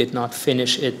 unfortunately, we did not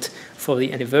finish it for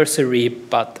the anniversary,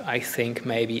 but I think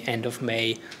maybe end of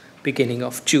May, beginning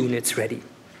of June, it's ready.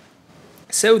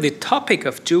 So the topic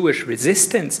of Jewish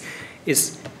resistance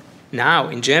is now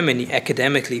in Germany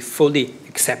academically fully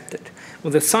accepted.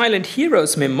 With the Silent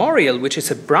Heroes Memorial, which is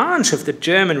a branch of the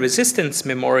German Resistance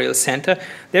Memorial Center,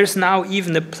 there's now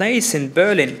even a place in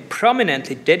Berlin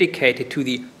prominently dedicated to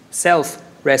the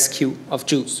self-rescue of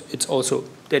Jews. It's also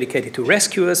dedicated to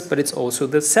rescuers, but it's also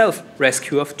the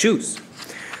self-rescue of Jews.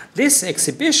 This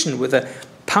exhibition, with a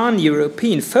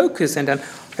pan-European focus and an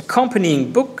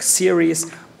accompanying book series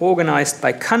organized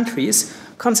by countries,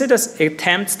 considers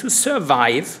attempts to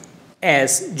survive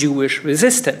as Jewish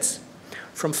resistance,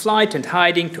 from flight and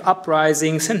hiding to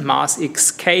uprisings and mass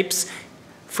escapes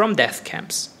from death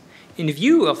camps. In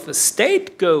view of the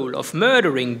state goal of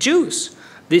murdering Jews,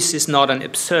 this is not an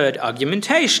absurd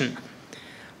argumentation,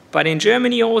 but in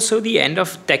Germany also the end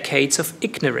of decades of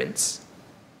ignorance.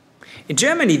 In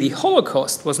Germany, the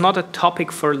Holocaust was not a topic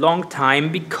for a long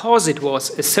time because it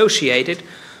was associated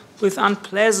with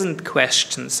unpleasant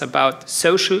questions about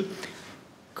social,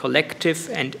 collective,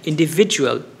 and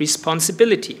individual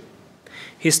responsibility.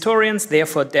 Historians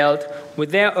therefore dealt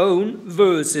with their own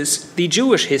versus the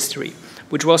Jewish history,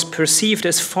 which was perceived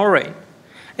as foreign,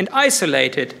 and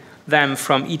isolated them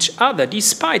from each other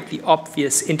despite the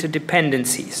obvious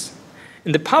interdependencies.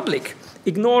 In the public,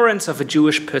 ignorance of a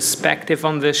Jewish perspective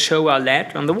on the Shoah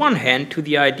led, on the one hand, to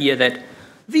the idea that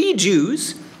the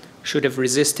Jews should have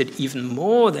resisted even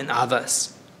more than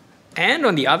others, and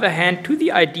on the other hand, to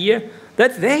the idea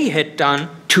that they had done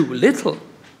too little.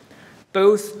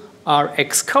 Both are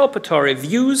exculpatory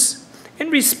views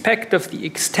in respect of the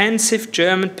extensive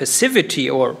German passivity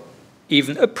or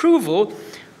even approval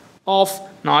of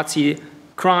Nazi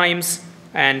crimes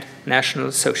and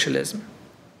National Socialism.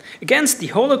 Against the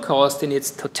Holocaust in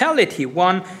its totality,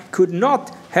 one could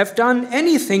not have done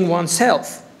anything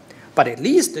oneself, but at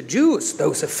least the Jews,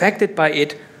 those affected by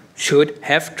it, should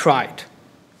have tried.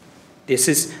 This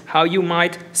is how you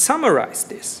might summarize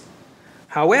this.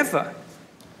 However,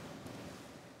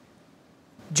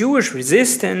 Jewish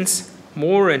resistance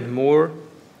more and more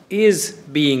is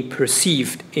being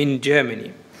perceived in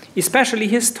Germany. Especially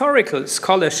historical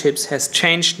scholarships has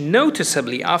changed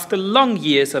noticeably after long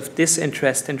years of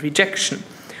disinterest and rejection.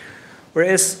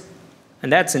 Whereas,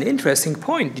 and that's an interesting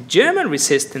point, the German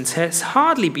resistance has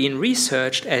hardly been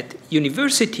researched at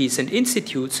universities and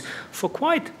institutes for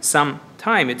quite some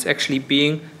time. It's actually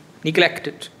being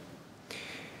neglected.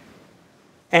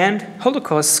 And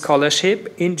Holocaust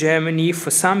scholarship in Germany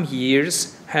for some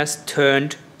years has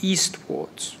turned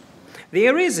eastwards.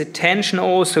 There is attention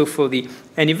also for the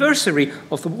anniversary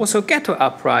of the Warsaw Ghetto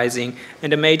Uprising,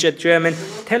 and a major German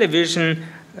television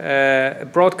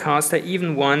broadcaster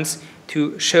even wants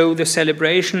to show the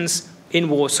celebrations in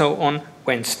Warsaw on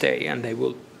Wednesday, and they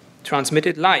will transmit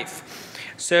it live.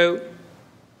 So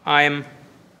I'm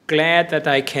glad that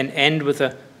I can end with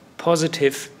a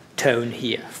positive tone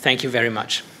here. Thank you very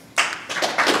much.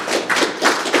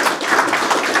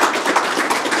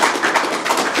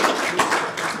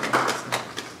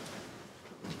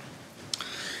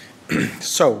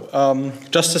 So,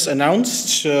 just as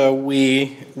announced,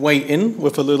 we weigh in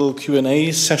with a little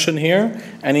Q&A session here.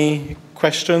 Any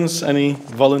questions, any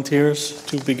volunteers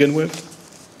to begin with?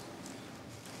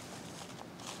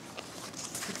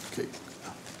 Okay.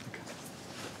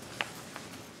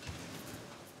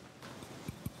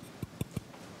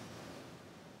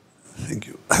 Thank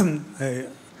you.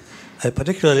 I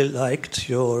particularly liked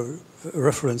your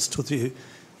reference to the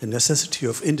necessity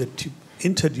of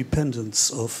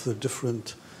interdependence of the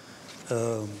different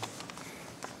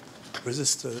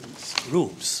resistance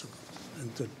groups.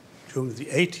 And during the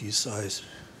 80s, I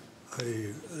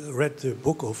read the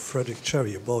book of Frederick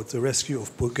Cherry about the rescue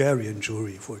of Bulgarian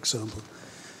Jewry, for example,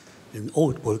 in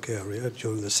old Bulgaria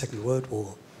during the Second World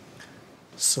War.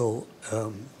 So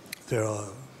there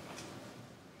are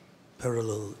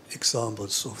parallel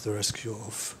examples of the rescue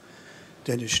of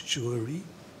Danish Jewry,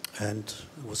 and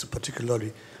there was a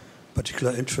particular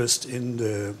interest in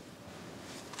the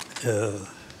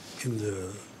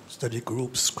study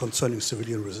groups concerning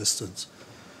civilian resistance.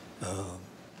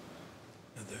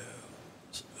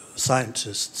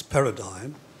 scientist's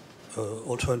paradigm,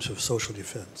 alternative social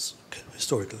defense,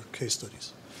 historical case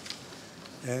studies.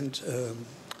 And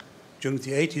during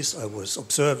the 80s, I was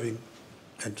observing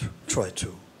and tried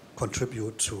to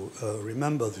contribute to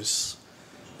remember this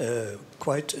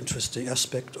quite interesting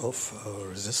aspect of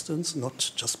resistance,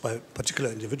 not just by particular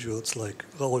individuals like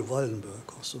Raoul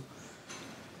Wallenberg, also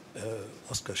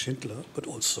Oskar Schindler, but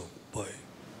also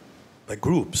by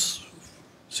groups,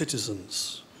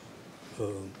 citizens,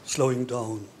 slowing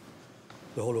down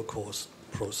the Holocaust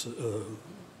process,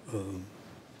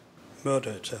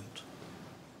 murder attempt.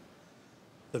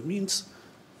 That means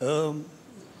the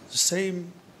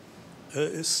same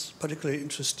is particularly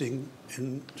interesting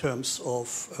in terms of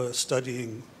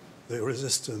studying the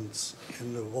resistance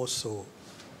in the Warsaw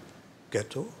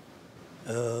Ghetto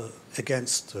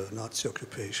against Nazi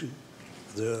occupation,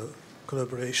 the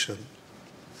collaboration,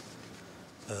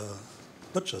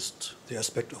 not just the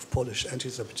aspect of Polish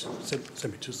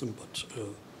anti-Semitism, but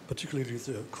particularly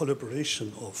the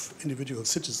collaboration of individual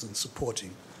citizens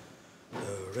supporting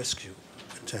rescue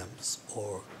attempts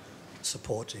or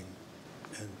supporting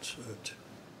and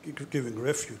giving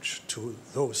refuge to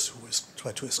those who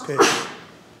try to escape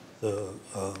the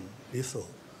lethal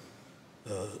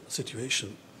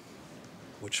situation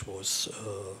which was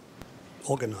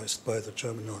organized by the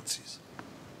German Nazis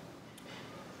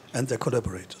and their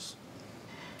collaborators.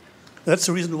 That's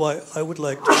the reason why I would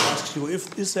like to ask you,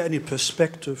 is there any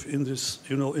perspective in this,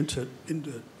 in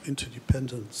the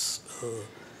interdependence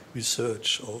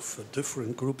research of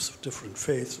different groups of different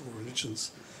faiths or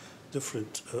religions,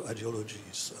 different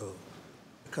ideologies,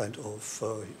 a kind of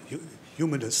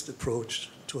humanist approach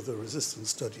to the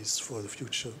resistance studies for the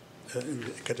future in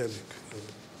the academic?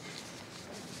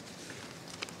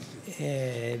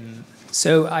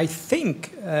 So I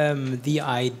think the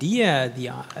idea,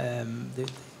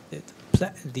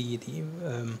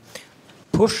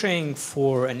 pushing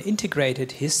for an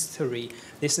integrated history,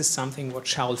 this is something what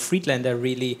Charles Friedlander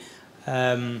really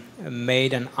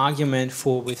made an argument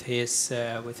for with his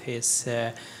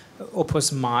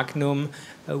opus magnum,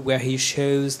 where he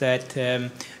shows that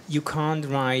you can't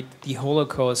write the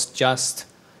Holocaust just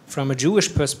from a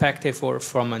Jewish perspective or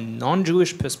from a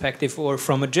non-Jewish perspective or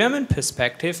from a German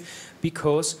perspective,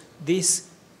 because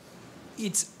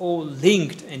it's all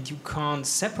linked and you can't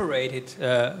separate it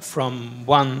from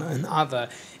one another.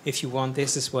 If you want,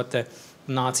 this is what the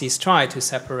Nazis tried, to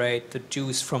separate the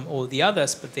Jews from all the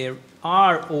others, but there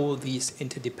are all these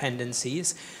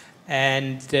interdependencies.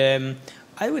 And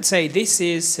I would say this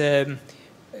is,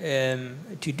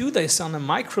 to do this on a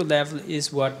micro level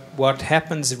is what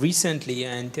happens recently.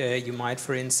 And you might,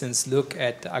 for instance, look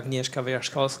at Agnieszka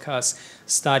Wierzchowska's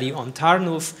study on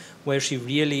Tarnów, where she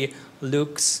really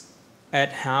looks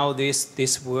at how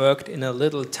this worked in a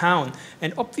little town.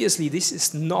 And obviously this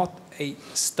is not a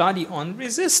study on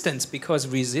resistance, because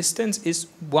resistance is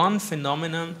one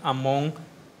phenomenon among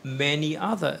many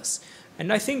others.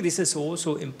 And I think this is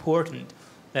also important,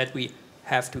 that we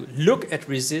have to look at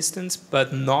resistance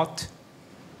but not,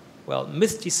 well,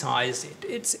 mythicize it.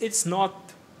 It's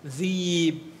not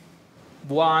the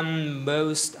one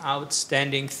most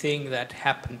outstanding thing that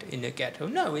happened in a ghetto.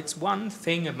 No, it's one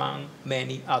thing among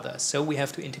many others. So we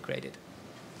have to integrate it.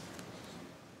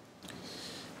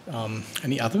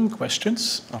 Any other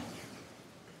questions? Oh.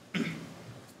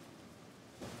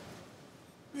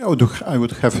 I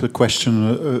would have a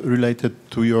question related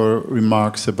to your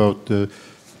remarks about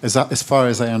as far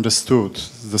as I understood,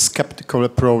 the skeptical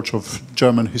approach of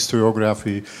German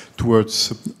historiography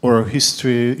towards oral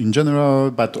history in general,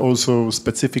 but also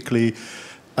specifically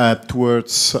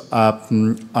towards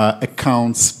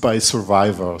accounts by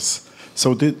survivors.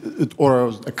 So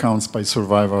oral accounts by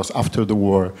survivors after the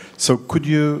war. So could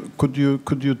you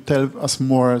tell us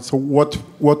more? So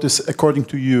what is, according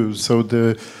to you, so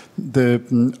the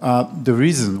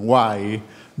reason why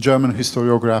German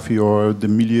historiography or the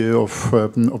milieu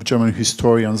of German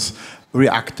historians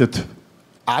reacted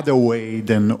other way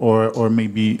than, or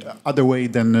maybe other way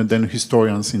than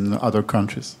historians in other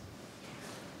countries?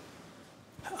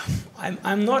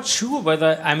 I'm not sure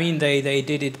whether, I mean, they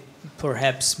did it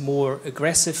perhaps more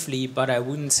aggressively, but I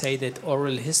wouldn't say that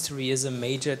oral history is a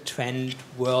major trend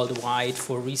worldwide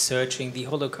for researching the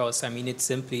Holocaust. I mean, it's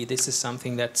simply, this is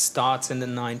something that starts in the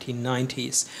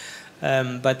 1990s.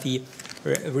 But the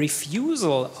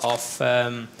refusal of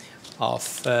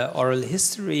oral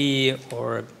history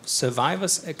or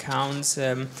survivors' accounts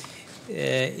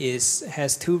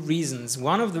has two reasons.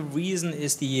 One of the reasons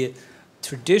is the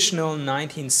traditional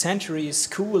 19th century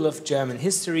school of German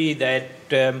history that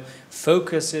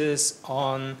focuses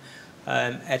on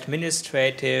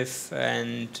administrative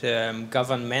and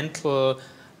governmental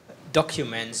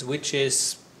documents, which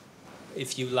is,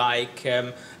 if you like,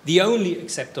 the only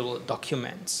acceptable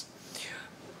documents.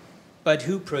 But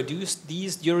who produced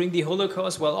these during the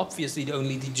Holocaust? Well, obviously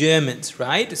only the Germans,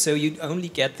 right? So you only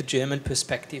get the German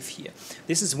perspective here.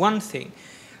 This is one thing.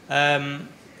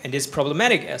 And it's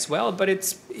problematic as well, but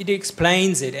it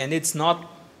explains it, and it's not,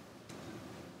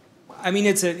 I mean,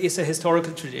 it's a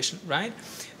historical tradition, right?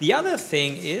 The other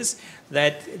thing is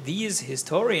that these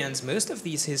historians, most of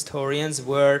these historians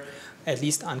were at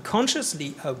least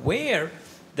unconsciously aware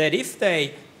that if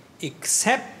they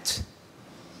accept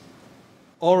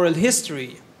oral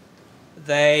history,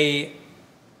 they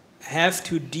have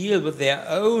to deal with their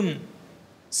own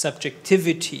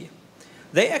subjectivity.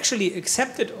 They actually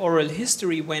accepted oral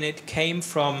history when it came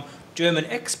from German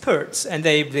experts, and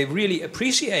they really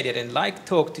appreciated and liked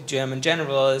talk to German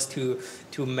generals,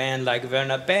 to men like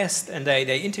Werner Best, and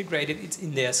they integrated it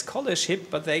in their scholarship,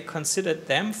 but they considered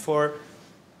them for,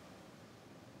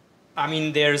 I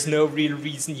mean, there's no real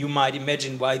reason you might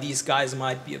imagine why these guys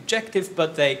might be objective,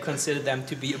 but they considered them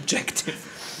to be objective.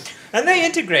 And they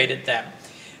integrated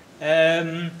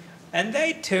them. And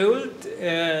they told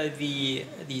the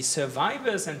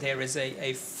survivors, and there is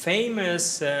a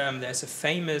famous, there's a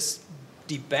famous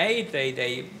debate.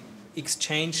 They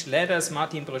exchanged letters,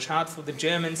 Martin Broschardt for the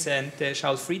Germans and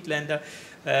Charles Friedlander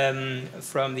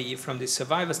from the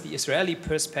survivors, the Israeli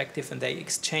perspective, and they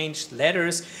exchanged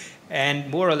letters. And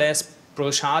more or less,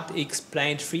 Broschardt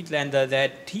explained Friedlander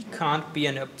that he can't be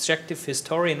an objective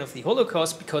historian of the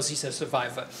Holocaust because he's a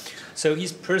survivor. So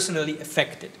he's personally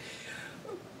affected.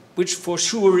 Which for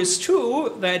sure is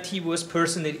true, that he was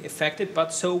personally affected,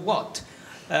 but so what?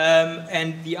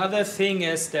 And the other thing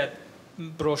is that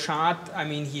Broschardt, I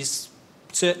mean, he's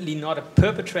certainly not a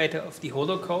perpetrator of the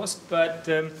Holocaust, but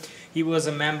he was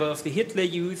a member of the Hitler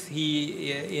Youth.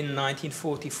 He, in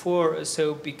 1944 or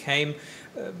so, became,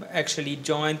 actually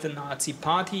joined the Nazi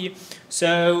Party.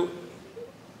 So,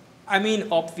 I mean,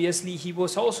 obviously, he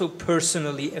was also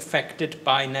personally affected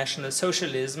by National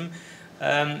Socialism.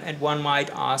 And one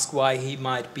might ask why he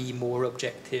might be more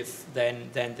objective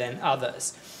than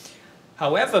others.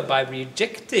 However, by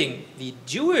rejecting the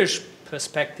Jewish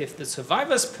perspective, the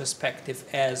survivor's perspective,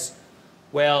 as,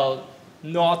 well,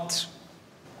 not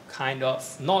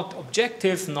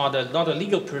objective, not a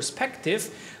legal perspective,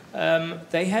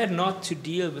 they had not to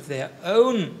deal with their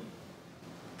own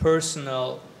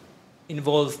personal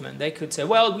involvement. They could say,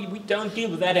 well, we don't deal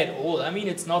with that at all. I mean,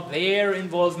 it's not their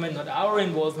involvement, not our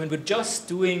involvement. We're just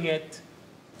doing it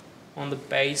on the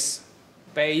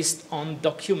based on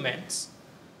documents.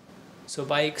 So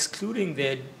by excluding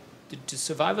the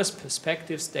survivors'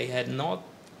 perspectives, they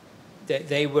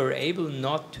were able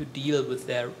not to deal with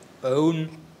their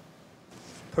own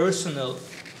personal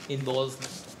involvement.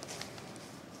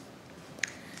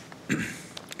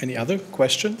 Any other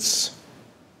questions?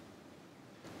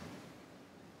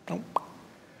 No.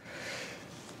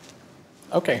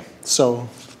 Okay, so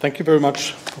thank you very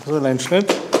much, Professor Lehnstaedt.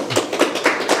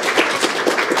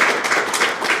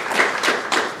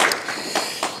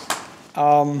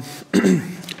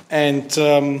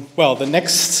 Well, the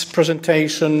next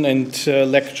presentation and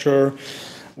lecture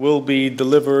will be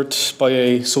delivered by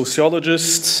a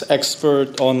sociologist,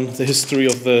 expert on the history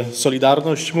of the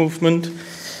Solidarność movement,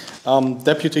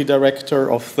 Deputy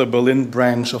Director of the Berlin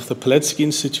branch of the Pilecki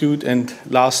Institute, and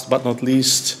last but not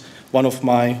least, one of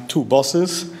my two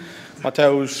bosses,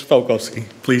 Mateusz Fałkowski.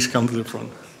 Please come to the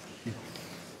front.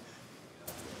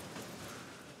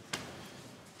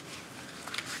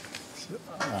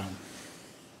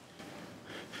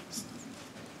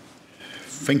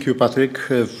 Thank you, Patrick,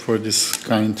 for this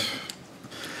kind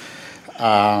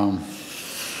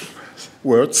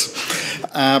words.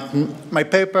 My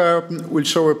paper will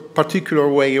show a particular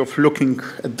way of looking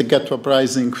at the ghetto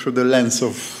uprising through the lens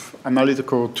of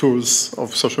analytical tools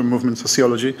of social movement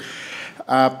sociology.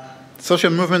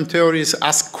 Social movement theories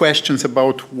ask questions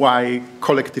about why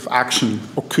collective action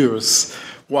occurs,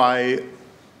 why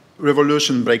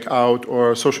revolution break out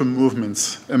or social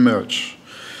movements emerge.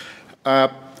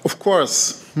 Of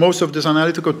course, most of these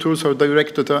analytical tools are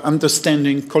directed at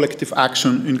understanding collective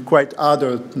action in quite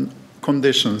other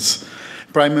conditions,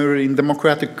 primarily in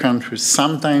democratic countries,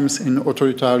 sometimes in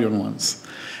authoritarian ones.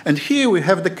 And here we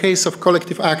have the case of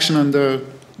collective action under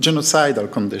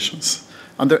genocidal conditions,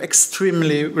 under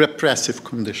extremely repressive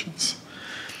conditions.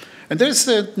 And there's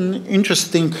an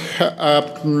interesting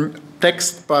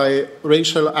text by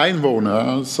Rachel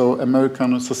Einwohner, so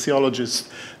American sociologist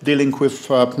dealing with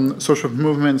social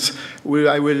movements, where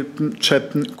I will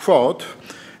quote,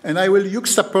 and I will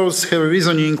juxtapose her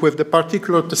reasoning with the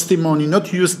particular testimony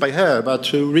not used by her,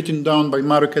 but written down by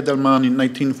Mark Edelman in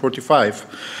 1945,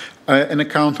 an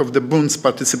account of the Bund's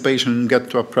participation in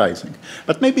ghetto uprising.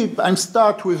 But maybe I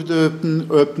start with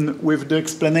the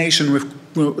explanation, with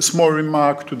a small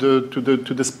remark to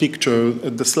this picture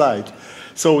at the slide.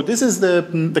 So this is the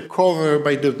cover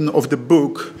of the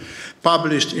book,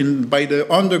 published by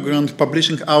the underground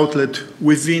publishing outlet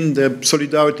within the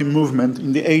Solidarity movement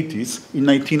in the 80s, in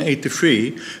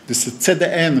 1983. This is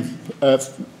CDN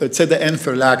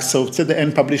Verlag, so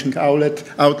CDN publishing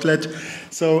outlet.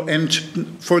 So, and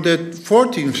for the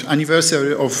 14th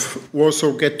anniversary of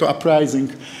Warsaw Ghetto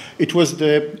Uprising, it was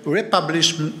the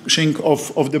republishing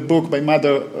of the book by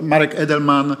Marek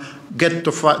Edelman,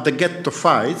 The Ghetto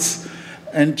Fights.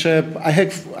 And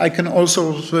I can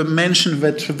also mention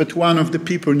that one of the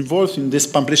people involved in this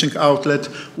publishing outlet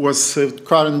was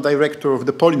current director of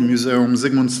the Polin Museum,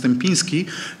 Zygmunt Stępiński,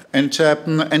 and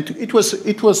it was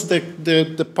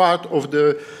the part of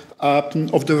the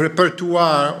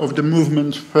repertoire of the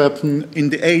movement in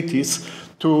the 80s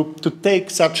to take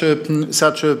such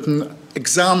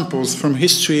examples from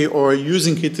history or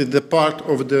using it as the part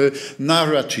of the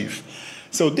narrative.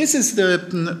 So this is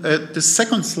the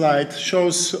second slide,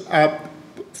 shows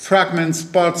fragments,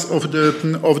 parts of the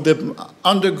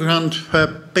underground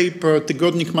paper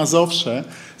Tygodnik Mazowsze.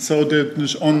 So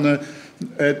on the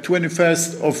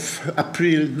 21st of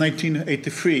April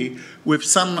 1983, with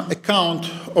some account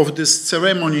of this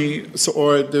ceremony, of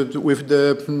the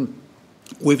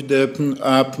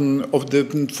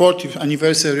 40th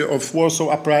anniversary of Warsaw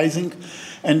Uprising,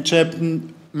 and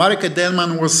Marek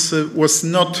Edelman was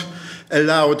not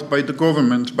allowed by the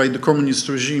government, by the communist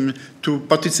regime, to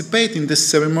participate in this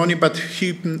ceremony, but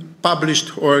he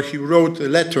published, or he wrote a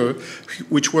letter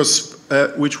which was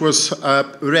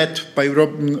read by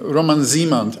Roman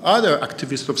Zimand, other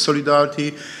activist of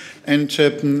Solidarity, and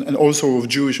also of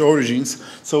Jewish origins.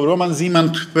 So Roman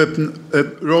Zimand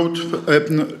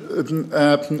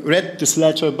read this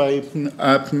letter by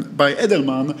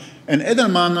Edelman, and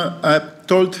Edelman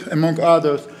told, among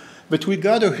others, but we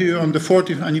gather here on the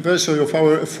 40th anniversary of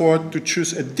our effort to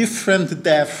choose a different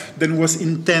death than was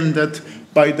intended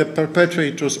by the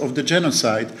perpetrators of the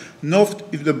genocide, not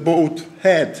with the bowed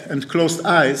head and closed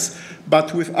eyes,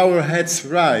 but with our heads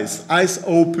raised, eyes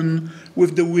open,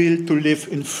 with the will to live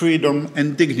in freedom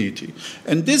and dignity.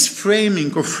 And this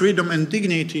framing of freedom and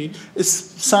dignity is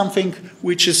something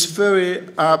which is very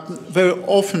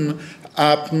often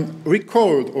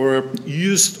recalled or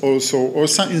used also, or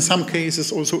in some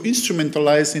cases also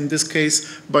instrumentalized, in this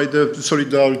case by the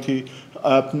Solidarity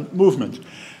movement.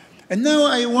 And now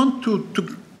I want to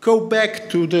go back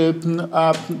to the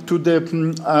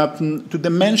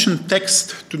mentioned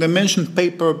text, to the mentioned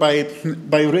paper by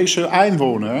Rachel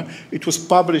Einwohner. It was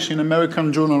published in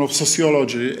American Journal of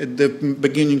Sociology at the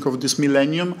beginning of this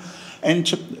millennium. And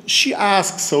she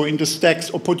asks, so in this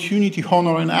text, Opportunity,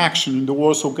 Honor, and Action in the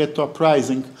Warsaw Ghetto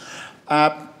Uprising,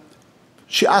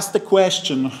 she asked the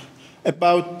question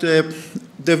about the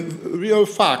real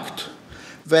fact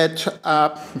that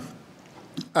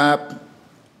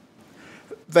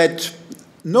that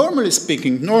normally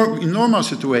speaking, in normal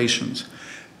situations,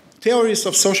 theories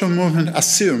of social movement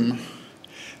assume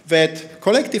that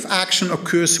collective action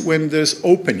occurs when there's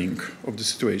opening of the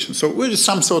situation. So there is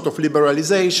some sort of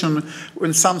liberalization,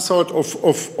 when some sort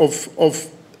of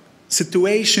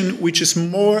situation which is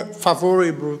more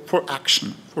favorable for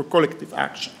action, for collective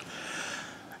action.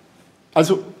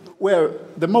 Also, where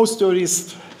the most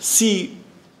theorists see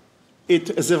it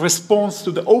as a response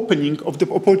to the opening of the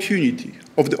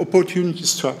opportunity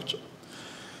structure.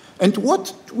 And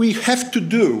what we have to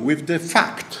do with the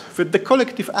fact that the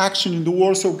collective action in the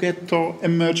Warsaw Ghetto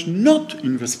emerged not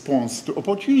in response to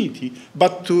opportunity,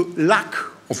 but to lack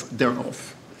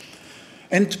thereof.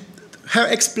 And her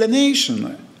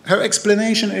explanation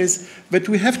is that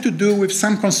we have to do with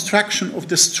some construction of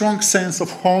the strong sense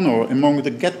of honor among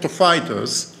the ghetto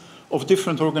fighters of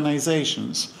different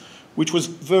organizations, which was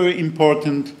very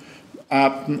important,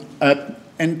 and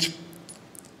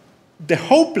the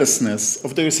hopelessness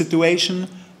of their situation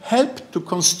helped to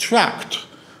construct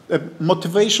a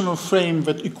motivational frame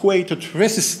that equated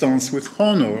resistance with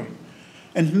honor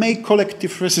and made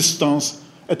collective resistance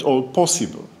at all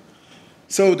possible.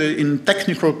 So in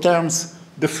technical terms,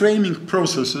 the framing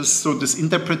processes, so these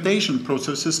interpretation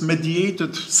processes,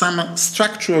 mediated some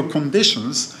structural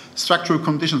conditions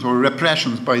or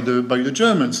repressions by the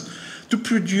Germans to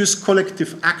produce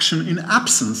collective action in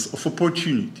absence of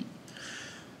opportunity.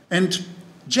 And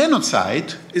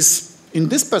genocide is, in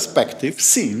this perspective,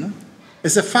 seen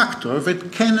as a factor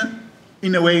that can,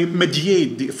 in a way,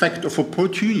 mediate the effect of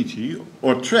opportunity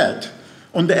or threat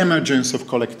on the emergence of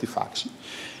collective action.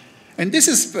 And this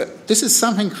is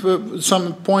something,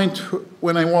 some point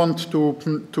when I want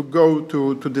to go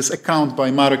to this account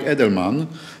by Marek Edelman.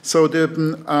 So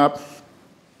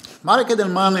Marek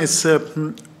Edelman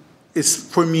is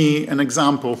for me an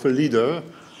example of a leader,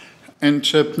 and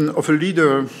of a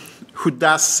leader who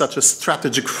does such a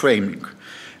strategic framing.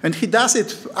 And he does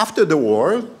it after the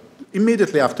war,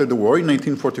 immediately after the war in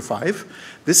 1945.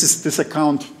 This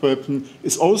account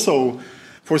is also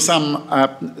for some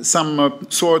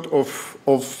sort of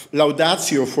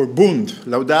laudatio for Bund,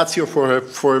 laudatio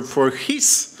for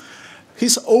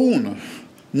his own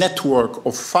network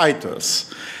of fighters.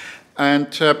 And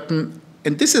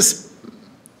this is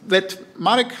that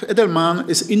Marek Edelman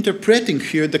is interpreting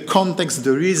here the context,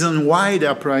 the reason why the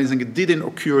uprising didn't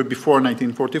occur before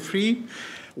 1943,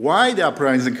 why the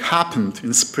uprising happened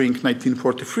in spring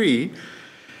 1943,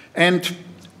 and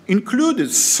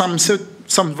included some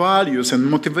values and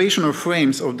motivational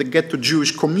frames of the ghetto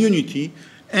Jewish community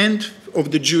and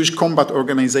of the Jewish combat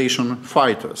organization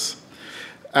fighters.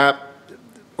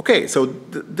 Okay, so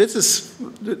this is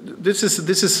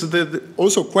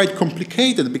also quite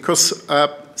complicated because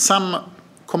some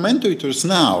commentators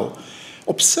now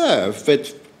observe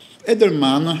that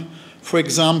Edelman, for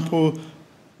example,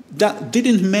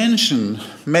 didn't mention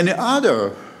many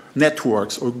other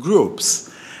networks or groups,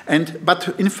 but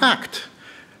in fact,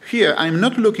 here, I'm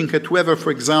not looking at whether,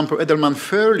 for example, Edelman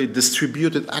fairly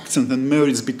distributed accents and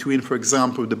merits between, for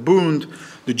example, the Bund,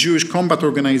 the Jewish Combat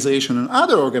Organization, and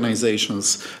other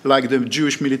organizations like the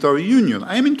Jewish Military Union.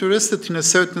 I am interested in a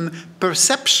certain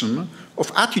perception of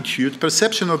attitude,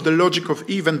 perception of the logic of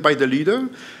event by the leader,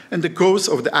 and the cause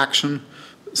of the action,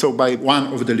 so by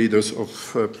one of the leaders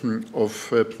of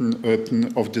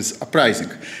this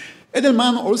uprising.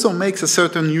 Edelman also makes a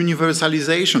certain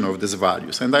universalization of these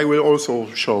values, and I will also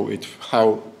show it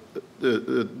how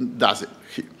does it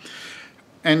here.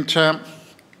 And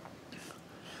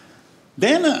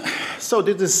then, so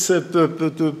this is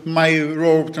my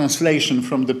raw translation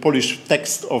from the Polish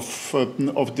text of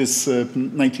this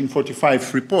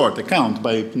 1945 report account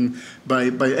by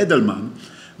Edelman.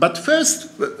 But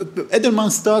first,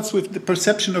 Edelman starts with the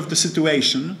perception of the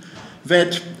situation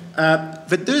that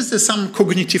there is some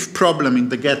cognitive problem in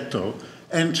the ghetto,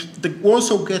 and the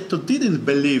Warsaw Ghetto didn't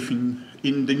believe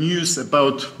in the news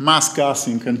about mass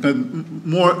gassing and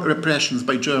more repressions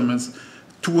by Germans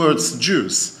towards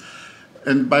Jews,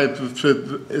 and by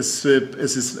as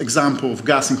this example of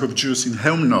gassing of Jews in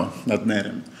Chełmno nad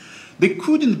Nerem. They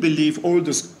couldn't believe all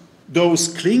those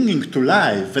clinging to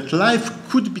life, that life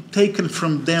could be taken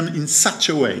from them in such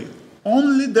a way.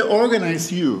 Only the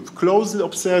organized youth, closely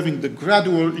observing the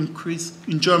gradual increase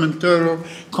in German terror,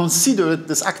 considered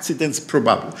these accidents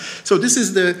probable. So this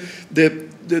is the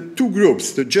two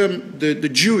groups, the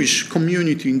Jewish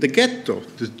community in the ghetto,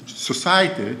 the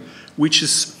society, which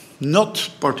is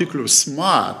not particularly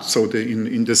smart, so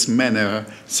in this manner,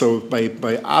 so by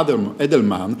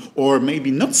Edelman, or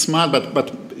maybe not smart,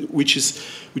 but which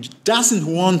doesn't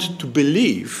want to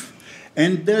believe,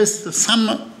 and there's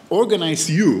some organized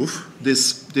youth,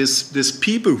 these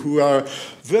people who are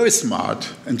very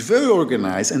smart and very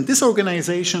organized, and this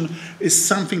organization is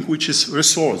something which is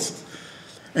resourced.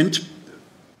 And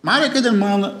Marek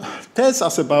Edelman tells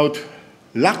us about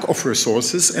lack of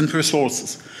resources and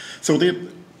resources. So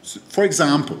for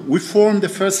example, we form the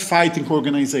first fighting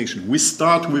organization. We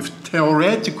start with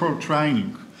theoretical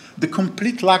training. The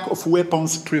complete lack of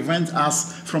weapons prevents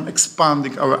us from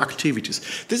expanding our activities.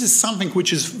 This is something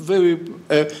which is very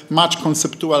much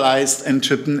conceptualized and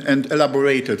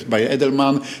elaborated by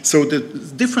Edelman. So the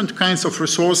different kinds of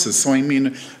resources. So I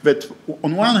mean that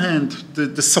on one hand,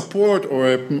 the support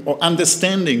or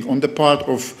understanding on the part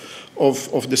of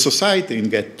the society in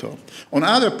ghetto. On the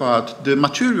other part, the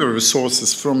material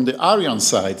resources from the Aryan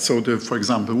side. So for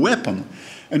example, weapon,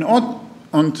 and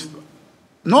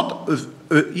not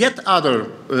yet other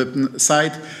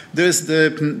side, there's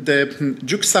the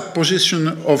juxtaposition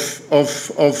of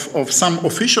some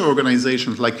official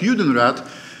organizations like Judenrat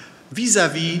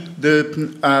vis-à-vis the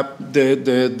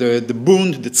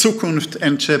Bund, the Zukunft,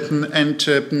 and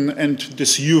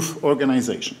these youth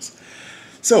organizations.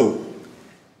 So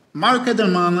Marek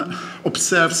Edelman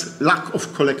observes lack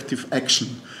of collective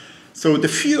action. So the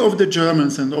fear of the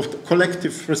Germans and of the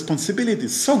collective responsibility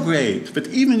is so great that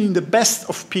even in the best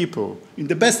people,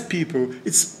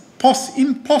 it's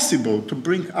impossible to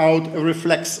bring out a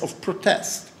reflex of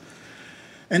protest.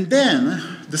 And then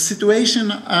the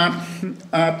situation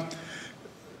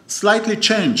slightly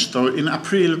changed in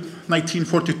April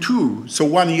 1942, so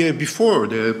 1 year before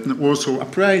the Warsaw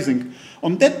Uprising.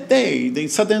 On that day, they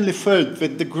suddenly felt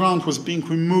that the ground was being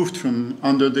removed from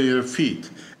under their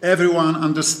feet. Everyone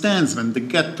understands when the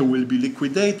ghetto will be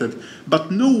liquidated,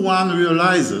 but no one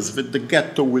realizes that the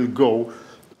ghetto will go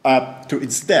to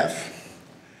its death.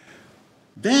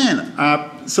 Then,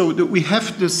 we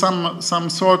have some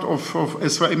sort of,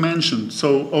 as I mentioned,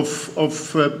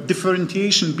 of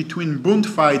differentiation between Bund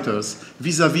fighters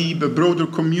vis-à-vis the broader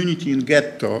community in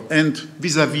ghetto and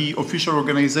vis-à-vis official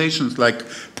organizations like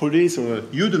police or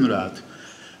Judenrat.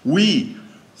 We,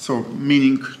 so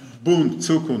meaning Bund,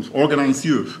 Zukunft, organized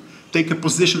youth, take a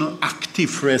position of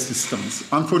active resistance.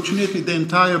 Unfortunately, the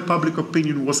entire public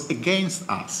opinion was against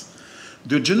us.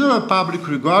 The general public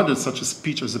regarded such a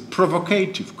speech as a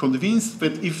provocative, convinced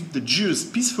that if the Jews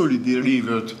peacefully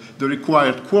delivered the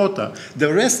required quota,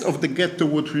 the rest of the ghetto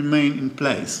would remain in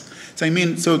place. So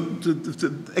again,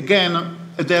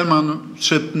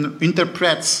 Edelman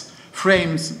interprets,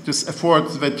 frames this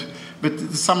effort that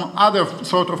some other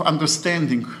sort of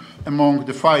understanding among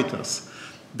the fighters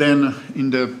than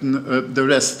in the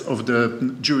rest of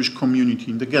the Jewish community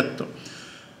in the ghetto.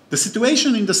 The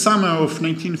situation in the summer of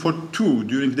 1942,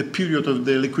 during the period of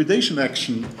the liquidation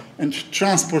action and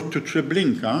transport to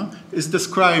Treblinka, is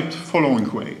described the following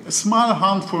way. A small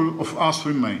handful of us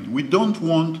remain. We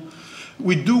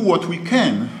do what we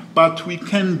can, but we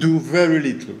can do very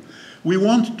little. We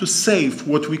want to save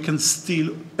what we can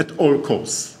steal at all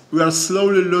costs. We are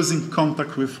slowly losing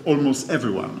contact with almost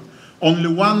everyone. Only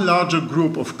one larger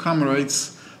group of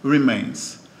comrades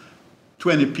remains,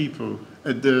 20 people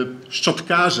at the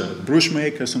Szczotkarze,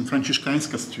 brushmakers on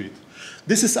Franciszkańska Street.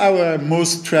 This is our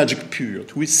most tragic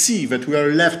period. We see that we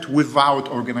are left without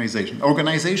organization.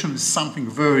 Organization is something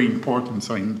very important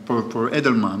for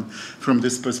Edelman from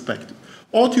this perspective.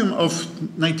 Autumn of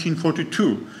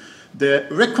 1942, the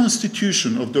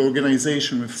reconstitution of the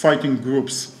organization with fighting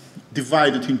groups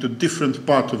divided into different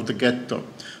parts of the ghetto.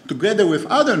 Together with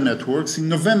other networks, in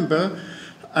November,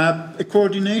 a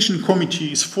coordination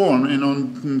committee is formed, and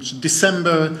on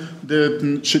December,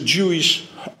 the Jewish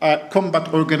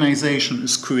combat organization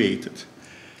is created.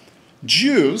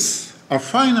 Jews are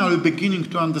finally beginning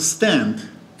to understand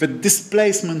that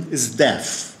displacement is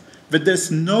death, that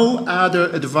there's no other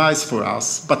advice for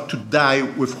us but to die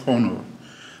with honor.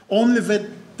 Only that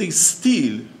they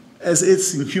still, as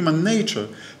it's in human nature,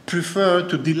 prefer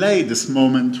to delay this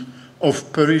moment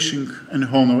of perishing in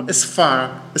honor as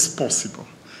far as possible,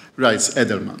 writes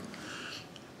Edelman.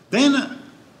 Then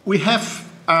we have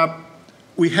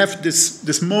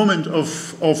this moment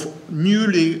of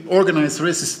newly organized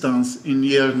resistance in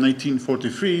year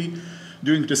 1943.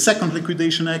 During the second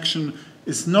liquidation action,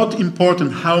 it's not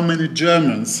important how many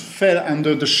Germans fell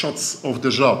under the shots of the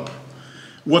job.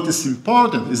 What is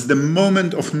important is the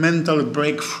moment of mental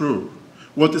breakthrough.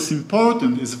 What is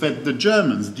important is that the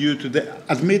Germans, due to the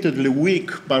admittedly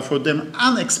weak, but for them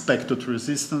unexpected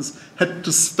resistance, had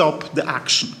to stop the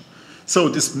action. So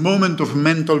this moment of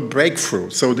mental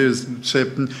breakthrough, so this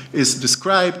is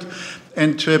described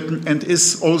and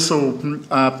is also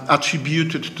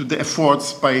attributed to the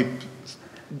efforts by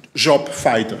job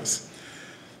fighters.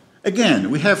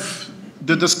 Again, we have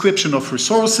the description of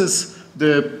resources.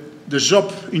 The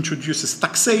job introduces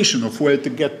taxation of wealthy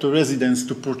ghetto residents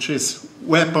to purchase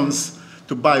weapons,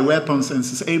 to buy weapons, and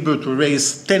is able to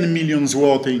raise 10 million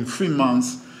zloty in 3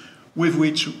 months, with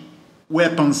which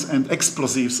weapons and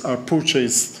explosives are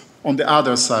purchased on the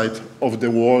other side of the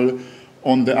wall,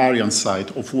 on the Aryan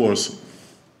side of Warsaw.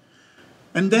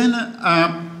 And then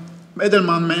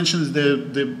Edelman mentions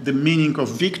the meaning of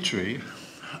victory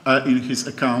in his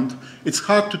account. It's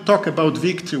hard to talk about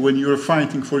victory when you're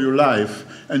fighting for your life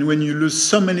and when you lose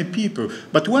so many people.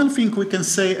 But one thing we can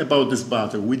say about this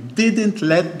battle, we didn't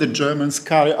let the Germans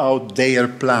carry out their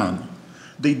plan.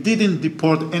 They didn't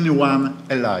deport anyone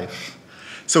alive.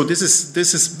 So this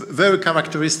is very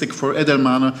characteristic for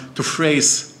Edelman to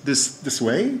phrase this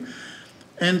way.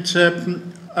 And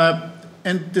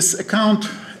this account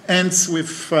ends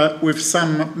with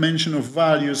some mention of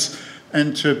values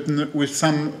and with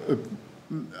some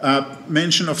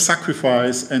mention of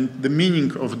sacrifice and the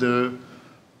meaning of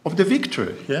the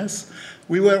victory, yes?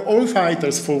 We were all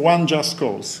fighters for one just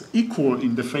cause, equal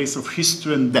in the face of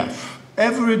history and death.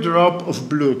 Every drop of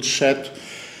blood shed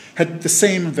had the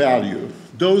same value.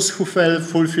 Those who fell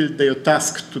fulfilled their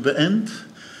task to the end,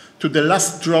 to the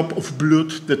last drop of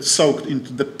blood that soaked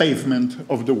into the pavement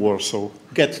of the Warsaw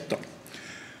Ghetto.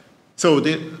 So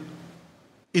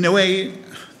in a way,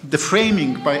 the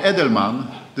framing by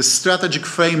Edelman the strategic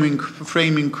framing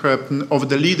of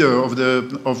the leader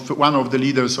of one of the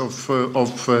leaders of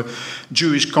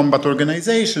Jewish combat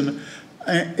organization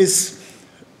is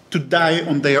to die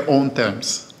on their own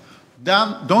terms.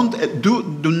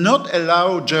 Do not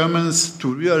allow Germans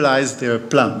to realize their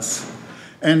plans.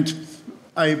 And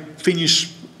I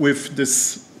finish with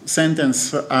this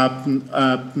sentence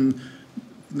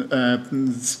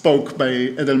spoke by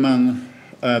Edelman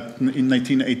in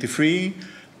 1983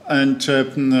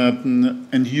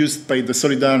 and used by the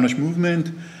Solidarność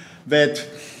movement, that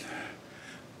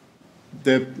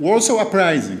the Warsaw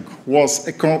Uprising was,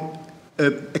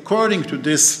 according to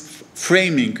this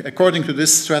framing, according to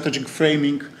this strategic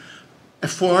framing,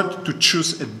 effort to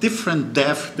choose a different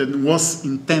death than was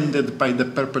intended by the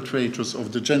perpetrators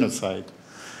of the genocide.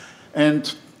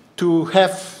 And to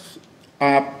have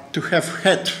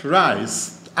had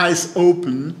eyes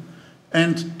open,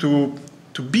 and to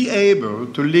be able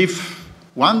to live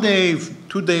 1 day,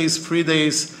 2 days, 3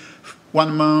 days,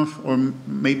 1 month, or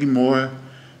maybe more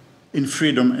in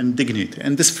freedom and dignity.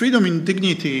 And this freedom and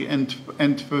dignity and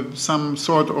some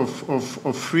sort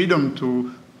of freedom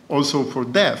to also for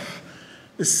death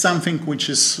is something which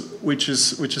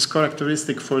is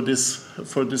characteristic for this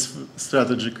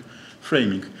strategic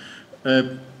framing.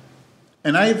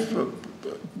 And I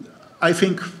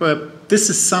think this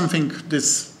is something,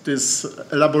 this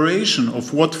elaboration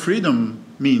of what freedom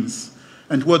means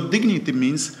and what dignity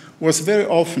means was very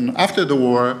often, after the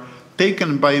war,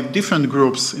 taken by different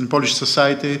groups in Polish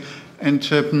society and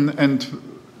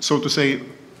so to say,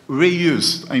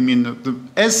 reused. I mean,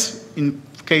 as in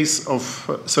case of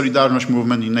Solidarność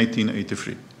movement in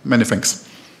 1983. Many thanks.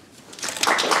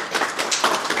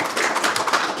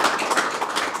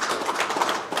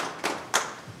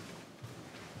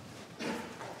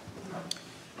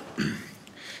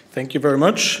 Thank you very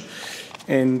much.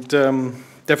 And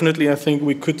definitely I think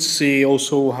we could see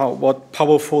also what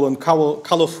powerful and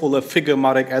colorful a figure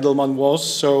Marek Edelman was.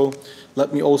 So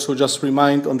let me also just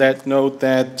remind on that note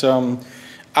that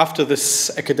after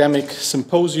this academic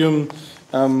symposium,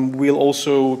 we'll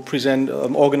also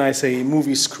organize a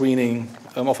movie screening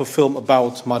of a film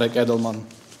about Marek Edelman.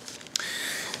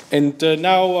 And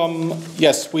now,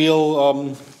 yes,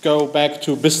 we'll go back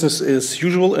to business as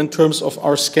usual in terms of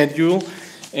our schedule,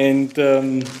 and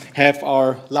have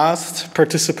our last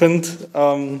participant,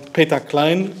 Peter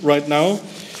Klein, right now.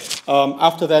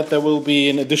 After that, there will be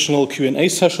an additional Q&A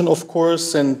session, of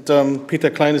course, and Peter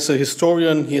Klein is a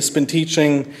historian. He has been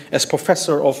teaching as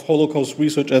professor of Holocaust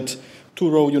research at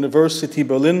Touro University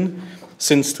Berlin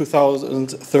since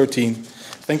 2013.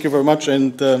 Thank you very much,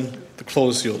 and the floor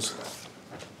is yours.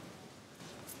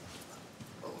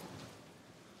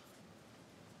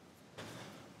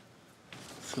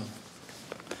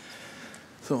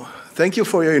 So, thank you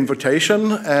for your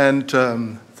invitation, and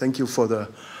thank you for the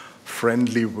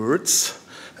friendly words.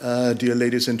 Dear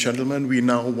ladies and gentlemen, we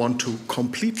now want to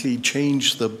completely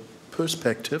change the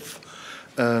perspective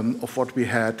of what we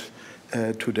had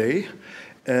today,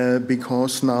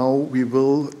 because now we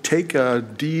will take a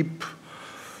deep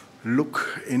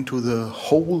look into the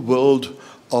whole world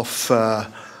of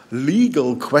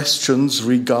legal questions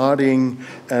regarding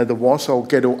the Warsaw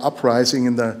Ghetto Uprising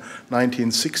in the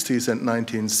 1960s and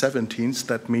 1970s.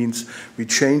 That means we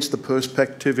change the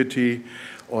perspective to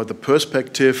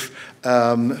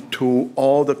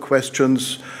all the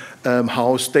questions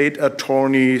how state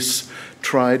attorneys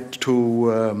tried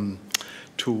to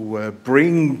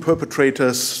bring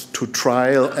perpetrators to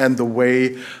trial, and the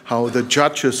way how the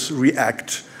judges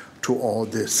react to all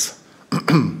this.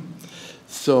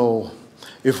 So,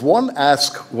 if one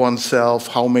asks oneself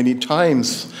how many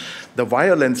times the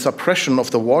violent suppression of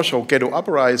the Warsaw Ghetto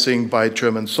Uprising by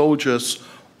German soldiers,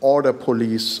 order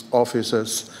police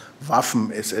officers,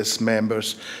 Waffen-SS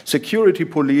members, security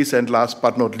police, and last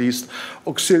but not least,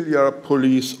 auxiliary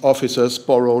police officers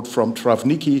borrowed from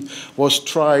Travniki was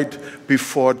tried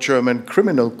before German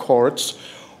criminal courts,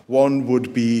 one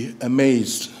would be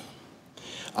amazed.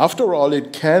 After all,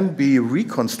 it can be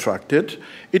reconstructed.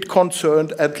 It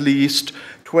concerned at least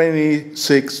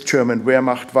 26 German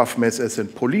Wehrmacht, Waffen-SS,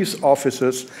 and police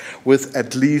officers with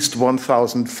at least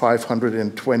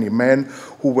 1,520 men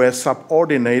who were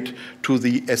subordinate to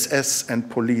the SS and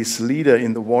police leader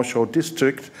in the Warsaw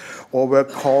district or were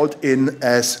called in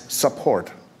as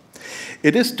support.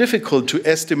 It is difficult to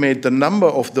estimate the number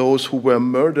of those who were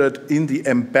murdered in the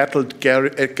embattled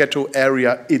ghetto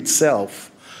area itself.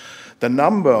 The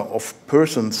number of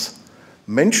persons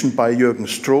mentioned by Jürgen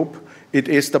Stroop, it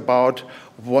is about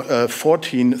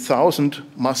 14,000,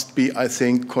 must be, I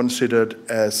think, considered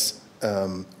as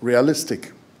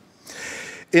realistic.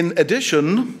 In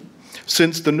addition,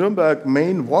 Since the Nuremberg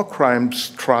main war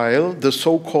crimes trial, the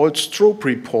so-called Stroop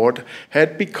report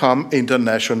had become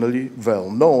internationally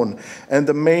well known, and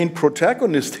the main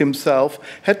protagonist himself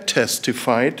had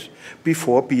testified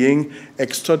before being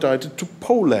extradited to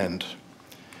Poland.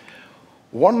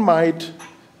 One might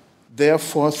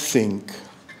therefore think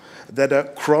that a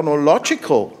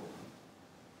chronological,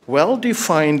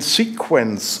 well-defined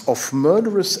sequence of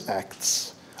murderous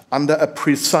acts under a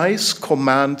precise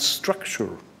command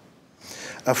structure,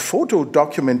 a photo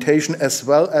documentation as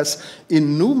well as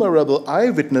innumerable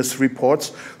eyewitness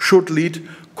reports should lead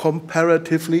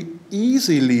comparatively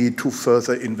easily to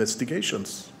further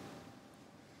investigations.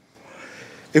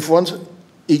 If one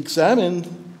examines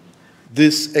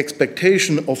this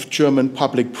expectation of German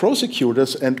public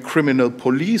prosecutors and criminal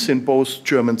police in both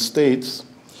German states,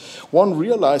 one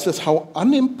realizes how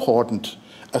unimportant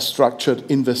a structured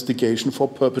investigation for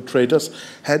perpetrators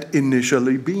had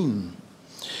initially been.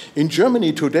 In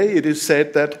Germany today, it is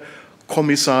said that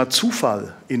Kommissar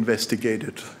Zufall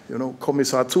investigated. You know,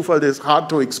 Kommissar Zufall is hard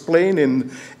to explain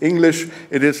in English.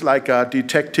 It is like a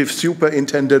detective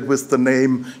superintendent with the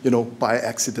name, you know, by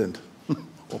accident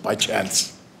or by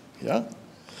chance. Yeah?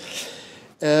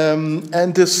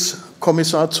 And this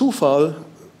Kommissar Zufall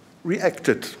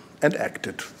reacted and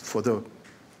acted for the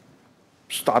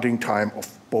starting time of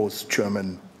both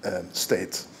German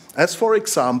states. As for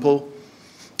example,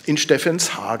 in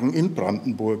Stephanshagen in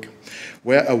Brandenburg,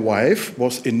 where a wife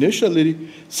was initially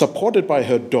supported by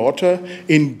her daughter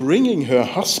in bringing her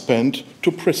husband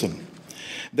to prison.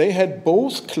 They had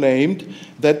both claimed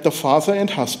that the father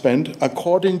and husband,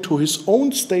 according to his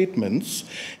own statements,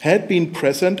 had been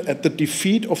present at the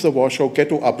defeat of the Warsaw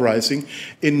Ghetto Uprising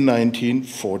in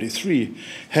 1943,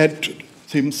 had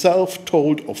himself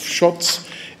told of shots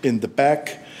in the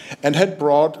back, and had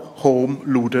brought home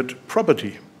looted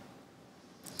property.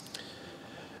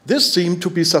 This seemed to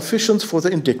be sufficient for the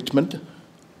indictment,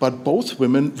 but both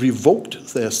women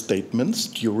revoked their statements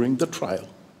during the trial.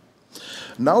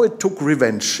 Now it took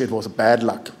revenge, it was bad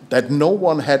luck, that no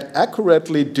one had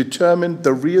accurately determined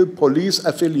the real police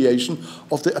affiliation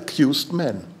of the accused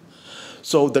men.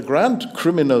 So the Grand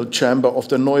Criminal Chamber of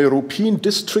the Neuruppin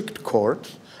District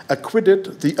Court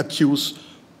acquitted the accused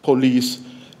police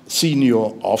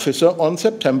senior officer on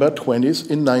September 20th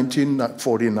in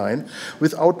 1949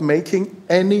 without making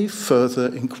any further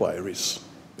inquiries.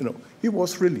 You know, he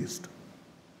was released.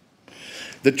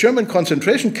 The German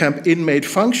concentration camp inmate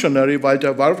functionary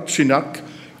Walter Warczyniak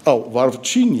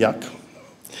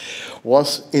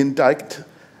was indicted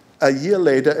a year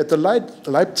later at the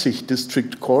Leipzig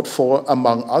District Court for,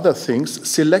 among other things,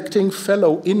 selecting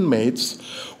fellow inmates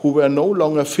who were no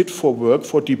longer fit for work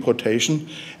for deportation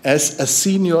as a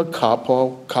senior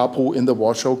capo in the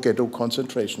Warsaw Ghetto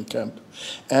concentration camp,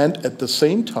 and at the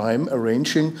same time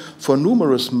arranging for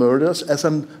numerous murders as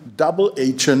a double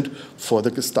agent for the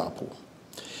Gestapo.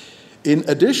 In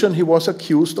addition, he was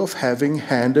accused of having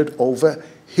handed over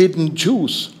hidden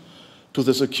Jews to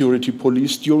the security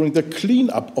police during the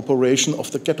cleanup operation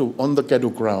of the ghetto, on the ghetto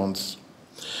grounds.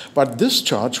 But this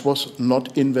charge was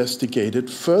not investigated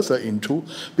further into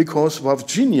because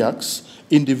Warczyniak's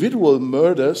individual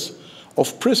murders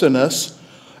of prisoners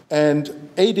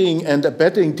and aiding and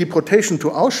abetting deportation to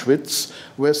Auschwitz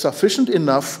were sufficient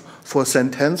enough for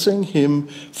sentencing him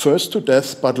first to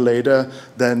death, but later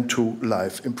then to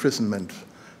life imprisonment.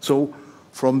 So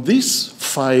from these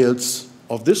files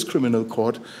of this criminal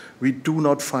court, we do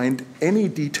not find any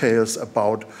details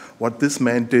about what this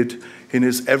man did in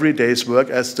his everyday's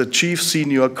work as the chief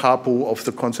senior capo of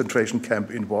the concentration camp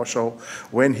in Warsaw,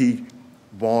 when he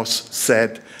was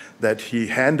said that he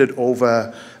handed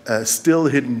over still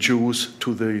hidden Jews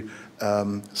to the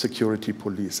security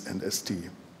police and ST.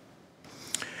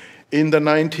 In the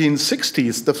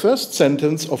 1960s, the first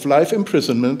sentence of life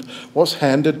imprisonment was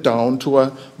handed down to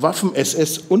a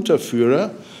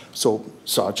Waffen-SS-Unterführer, so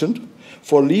sergeant,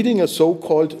 for leading a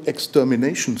so-called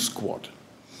extermination squad.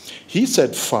 He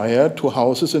set fire to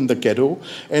houses in the ghetto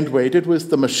and waited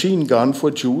with the machine gun for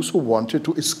Jews who wanted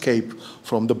to escape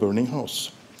from the burning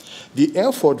house. The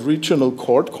Erfurt Regional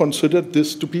Court considered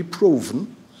this to be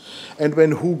proven, and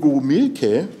when Hugo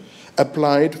Mielke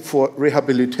applied for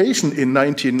rehabilitation in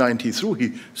 1993,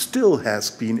 he still has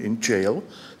been in jail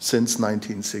since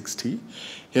 1960,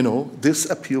 this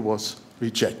appeal was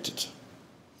rejected.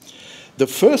 The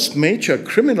first major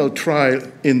criminal trial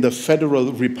in the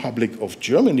Federal Republic of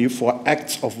Germany for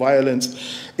acts of violence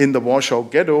in the Warsaw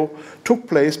Ghetto took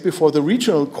place before the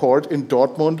regional court in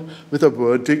Dortmund with a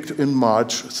verdict in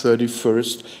March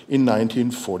 31st in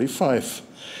 1945.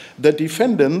 The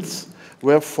defendants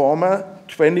were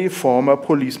 20 former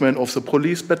policemen of the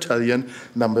police battalion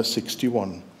number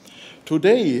 61.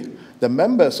 Today, the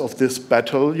members of this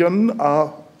battalion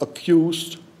are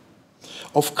accused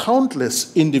of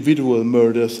countless individual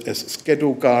murders as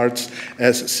ghetto guards,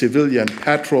 as civilian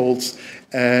patrols,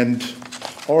 and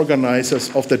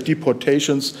organizers of the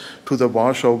deportations to the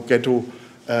Warsaw Ghetto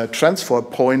transfer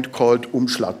point called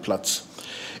Umschlagplatz.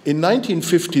 In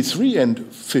 1953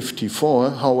 and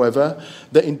 54, however,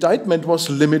 the indictment was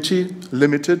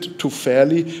limited to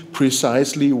fairly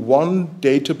precisely one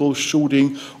datable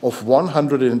shooting of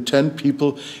 110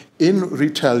 people in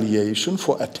retaliation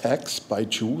for attacks by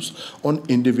Jews on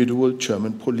individual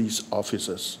German police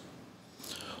officers.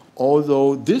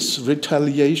 Although this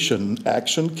retaliation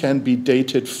action can be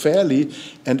dated fairly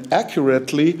and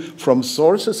accurately from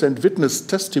sources and witness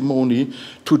testimony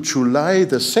to July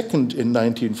the 2nd in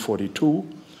 1942,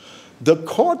 the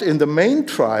court in the main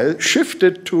trial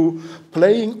shifted to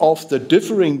playing off the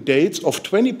differing dates of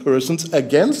 20 persons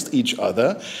against each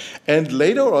other, and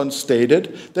later on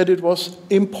stated that it was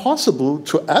impossible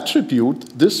to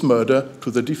attribute this murder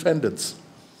to the defendants.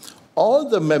 All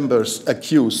the members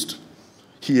accused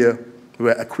here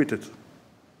were acquitted.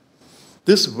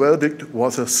 This verdict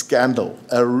was a scandal,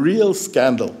 a real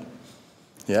scandal.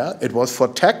 Yeah, it was for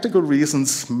tactical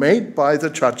reasons made by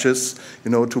the judges,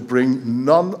 to bring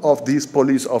none of these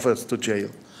police officers to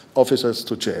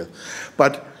jail.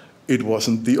 But it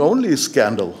wasn't the only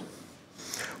scandal.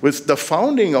 With the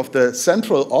founding of the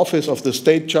Central Office of the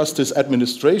State Justice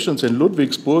Administrations in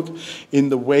Ludwigsburg in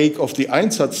the wake of the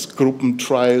Einsatzgruppen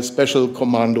trial special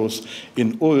commandos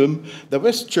in Ulm, the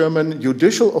West German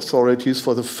judicial authorities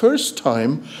for the first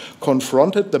time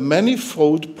confronted the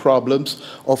manifold problems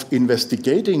of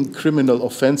investigating criminal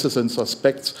offenses and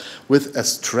suspects with a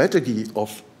strategy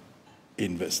of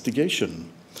investigation.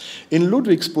 In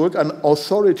Ludwigsburg, an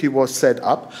authority was set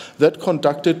up that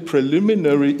conducted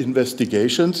preliminary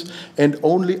investigations, and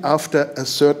only after a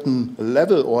certain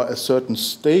level or a certain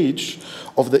stage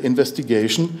of the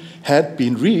investigation had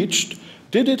been reached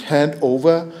did it hand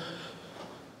over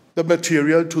the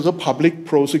material to the public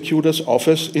prosecutor's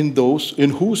office in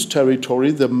whose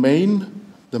territory the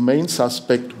main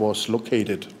suspect was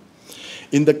located.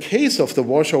 In the case of the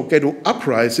Warsaw Ghetto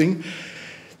Uprising,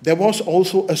 there was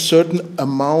also a certain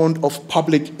amount of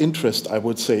public interest, I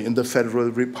would say, in the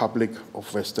Federal Republic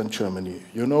of Western Germany.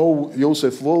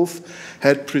 Josef Wolf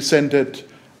had presented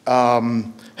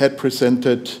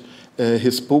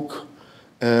his book,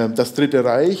 Das Dritte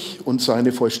Reich und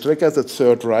seine Vollstrecker, the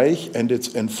Third Reich and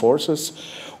its enforcers,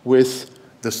 with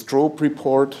the Stroop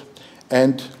report,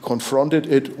 and confronted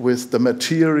it with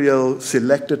the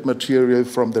selected material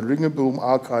from the Ringelblum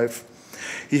Archive.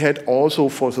 He had also,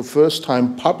 for the first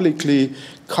time, publicly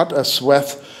cut a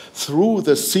swath through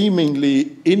the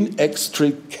seemingly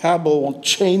inextricable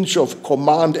change of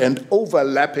command and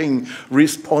overlapping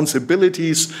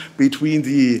responsibilities between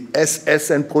the SS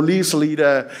and police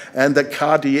leader and the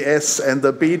KDS and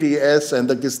the BDS and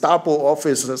the Gestapo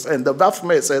officers and the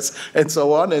Waffen-SS and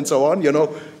so on and so on.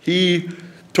 He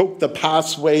took the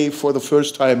pathway for the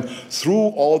first time through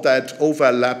all that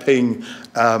overlapping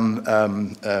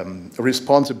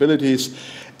responsibilities,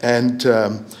 and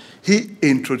he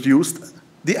introduced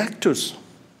the actors.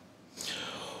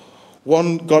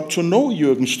 One got to know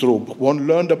Jürgen Stroop. One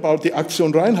learned about the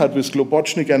Aktion Reinhardt with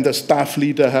Globotschnik and the staff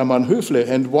leader Hermann Höfle,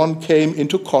 and one came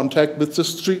into contact with the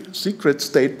secret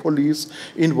state police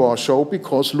in Warsaw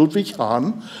because Ludwig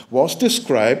Hahn was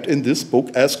described in this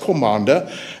book as commander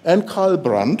and Karl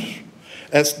Brandt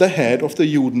as the head of the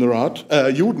Judenreferat,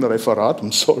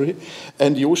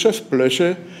 and Josef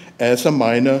Blösche as a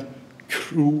minor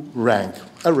crew rank,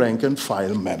 a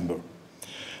rank-and-file member.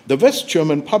 The West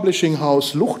German publishing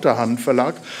house Luchterhand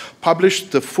Verlag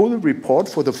published the full report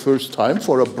for the first time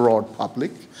for a broad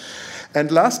public. And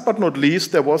last but not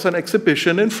least, there was an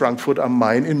exhibition in Frankfurt am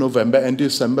Main in November and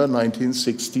December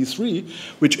 1963,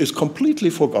 which is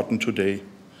completely forgotten today.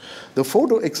 The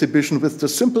photo exhibition with the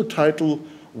simple title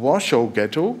Warsaw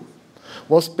Ghetto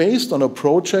was based on a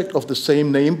project of the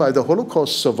same name by the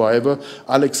Holocaust survivor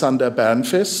Alexander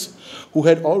Bernfes, who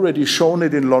had already shown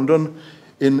it in London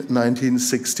in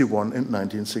 1961 and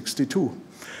 1962.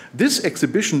 This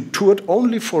exhibition toured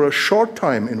only for a short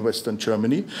time in Western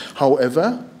Germany.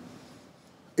 However,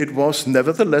 it was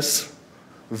nevertheless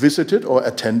visited or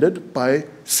attended by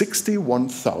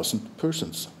 61,000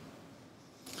 persons.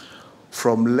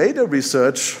 From later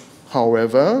research,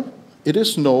 however, it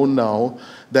is known now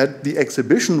that the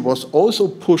exhibition was also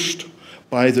pushed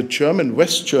by the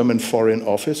West German Foreign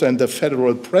Office and the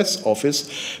Federal Press Office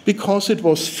because it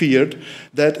was feared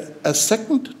that a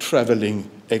second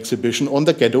traveling exhibition on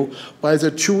the ghetto by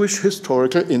the Jewish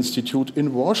Historical Institute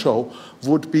in Warsaw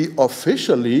would be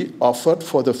officially offered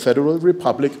for the Federal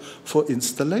Republic for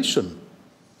installation.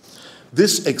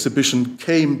 This exhibition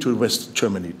came to West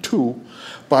Germany too,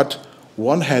 but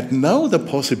one had now the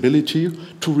possibility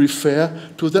to refer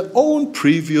to their own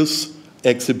previous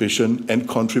exhibition and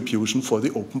contribution for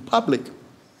the open public.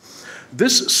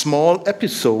 This small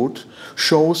episode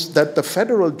shows that the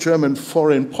federal German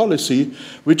foreign policy,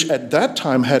 which at that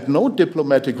time had no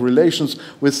diplomatic relations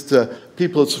with the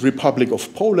People's Republic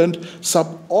of Poland,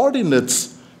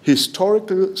 subordinates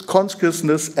historical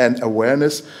consciousness and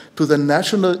awareness to the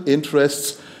national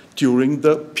interests during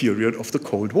the period of the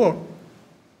Cold War.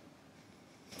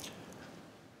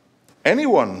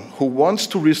 Anyone who wants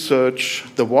to research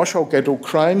the Warsaw Ghetto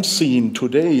crime scene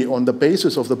today on the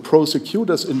basis of the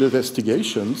prosecutors'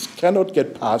 investigations cannot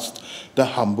get past the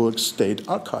Hamburg State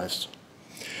Archives.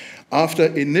 After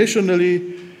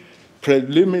initially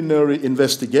preliminary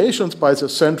investigations by the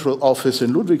central office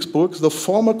in Ludwigsburg, the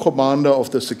former commander of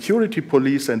the security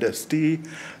police and SD,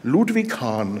 Ludwig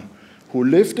Hahn, who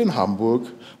lived in Hamburg,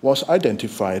 was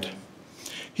identified.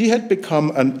 He had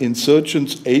become an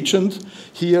insurgents agent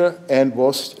here and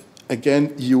was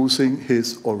again using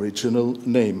his original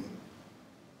name.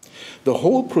 The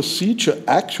whole procedure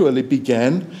actually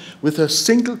began with a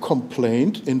single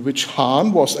complaint in which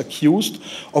Hahn was accused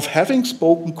of having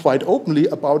spoken quite openly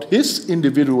about his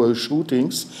individual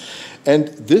shootings, and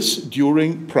this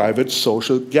during private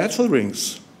social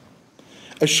gatherings.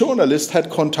 A journalist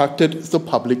had contacted the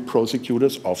public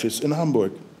prosecutor's office in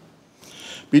Hamburg.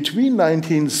 Between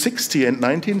 1960 and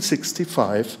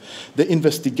 1965, the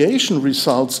investigation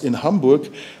results in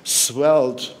Hamburg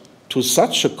swelled to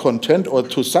such a content or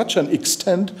to such an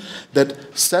extent that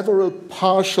several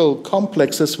partial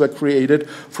complexes were created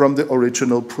from the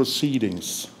original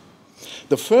proceedings.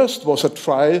 The first was a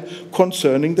trial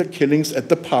concerning the killings at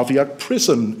the Pawiak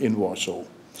prison in Warsaw,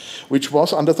 which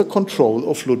was under the control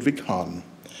of Ludwig Hahn.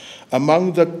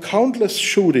 Among the countless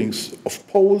shootings of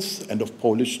Poles and of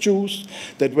Polish Jews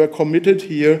that were committed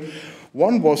here,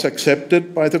 one was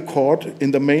accepted by the court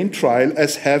in the main trial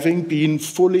as having been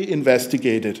fully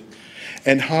investigated,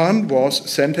 and Hahn was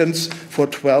sentenced for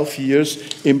 12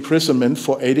 years imprisonment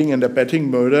for aiding and abetting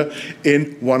murder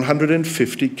in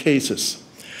 150 cases.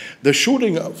 The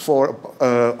shooting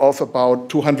of about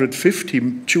 250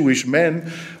 Jewish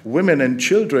men, women, and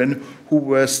children who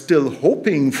were still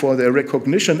hoping for their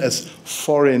recognition as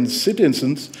foreign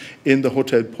citizens in the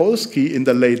Hotel Polski in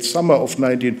the late summer of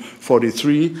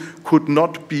 1943 could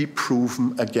not be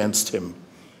proven against him.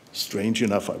 Strange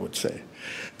enough, I would say.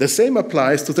 The same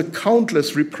applies to the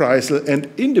countless reprisal and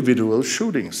individual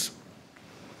shootings.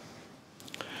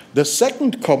 The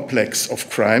second complex of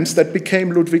crimes that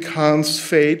became Ludwig Hahn's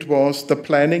fate was the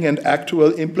planning and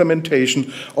actual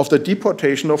implementation of the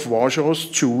deportation of Warsaw's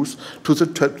Jews to the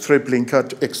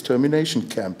Treblinka extermination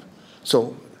camp,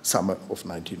 so summer of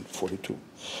 1942.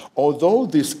 Although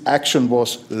this action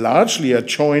was largely a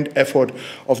joint effort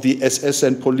of the SS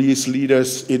and police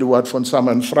leaders Eduard von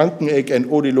Sammern-Frankenegg and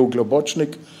Odilo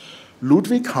Globocnik,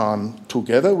 Ludwig Hahn,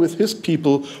 together with his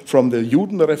people from the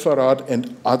Judenreferat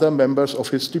and other members of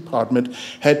his department,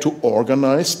 had to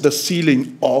organize the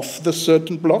sealing of the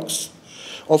certain blocks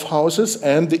of houses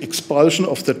and the expulsion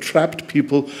of the trapped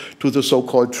people to the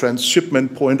so-called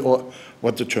transshipment point, or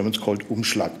what the Germans called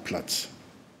Umschlagplatz.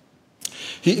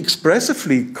 He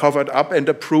expressively covered up and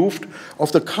approved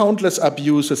of the countless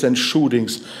abuses and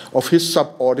shootings of his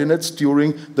subordinates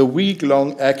during the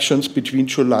week-long actions between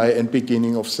July and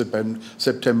beginning of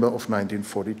September of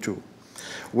 1942,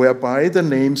 whereby the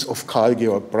names of Karl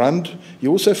Georg Brandt,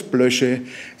 Josef Blösche,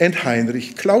 and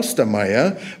Heinrich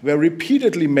Klaustermeier were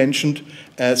repeatedly mentioned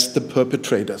as the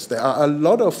perpetrators. There are a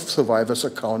lot of survivors'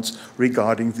 accounts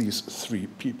regarding these three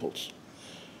peoples.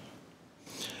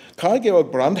 Karl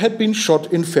Georg Brandt had been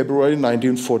shot in February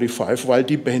 1945 while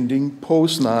defending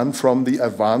Poznan from the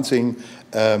advancing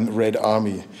Red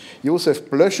Army. Josef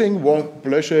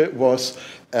Blösche was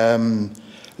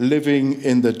living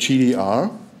in the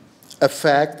GDR, a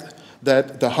fact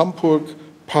that the Hamburg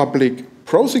Public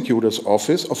Prosecutor's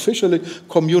Office officially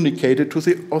communicated to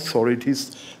the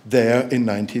authorities there in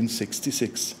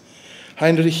 1966.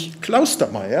 Heinrich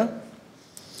Klaustermeier,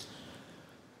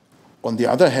 on the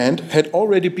other hand, had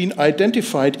already been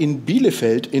identified in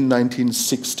Bielefeld in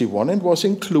 1961 and was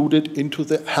included into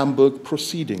the Hamburg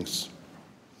proceedings.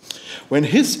 When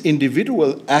his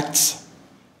individual acts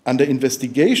under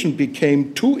investigation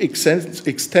became too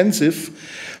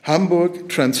extensive, Hamburg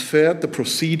transferred the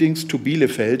proceedings to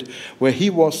Bielefeld, where he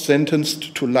was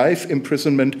sentenced to life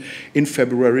imprisonment in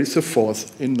February the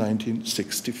 4th in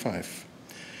 1965.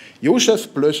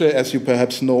 Josef Blöche, as you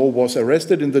perhaps know, was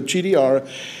arrested in the GDR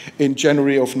in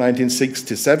January of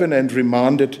 1967 and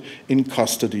remanded in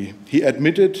custody. He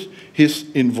admitted his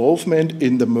involvement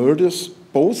in the murders,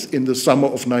 both in the summer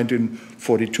of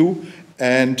 1942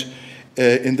 and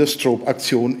in the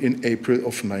Stroop-Aktion in April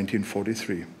of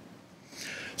 1943.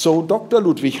 So Dr.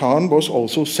 Ludwig Hahn was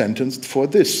also sentenced for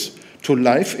this, to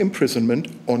life imprisonment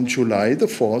on July the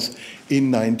 4th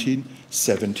in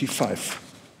 1975.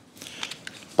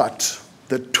 But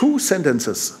the two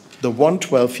sentences, the one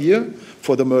 12-year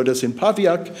for the murders in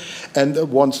Pawiak and the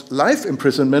one's life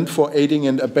imprisonment for aiding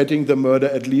and abetting the murder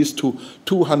at least to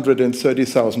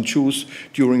 230,000 Jews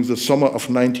during the summer of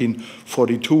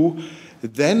 1942,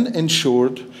 then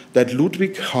ensured that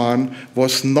Ludwig Hahn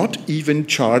was not even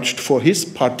charged for his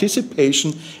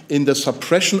participation in the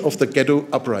suppression of the ghetto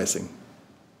uprising.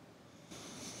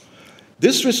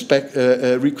 This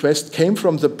request came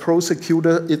from the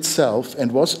prosecutor itself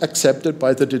and was accepted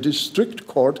by the district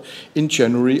court in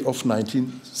January of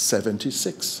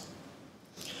 1976.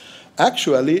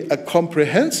 Actually, a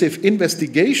comprehensive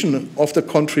investigation of the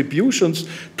contributions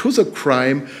to the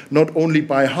crime, not only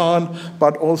by Hahn,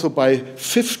 but also by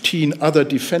 15 other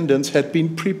defendants, had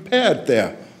been prepared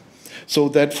there, so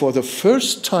that for the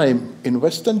first time in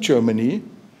Western Germany,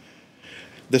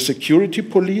 the security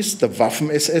police, the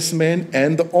Waffen-SS men,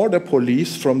 and the order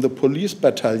police from the police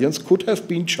battalions could have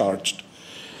been charged.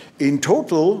 In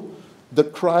total, the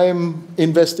crime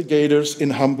investigators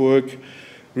in Hamburg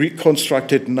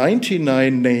reconstructed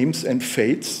 99 names and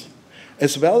fates,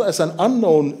 as well as an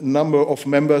unknown number of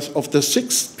members of the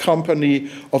 6th Company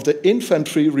of the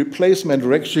Infantry Replacement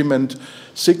Regiment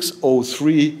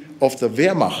 603 of the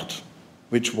Wehrmacht,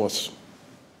 which was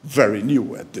very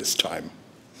new at this time.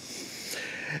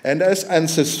 And as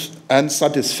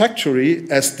unsatisfactory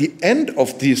as the end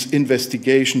of this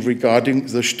investigation regarding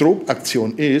the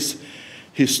Stroop-Aktion is,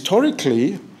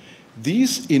 historically,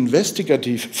 these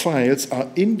investigative files are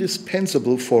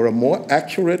indispensable for a more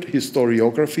accurate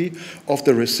historiography of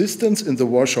the resistance in the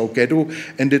Warsaw Ghetto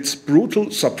and its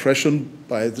brutal suppression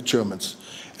by the Germans.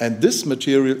 And this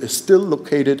material is still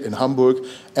located in Hamburg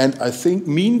and I think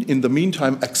in the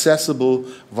meantime accessible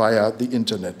via the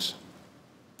internet.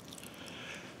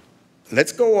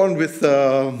 Let's go on with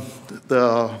the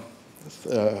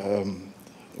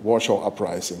Warsaw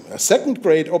Uprising. A second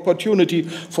great opportunity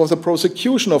for the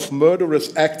prosecution of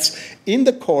murderous acts in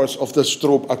the course of the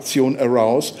Stroop-Aktion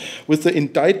arose with the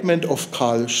indictment of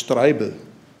Karl Streibel.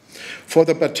 For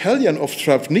the battalion of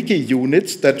Travnicki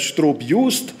units that Stroop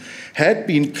used had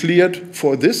been cleared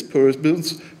for this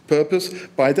purpose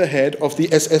by the head of the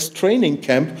SS training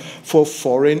camp for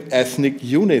foreign ethnic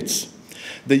units.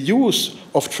 The use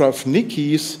of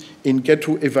Travnickis in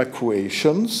ghetto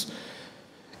evacuations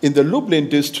in the Lublin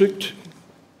district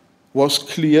was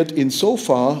cleared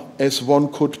insofar as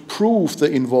one could prove the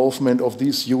involvement of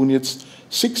these units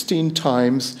 16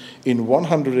 times in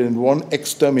 101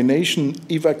 extermination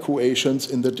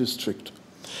evacuations in the district.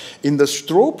 In the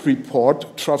Stroop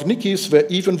report, Travnickis were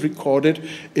even recorded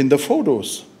in the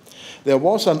photos. There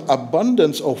was an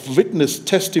abundance of witness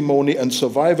testimony and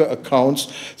survivor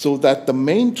accounts so that the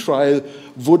main trial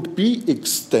would be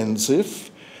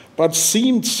extensive, but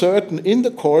seemed certain in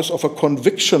the course of a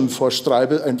conviction for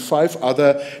Streibel and 5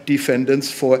 other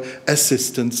defendants for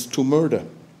assistance to murder.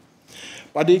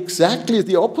 But exactly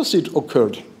the opposite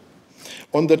occurred.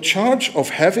 On the charge of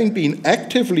having been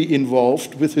actively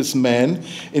involved with his men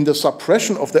in the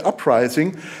suppression of the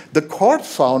uprising, the court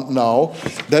found now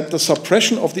that the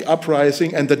suppression of the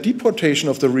uprising and the deportation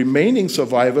of the remaining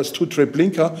survivors to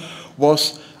Treblinka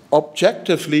was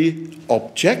objectively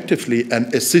an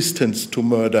assistance to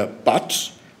murder,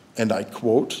 but, and I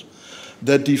quote,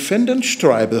 the defendant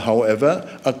Streibel, however,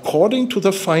 according to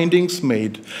the findings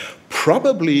made,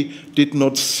 probably did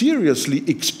not seriously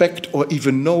expect or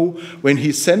even know when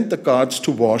he sent the guards to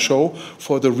Warsaw,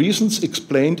 for the reasons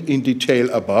explained in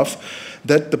detail above,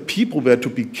 that the people were to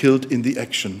be killed in the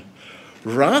action.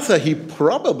 Rather, he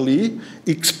probably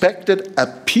expected a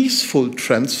peaceful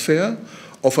transfer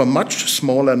of a much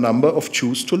smaller number of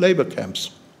Jews to labor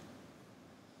camps.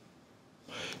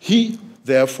 He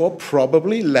therefore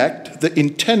probably lacked the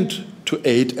intent to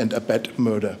aid and abet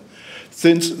murder.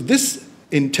 Since this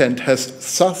intent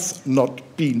has thus not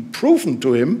been proven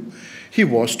to him, he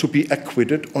was to be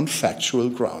acquitted on factual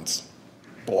grounds.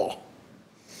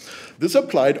 This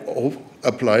applied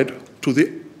to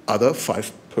the other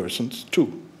 5 persons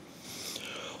too.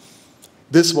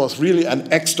 this was really an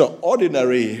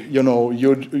extraordinary,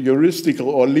 juristical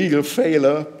or legal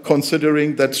failure,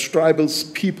 considering that Streibel's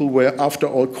people were, after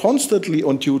all, constantly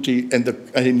on duty in the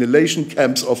annihilation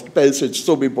camps of Belzec,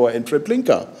 Sobibor, and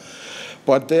Treblinka.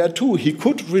 But there too, he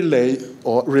could rely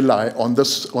on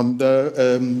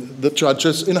the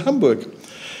judges in Hamburg.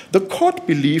 The court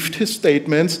believed his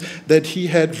statements that he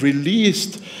had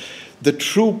released the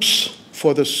troops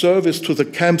for the service to the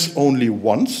camps only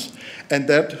once, and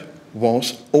that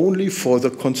was only for the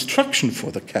construction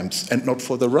for the camps and not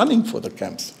for the running for the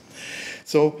camps.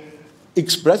 So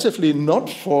expressively not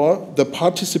for the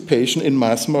participation in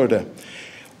mass murder.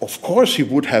 Of course, he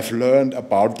would have learned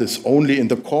about this only in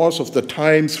the course of the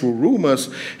time through rumors.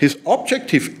 His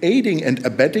objective aiding and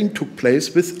abetting took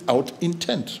place without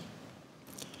intent.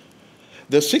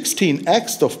 The 16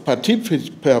 acts of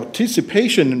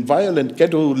participation in violent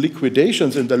ghetto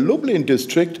liquidations in the Lublin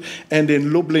district and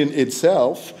in Lublin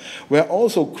itself were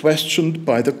also questioned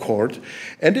by the court,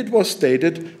 and it was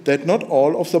stated that not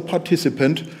all of the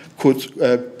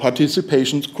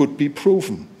participations could be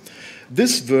proven.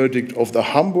 This verdict of the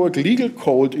Hamburg Legal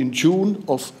Court in June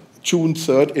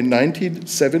 3rd in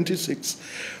 1976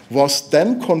 was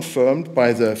then confirmed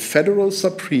by the Federal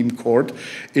Supreme Court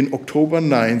in October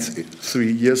 9th,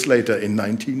 3 years later, in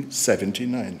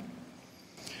 1979.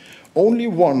 Only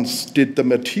once did the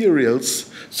materials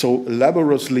so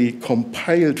laboriously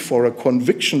compiled for a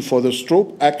conviction for the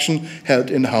Stroop action held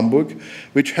in Hamburg,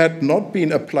 which had not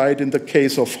been applied in the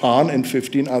case of Hahn and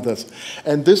 15 others.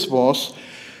 And this was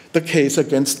the case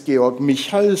against Georg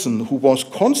Michalsen, who was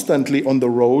constantly on the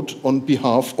road on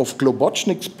behalf of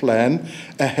Globotschnik's plan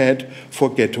ahead for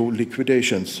ghetto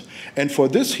liquidations. And for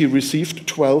this he received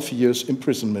 12 years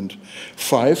imprisonment,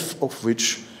 5 of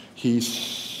which he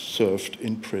served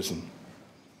in prison.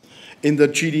 In the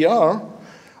GDR,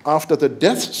 after the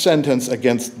death sentence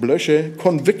against Blösche,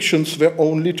 convictions were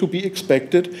only to be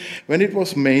expected when it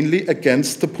was mainly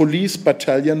against the police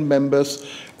battalion members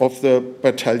of the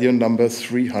battalion number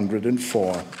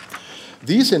 304.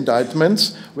 These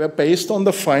indictments were based on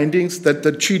the findings that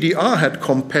the GDR had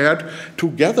compared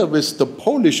together with the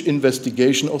Polish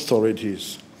investigation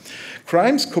authorities.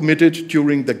 Crimes committed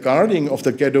during the guarding of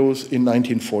the ghettos in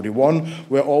 1941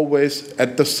 were always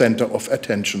at the center of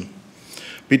attention.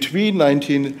 Between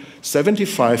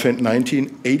 1975 and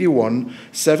 1981,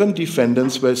 7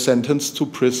 defendants were sentenced to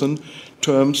prison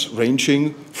terms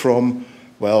ranging from,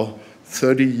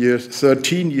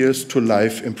 13 years to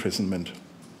life imprisonment.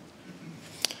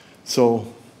 So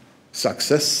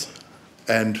success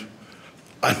and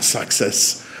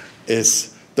unsuccess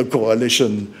is the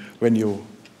coalition when you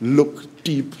look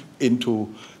deep into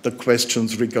the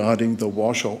questions regarding the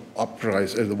Warsaw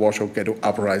Ghetto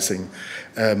Uprising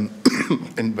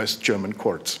in West German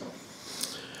courts.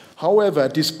 However,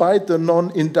 despite the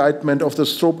non-indictment of the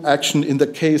Stroop action in the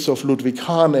case of Ludwig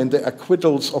Hahn and the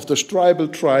acquittals of the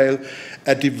Streibel trial,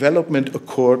 a development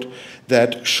occurred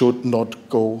that should not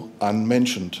go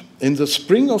unmentioned. In the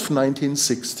spring of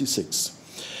 1966,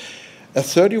 a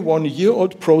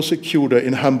 31-year-old prosecutor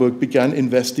in Hamburg began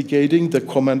investigating the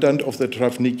commandant of the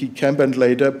Travniki camp and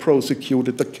later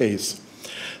prosecuted the case.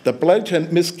 The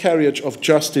blatant miscarriage of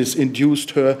justice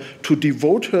induced her to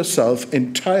devote herself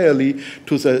entirely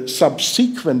to the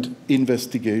subsequent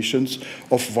investigations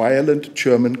of violent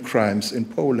German crimes in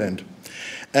Poland.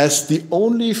 As the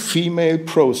only female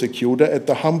prosecutor at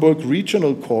the Hamburg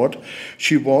Regional Court,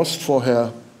 she was, for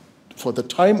the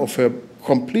time of her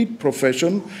complete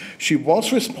profession, she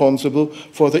was responsible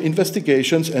for the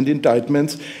investigations and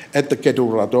indictments at the Ghetto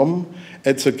Radom,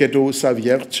 at the Ghetto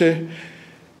Zawiercie,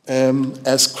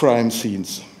 as crime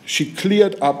scenes. She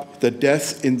cleared up the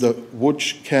deaths in the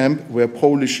Łódź camp where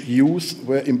Polish youths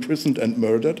were imprisoned and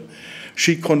murdered.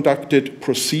 She conducted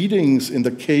proceedings in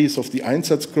the case of the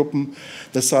Einsatzgruppen,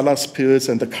 the Salaspils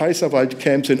and the Kaiserwald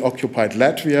camps in occupied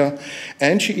Latvia,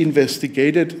 and she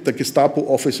investigated the Gestapo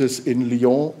offices in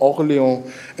Lyon, Orléans,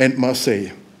 and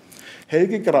Marseille.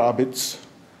 Helge Grabitz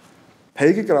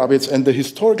and the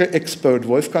historical expert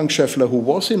Wolfgang Schäffler, who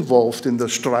was involved in the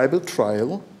Streibel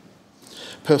trial,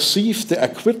 perceived the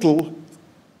acquittal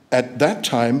at that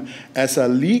time as a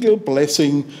legal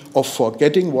blessing of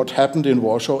forgetting what happened in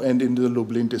Warsaw and in the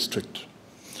Lublin district.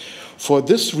 For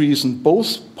this reason,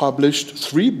 both published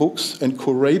 3 books and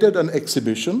curated an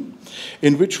exhibition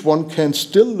in which one can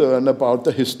still learn about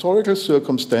the historical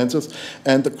circumstances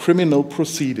and the criminal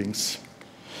proceedings.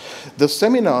 The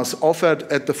seminars offered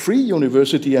at the Free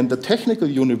University and the Technical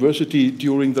University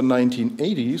during the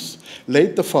 1980s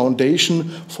laid the foundation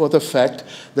for the fact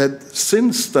that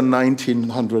since the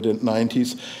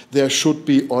 1990s, there should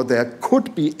be or there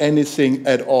could be anything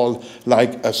at all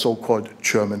like a so-called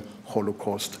German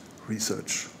Holocaust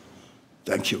research.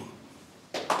 Thank you.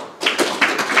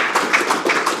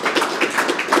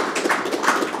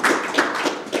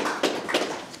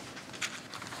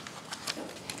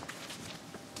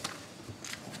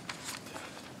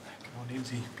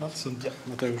 Platz und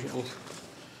Mateusz auch.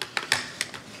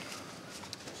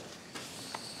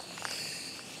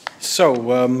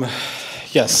 So,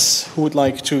 yes, who would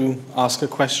like to ask a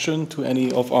question to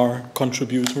any of our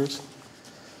contributors?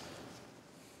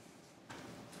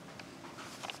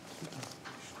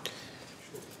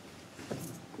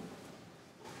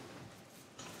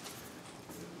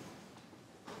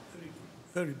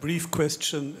 Very brief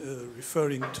question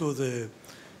referring to the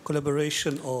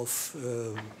collaboration of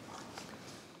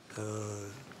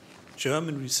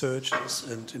German researchers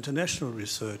and international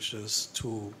researchers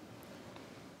to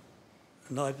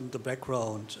enlighten the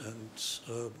background and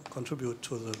contribute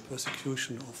to the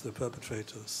persecution of the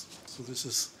perpetrators. So this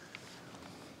is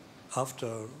after,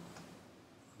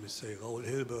 let me say, Raoul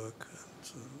Hilberg,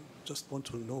 and just want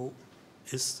to know,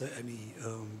 is there any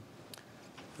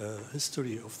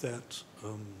history of that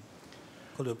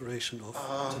collaboration of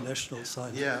international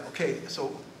science? Yeah, okay,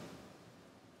 so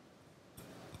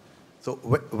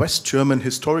West German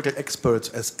historical experts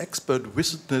as expert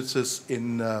witnesses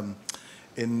in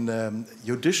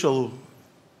judicial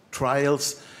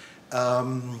trials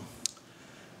had,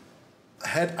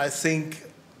 I think,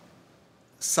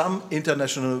 some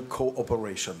international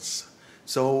cooperations.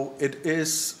 So it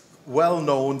is well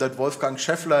known that Wolfgang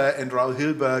Schäffler and Raoul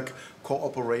Hilberg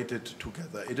cooperated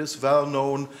together. It is well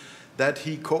known that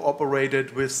he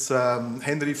cooperated with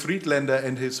Henry Friedländer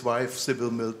and his wife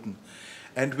Sybil Milton.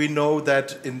 And we know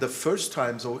that in the first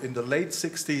time, so in the late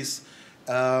 60s,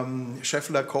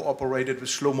 Schäffler cooperated with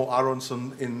Shlomo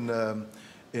Aronson in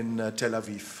Tel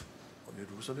Aviv.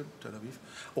 Jerusalem, Tel Aviv?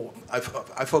 Oh,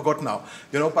 I forgot now.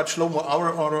 You know, but Shlomo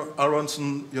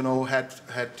Aronson, you know, had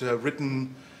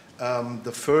written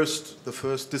the first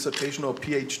dissertation or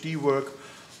PhD work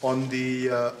on the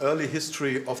early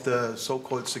history of the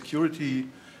so-called security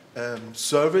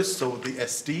service, so the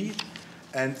SD,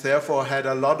 and therefore had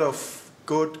a lot of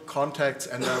good contacts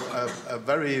and a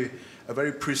very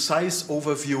precise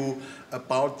overview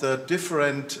about the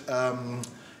different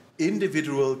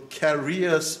individual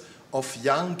careers of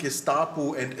young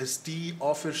Gestapo and SD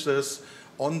officers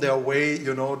on their way,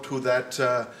 you know, to that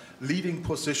leading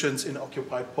positions in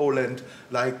occupied Poland,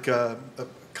 like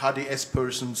KDS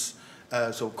persons,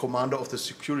 so commander of the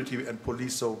security and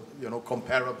police, so, you know,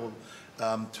 comparable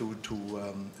to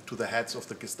the heads of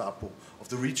the Gestapo, of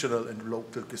the regional and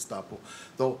local Gestapo.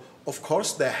 Though, of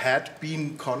course, there had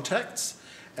been contacts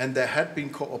and there had been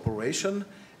cooperation,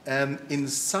 and in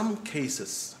some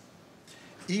cases,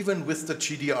 even with the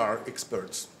GDR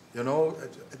experts, you know,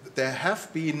 there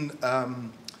have been, I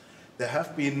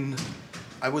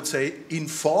would say,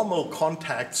 informal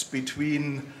contacts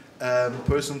between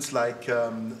persons like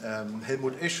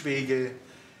Helmut Eschwege,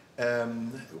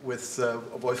 with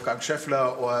Wolfgang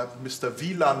Schäffler or Mr.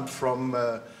 Wieland from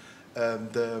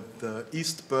the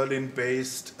East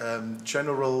Berlin-based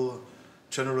General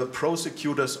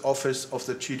Prosecutor's Office of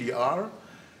the GDR.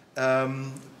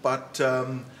 But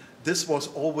this was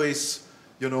always,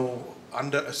 you know,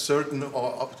 under a certain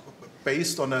or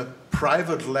based on a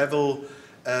private level,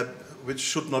 which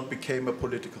should not become a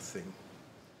political thing.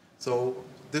 So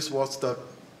this was the,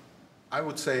 I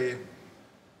would say,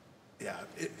 yeah,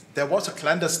 there was a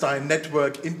clandestine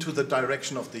network into the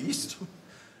direction of the East,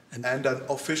 and an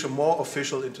official, more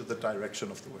official into the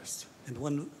direction of the West. And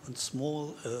one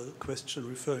small question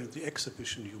referring to the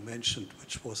exhibition you mentioned,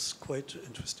 which was quite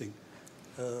interesting.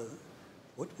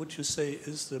 What would you say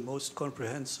is the most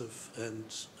comprehensive and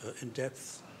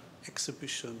in-depth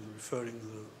exhibition referring to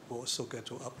the Warsaw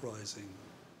Ghetto Uprising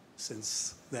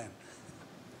since then?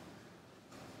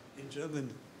 In German.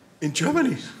 In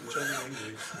Germany? German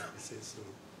language, I say so.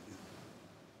 Yeah.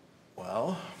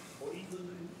 Well. Or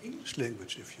even in English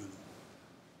language, if you know.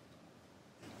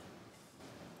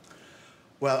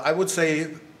 Well, I would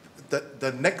say that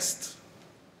the next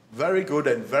very good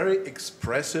and very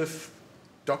expressive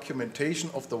documentation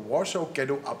of the Warsaw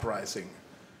Ghetto Uprising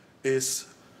is,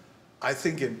 I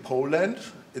think, in Poland,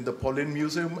 in the Polin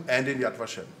Museum, and in Yad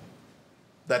Vashem.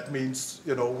 That means,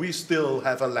 you know, we still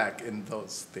have a lag in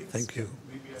those things. Thank you.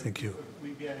 Thank you.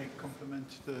 We Maybe I complement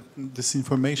this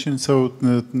information. So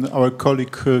our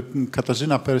colleague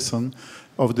Katarzyna person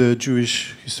of the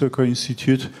Jewish Historical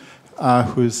Institute,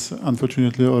 who is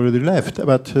unfortunately already left,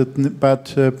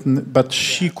 but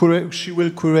she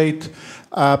will curate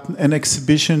an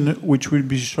exhibition which will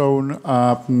be shown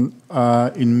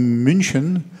in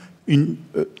München in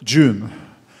June.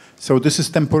 So this is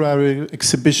temporary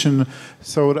exhibition.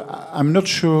 So I'm not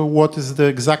sure what is the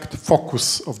exact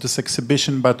focus of this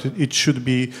exhibition, but it should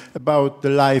be about the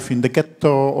life in the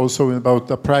ghetto, also about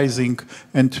the uprising,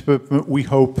 and we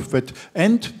hope that.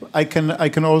 And I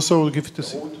can also give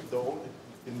this.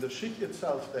 In the Schicht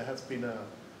itself, there has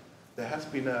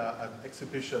been an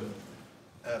exhibition,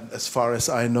 as far as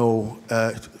I know.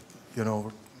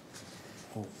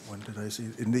 When did I see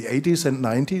it? In the 80s and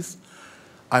 90s?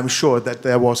 I'm sure that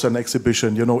there was an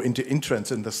exhibition, in the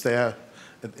entrance in the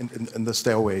in the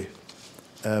stairway,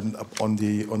 on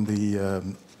the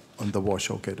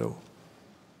Warsaw Ghetto.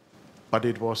 But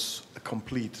it was a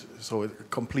complete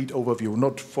overview,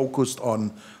 not focused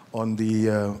on the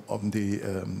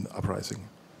uprising.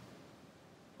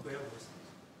 Where was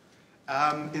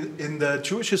it? In the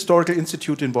Jewish Historical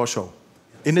Institute in Warsaw,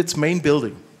 in its main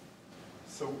building.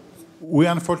 So we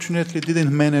unfortunately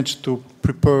didn't manage to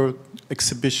prepare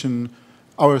exhibition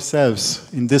ourselves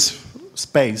in this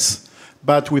space,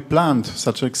 but we planned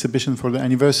such an exhibition for the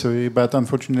anniversary, but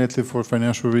unfortunately for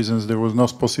financial reasons there was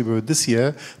not possible this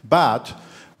year. But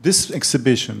this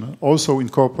exhibition, also in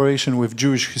cooperation with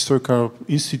Jewish Historical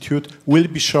Institute, will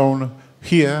be shown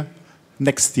here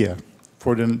next year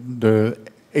for the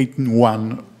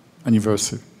 8-1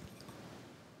 anniversary.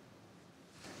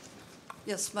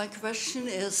 Yes, my question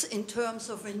is, in terms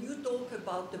of when you talk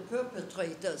about the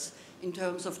perpetrators, in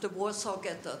terms of the Warsaw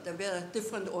Ghetto, there were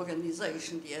different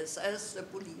organizations, the SS, the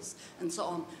police, and so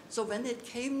on. So when it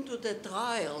came to the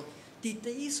trial, did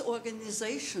these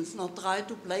organizations not try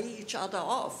to play each other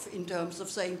off in terms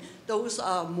of saying those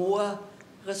are more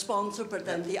responsible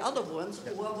than the other ones,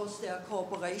 or was there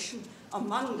cooperation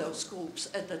among those groups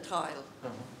at the trial?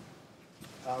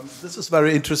 This is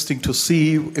very interesting to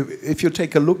see. If you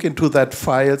take a look into that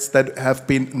files that have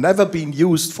never been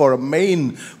used for a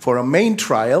main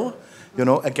trial,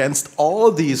 against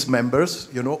all these members,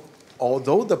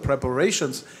 although the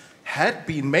preparations had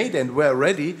been made and were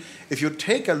ready. If you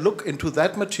take a look into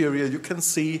that material, you can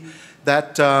see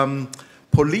that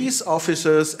police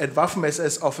officers and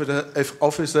Waffen-SS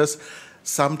officers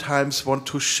sometimes want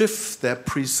to shift their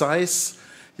precise,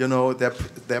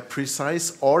 their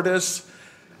precise orders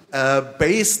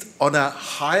based on a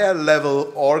higher level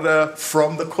order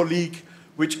from the colleague,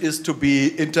 which is to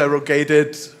be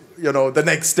interrogated, the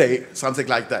next day, something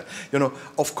like that.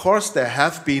 Of course, there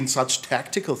have been such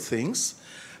tactical things,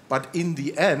 but in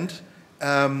the end,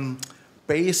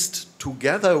 based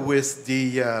together with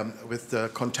the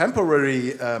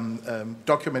contemporary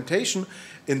documentation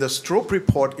in the Stroop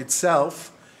report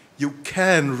itself, you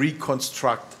can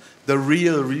reconstruct the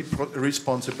real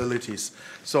responsibilities.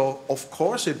 So, of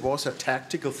course, it was a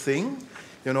tactical thing,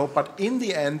 but in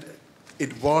the end,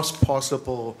 it was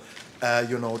possible,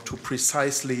 to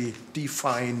precisely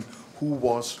define who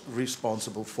was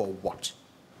responsible for what.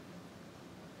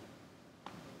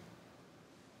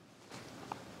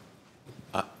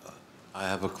 I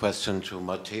have a question to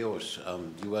Mateusz.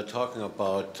 You were talking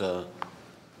about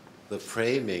the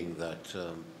framing that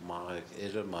Marek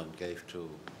Edelman gave to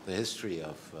the history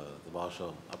of the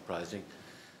Warsaw Uprising.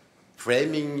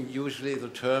 Framing,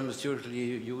 the term is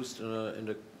usually used in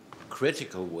a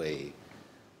critical way.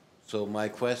 So my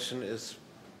question is,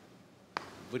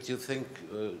 would you think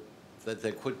that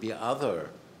there could be other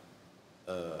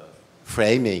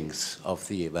framings of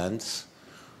the events?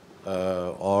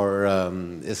 Or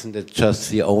isn't it just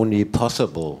the only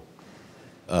possible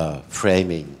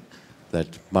framing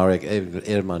that Marek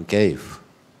Edelman gave?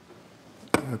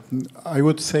 I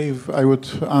would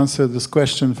answer this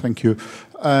question, thank you,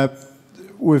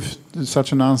 with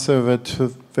such an answer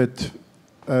that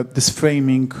this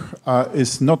framing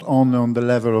is not only on the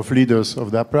level of leaders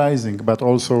of the uprising, but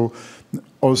also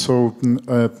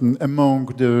among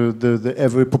the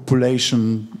every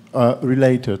population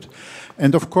related.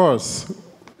 And of course,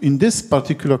 in this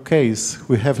particular case,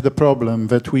 we have the problem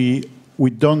that we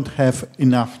don't have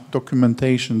enough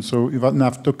documentation, so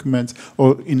enough documents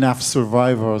or enough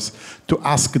survivors to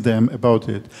ask them about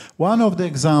it. One of the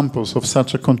examples of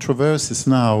such a controversies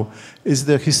now is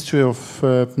the history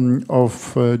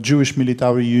of Jewish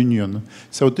Military Union.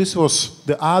 So this was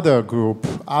the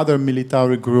other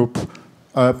military group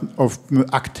of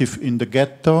active in the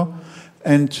ghetto,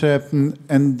 and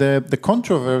the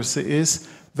controversy is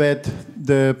that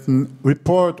the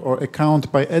report or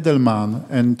account by Edelman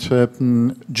and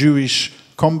Jewish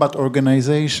combat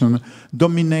organization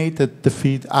dominated the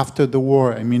field after the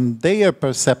war. I mean, their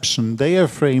perception, their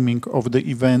framing of the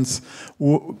events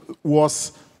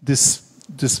was this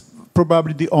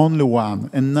probably the only one.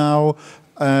 And now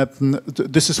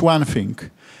this is one thing.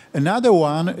 Another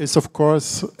one is, of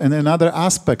course, and another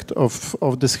aspect of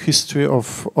this history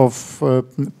of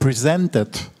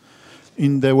presented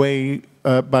in the way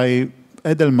by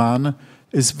Edelman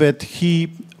is that he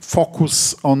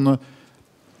focused on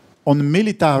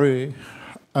military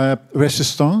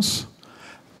resistance,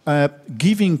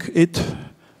 giving it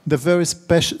the very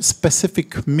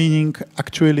specific meaning,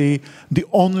 actually the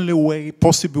only way,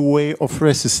 possible way of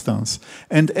resistance.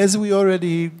 And as we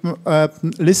already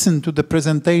listened to the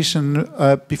presentation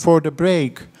before the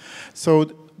break, so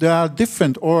there are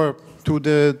different, or to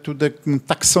the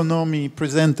taxonomy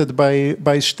presented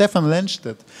by Stephan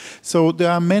Lehnstaedt. So there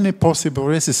are many possible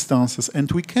resistances,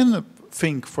 and we can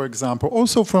think, for example,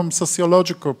 also from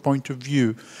sociological point of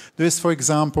view. There is, for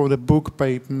example, the book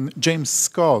by James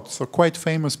Scott, so quite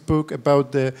famous book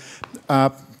about the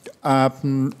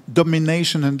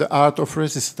domination and the art of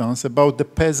resistance, about the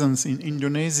peasants in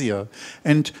Indonesia,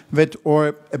 and that,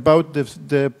 or about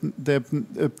the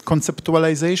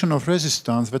conceptualization of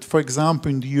resistance. That, for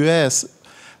example, in the U.S.,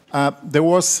 there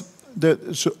was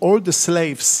all the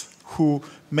slaves who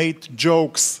made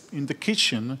jokes in the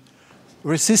kitchen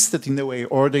resisted in a way,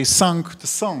 or they sang the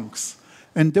songs.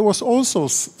 And there was also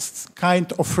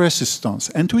kind of resistance.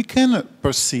 And we can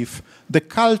perceive the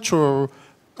cultural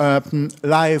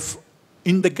life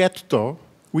in the ghetto.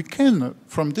 We can,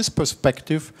 from this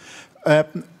perspective,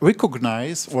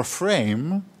 recognize or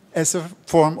frame as a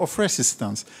form of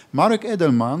resistance. Marek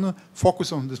Edelman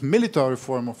focused on this military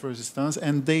form of resistance,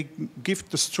 and they give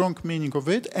the strong meaning of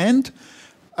it, and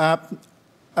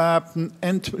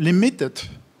limited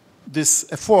this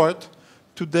effort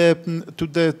to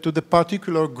the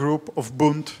particular group of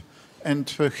Bund and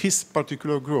his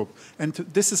particular group. And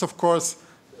this is, of course,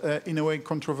 in a way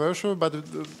controversial, but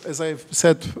as I've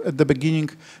said at the beginning,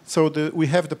 so we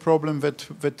have the problem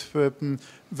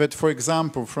that for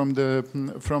example, from the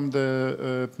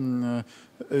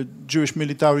Jewish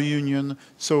Military Union,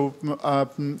 so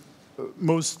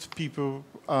most people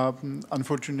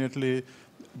unfortunately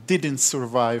didn't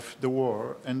survive the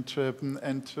war, and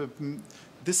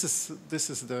this is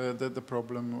the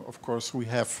problem, of course, we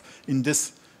have in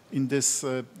this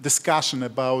discussion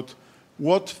about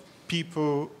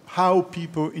how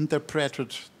people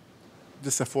interpreted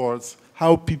these efforts,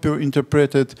 how people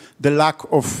interpreted the lack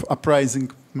of uprising,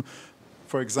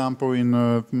 for example,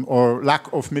 or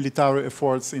lack of military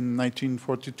efforts in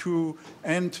 1942,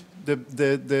 and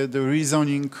the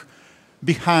reasoning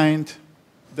behind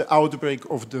the outbreak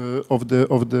of the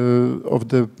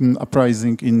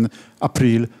uprising in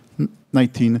April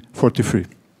 1943.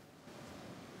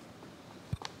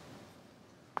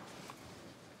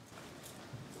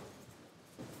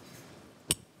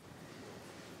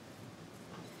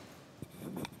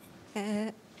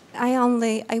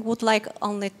 I would like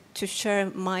only to share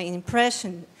my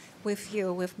impression with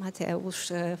you, with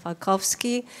Mateusz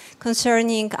Fałkowski,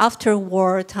 concerning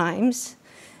after-war times,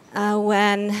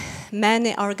 when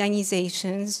many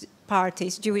organizations,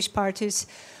 parties, Jewish parties,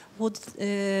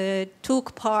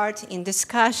 took part in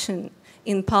discussion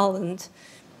in Poland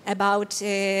about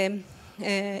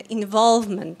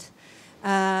involvement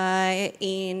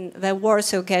in the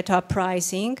Warsaw Ghetto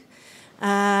Uprising,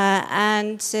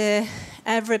 and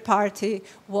every party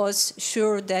was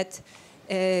sure that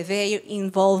their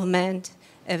involvement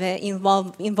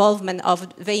of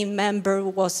their member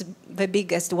was the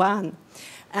biggest one.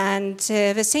 And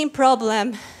the same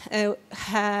problem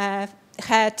had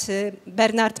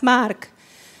Bernard Mark,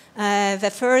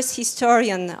 the first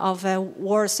historian of the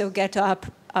Warsaw Ghetto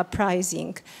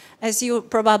Uprising. As you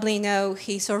probably know,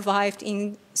 he survived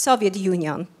in Soviet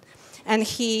Union, and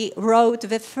he wrote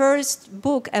the first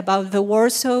book about the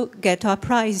Warsaw Ghetto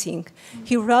Uprising.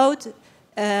 He wrote,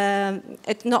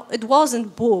 it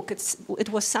wasn't book, it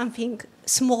was something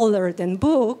smaller than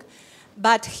book,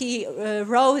 but he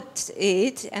wrote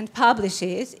it and published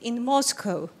it in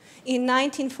Moscow in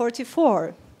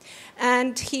 1944.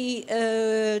 And he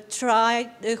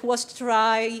was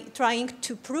trying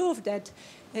to prove that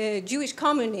Jewish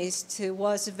communists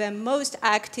was the most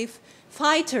active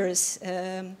fighters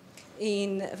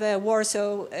in the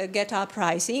Warsaw Ghetto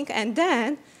Uprising. And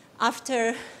then,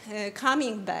 after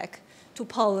coming back to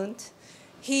Poland,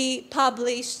 he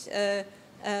published a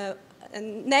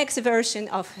next version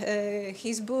of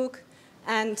his book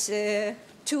and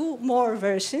two more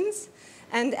versions.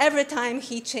 And every time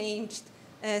he changed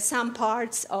some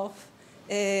parts of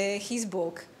his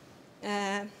book.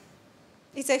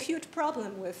 It's a huge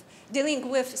problem with dealing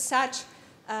with such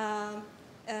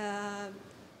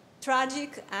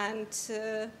tragic and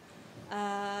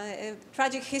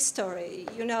tragic history.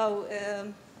 You know,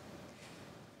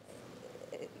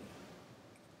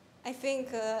 I think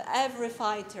every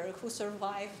fighter who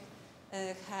survived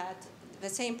had the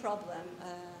same problem,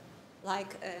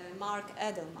 like Mark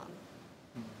Edelman.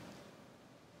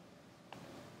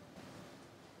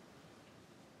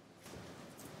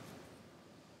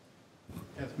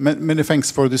 Many thanks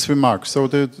for this remark. So,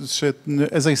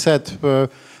 as I said,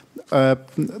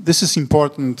 this is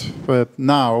important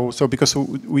now. So, because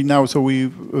we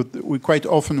quite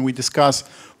often we discuss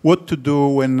what to do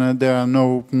when there are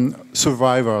no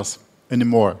survivors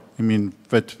anymore. I mean,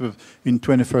 that in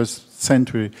 21st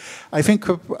century, I think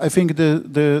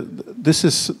this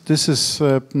is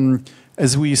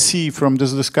as we see from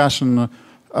this discussion.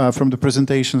 From the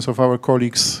presentations of our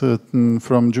colleagues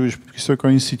from Jewish Historical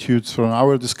Institutes, from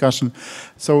our discussion,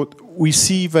 so we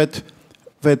see that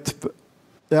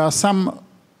there are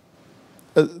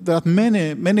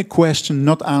many questions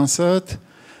not answered,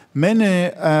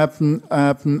 many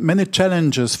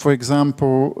challenges, for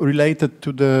example, related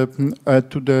to the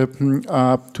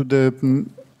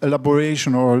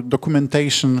elaboration or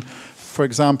documentation, for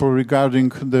example, regarding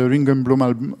the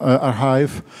Ringelblum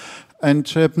Archive. And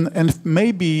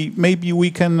maybe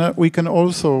we can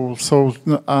also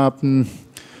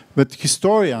that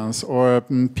historians or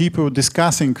people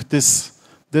discussing this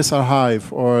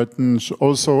archive or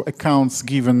also accounts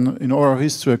given in oral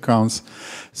history accounts,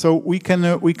 so we can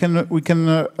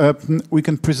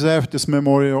preserve this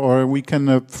memory or we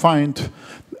can find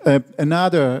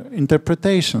another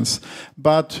interpretations.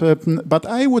 But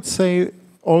I would say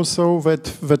also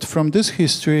that from this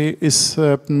history is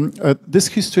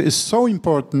so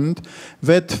important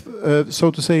that so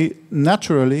to say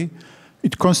naturally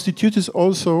it constitutes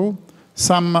also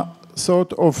some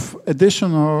sort of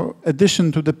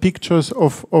addition to the pictures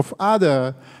of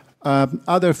other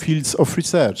fields of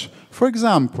research. For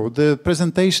example, the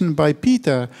presentation by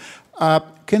Peter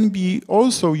can be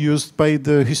also used by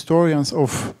the historians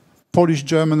of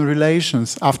Polish-German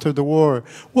relations after the war.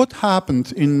 What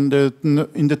happened in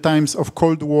the times of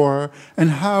Cold War, and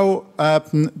how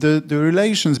the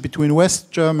relations between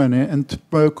West Germany and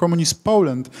communist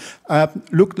Poland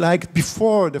looked like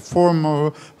before the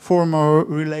formal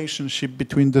relationship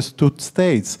between the two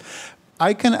states.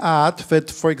 I can add that,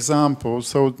 for example,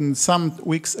 so some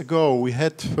weeks ago we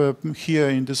had here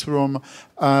in this room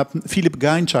Filip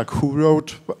Gańczak, who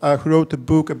wrote a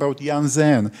book about Jan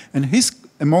Zen, and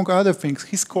among other things,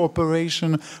 his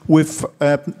cooperation with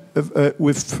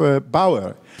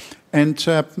Bauer, and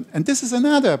this is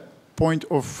another point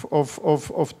of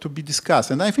to be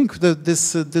discussed. And I think that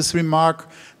this remark,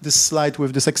 this slide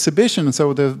with this exhibition,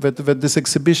 so that this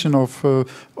exhibition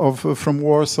from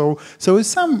Warsaw, so it's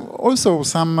some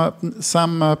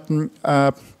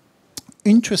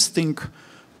interesting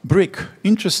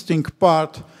interesting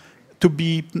part to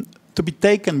be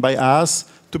taken by us,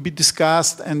 to be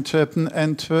discussed, and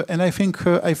I think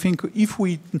if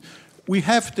we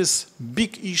have this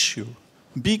big issue,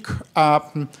 big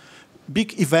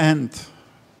event,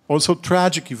 also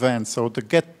tragic event, so the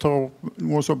ghetto,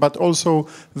 also, but also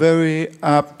very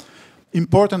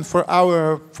important for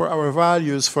our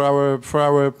values, for our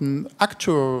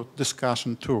actual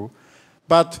discussion too.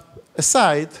 But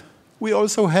aside, we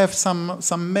also have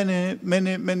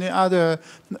many other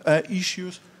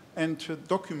issues and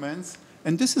documents.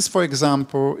 And this is, for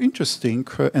example, interesting,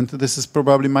 and this is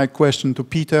probably my question to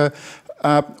Peter,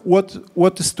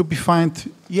 what is to be found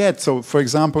yet? So, for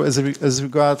example, as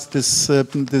regards this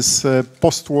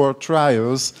post-war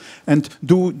trials, and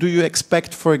do you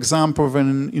expect, for example,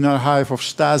 when in archive of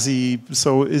Stasi,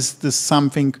 so is this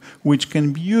something which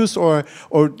can be used, or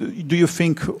do you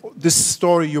think this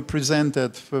story you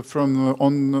presented from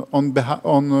on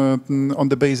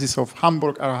the basis of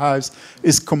Hamburg archives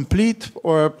is complete,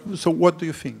 or so? What do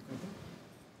you think?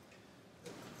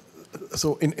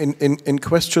 So in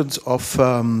questions of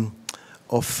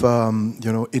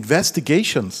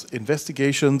investigations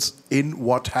in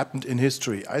what happened in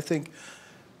history, I think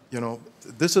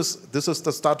this is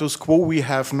the status quo we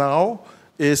have now,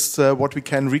 is what we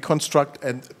can reconstruct,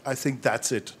 and I think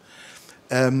that's it.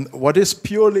 What is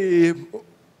purely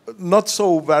not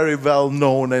so very well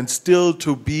known and still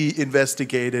to be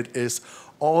investigated is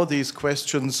all these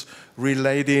questions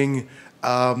relating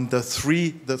the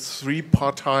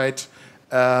three-partite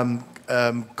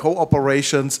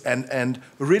cooperations and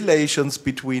relations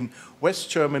between West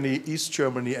Germany, East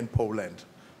Germany, and Poland,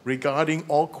 regarding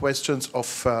all questions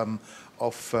of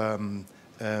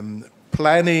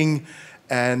planning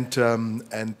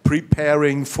and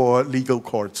preparing for legal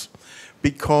courts,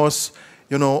 because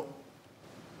you know,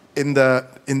 in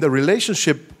the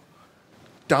relationship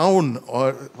down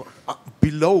or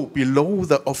below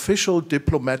the official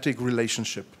diplomatic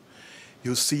relationship,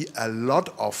 you see a lot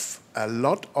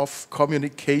of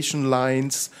communication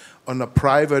lines on a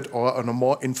private or on a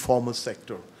more informal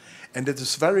sector. And it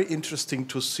is very interesting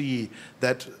to see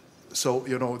that, so,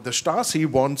 you know, the Stasi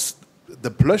wants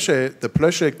the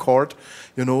Pilecki court,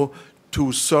 you know,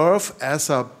 to serve as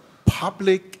a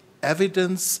public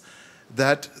evidence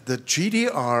that the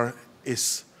GDR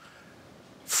is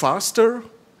faster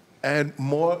and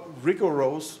more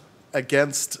rigorous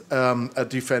against a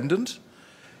defendant,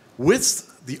 with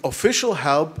the official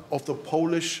help of the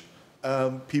Polish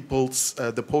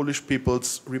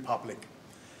People's Republic.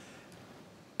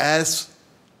 As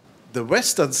the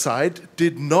Western side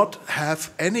did not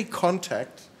have any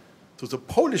contact to the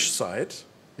Polish side,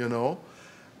 you know,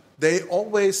 they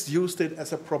always used it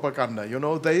as a propaganda. You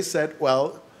know, they said,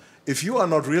 well, if you are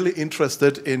not really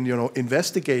interested in, you know,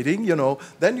 investigating, you know,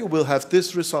 then you will have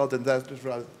this result and that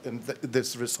result and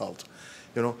this result,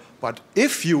 you know. But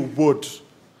if you would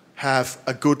have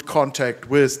a good contact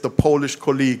with the Polish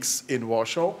colleagues in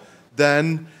Warsaw,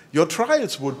 then your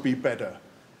trials would be better.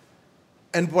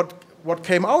 And what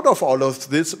came out of all of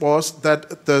this was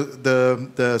that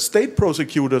the state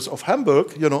prosecutors of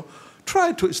Hamburg, you know,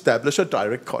 tried to establish a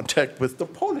direct contact with the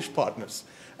Polish partners.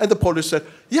 And the Polish said,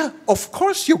 yeah, of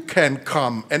course you can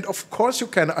come, and of course you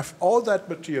can have all that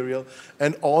material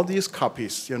and all these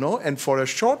copies, you know. And for a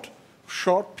short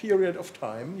period of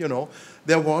time, you know,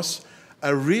 there was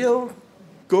a real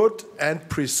good and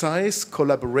precise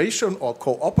collaboration or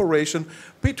cooperation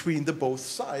between the both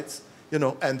sides, you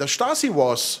know. And the Stasi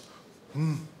was,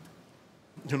 you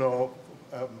know,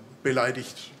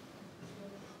 beleidigt.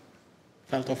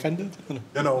 Felt offended?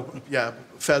 You know, yeah,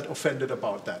 felt offended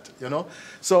about that, you know.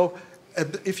 So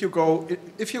if you go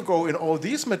in all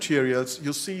these materials,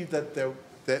 you see that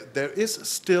there is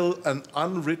still an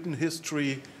unwritten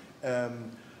history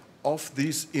of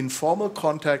these informal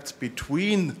contacts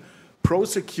between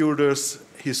prosecutors,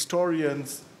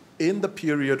 historians in the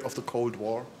period of the Cold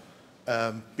War,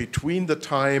 between the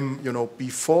time, you know,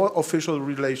 before official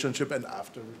relationship and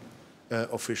after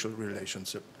official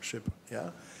relationship,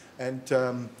 yeah. And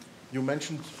you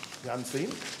mentioned Jan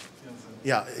Zehn.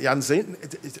 Yeah, Jan Zehn,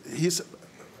 he's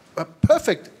a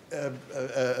perfect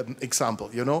example,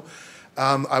 you know.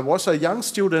 I was a young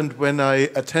student when I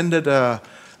attended an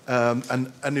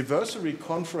anniversary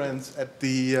conference at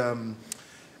the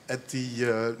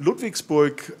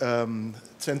Ludwigsburg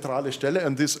Zentrale Stelle,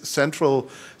 and this central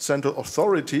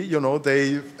authority, you know,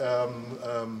 they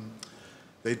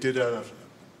did a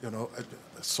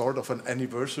sort of an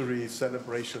anniversary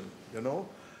celebration, you know.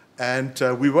 And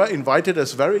we were invited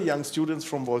as very young students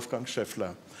from Wolfgang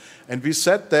Schäffler. And we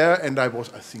sat there, and I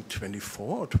was, I think,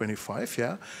 24 or 25,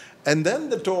 yeah. And then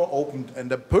the door opened,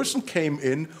 and a person came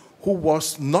in who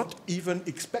was not even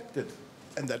expected,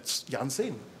 and that's Jan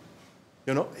Zehn.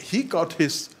 You know, he got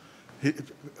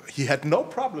he had no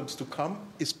problems to come,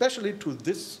 especially to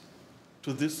this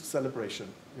celebration,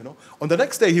 you know. On the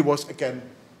next day, he was again,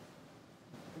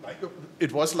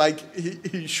 it was like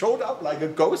he showed up like a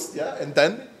ghost, yeah, and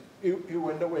then he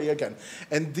went away again.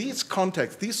 And these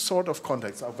contacts, these sort of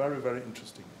contacts are very, very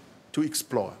interesting to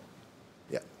explore.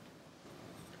 Yeah.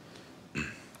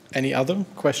 Any other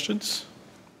questions?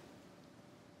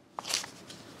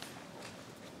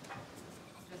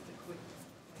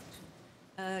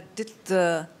 Did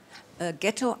the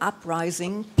ghetto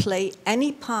uprising play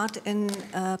any part in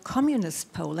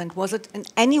communist Poland? Was it in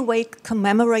any way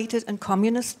commemorated in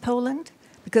communist Poland?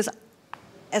 Because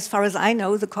as far as I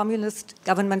know, the communist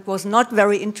government was not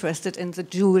very interested in the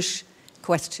Jewish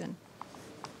question.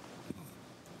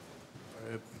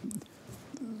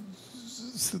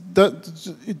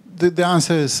 The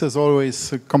answer is, as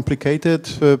always, complicated.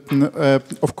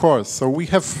 Of course, so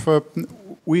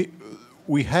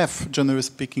we have, generally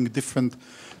speaking, different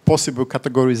possible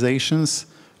categorizations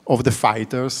of the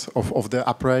fighters of the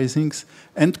uprisings,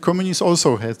 and communists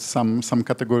also had some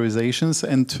categorizations,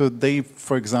 and they,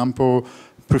 for example,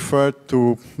 preferred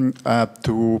to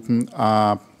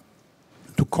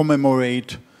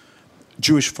commemorate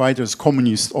Jewish fighters,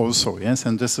 communists also, yes,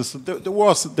 and this is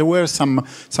there were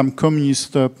some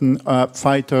communist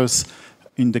fighters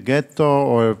in the ghetto,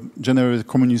 or generally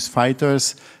communist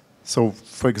fighters. So,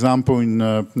 for example, in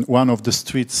one of the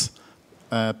streets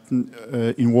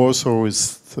in Warsaw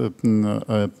is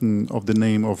of the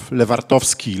name of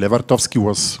Lewartowski. Lewartowski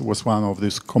was one of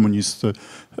these communist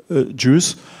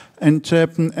Jews, and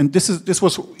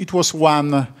it was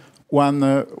one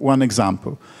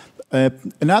example.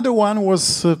 Another one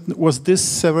was this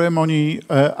ceremony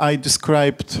I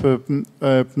described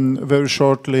very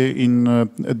shortly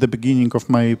at the beginning of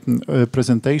my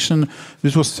presentation.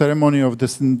 This was ceremony of the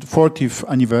 40th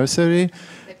anniversary,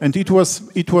 and it was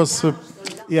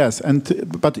yes,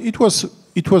 but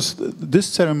this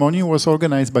ceremony was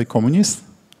organized by communists.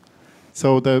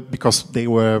 So because they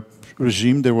were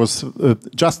regime, there was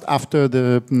just after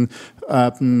the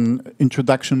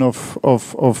introduction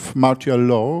of martial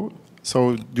law,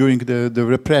 so during the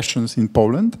repressions in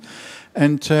Poland,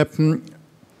 and General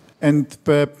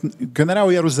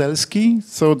Jaruzelski,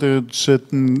 so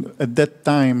at that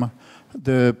time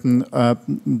the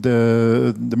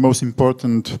most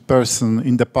important person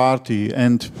in the party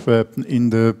and in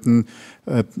the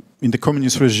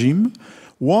communist regime,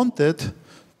 wanted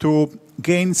to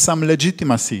gain some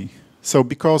legitimacy. So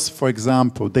because, for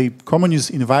example,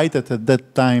 communists invited at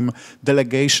that time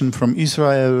delegation from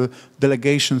Israel,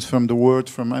 delegations from the world,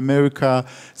 from America.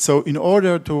 So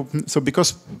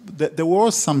because there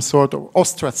was some sort of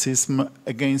ostracism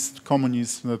against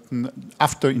communism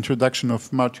after introduction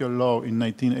of martial law in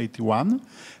 1981,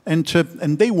 and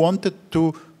they wanted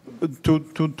to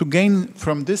gain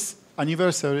from this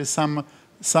anniversary some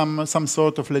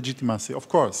sort of legitimacy, of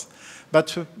course.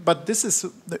 But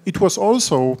it was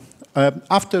also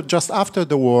just after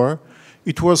the war.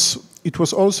 It was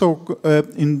also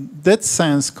in that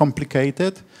sense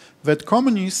complicated that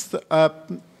communists.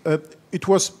 It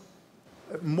was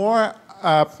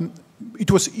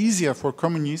easier for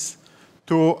communists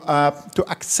to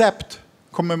accept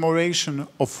commemoration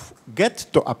of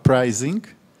Ghetto Uprising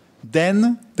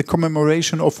than the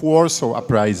commemoration of Warsaw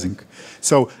Uprising.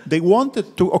 So they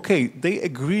wanted to. They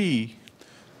agree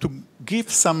to give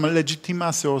some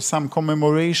legitimacy or some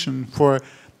commemoration for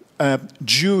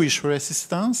Jewish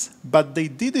resistance, but they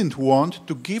didn't want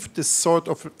to give this sort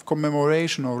of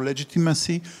commemoration or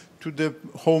legitimacy to the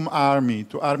home army,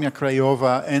 to Armia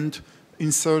Krajowa and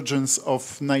insurgents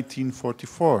of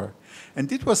 1944.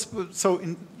 And it was so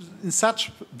in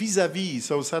such vis-a-vis,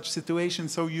 so such situation,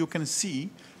 so you can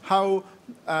see how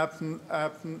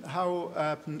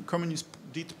communists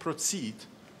did proceed.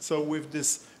 So with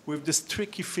this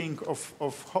tricky thing of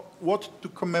what to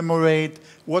commemorate,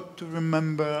 what to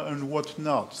remember, and what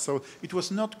not. So it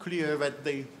was not clear that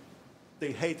they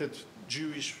hated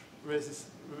Jewish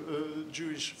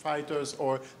fighters,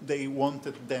 or they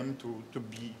wanted them to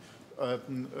be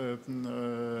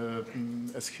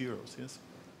as heroes. Yes.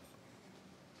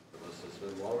 There was this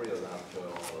memorial after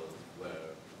all where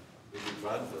Willy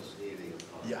Brandt was kneeling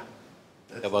upon. Yeah.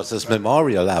 There was this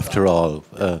memorial after all.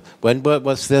 When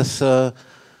was this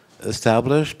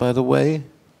established, by the way?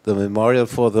 The memorial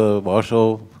for the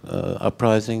Warsaw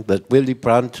Uprising that Willy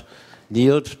Brandt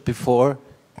kneeled before?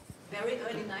 Very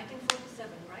early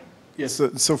 1947, right? Yes.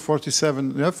 So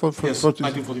 47, yeah, yes,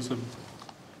 1947.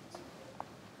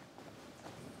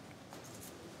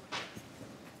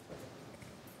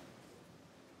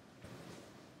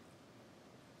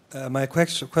 My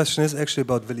question is actually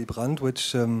about Willy Brandt,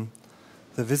 which the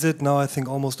visit now I think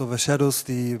almost overshadows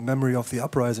the memory of the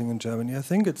uprising in Germany. I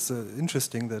think it's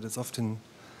interesting that it's often,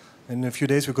 in a few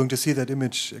days we're going to see that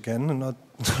image again, and not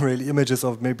really images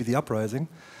of maybe the uprising,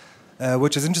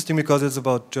 which is interesting because it's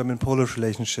about German-Polish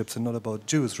relationships and not about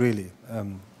Jews, really.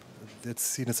 It's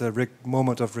seen as a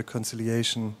moment of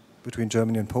reconciliation between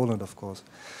Germany and Poland, of course.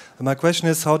 And my question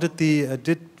is, how did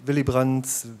Willy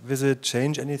Brandt's visit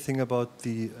change anything about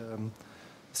the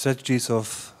strategies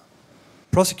of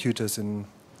prosecutors in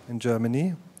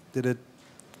Germany?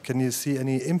 Can you see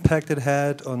any impact it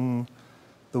had on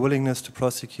the willingness to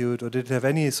prosecute, or did it have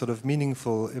any sort of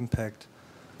meaningful impact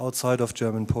outside of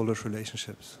German-Polish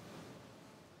relationships?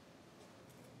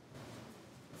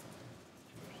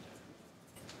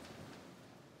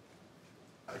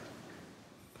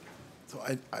 So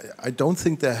I don't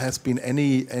think there has been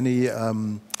any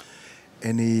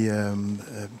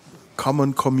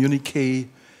common communique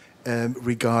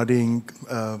regarding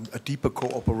a deeper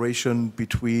cooperation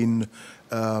between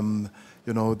the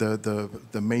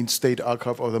main state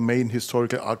archive or the main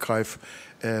historical archive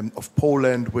of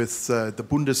Poland with the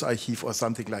Bundesarchiv or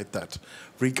something like that,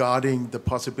 regarding the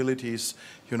possibilities,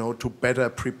 to better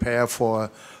prepare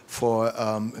for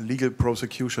legal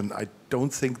prosecution. I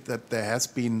don't think that there has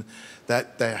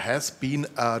been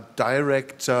a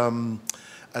direct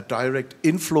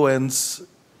influence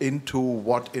into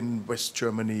what in West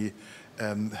Germany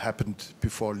happened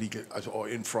before legal or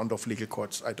in front of legal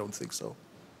courts. I don't think so.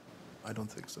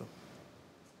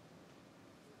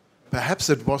 Perhaps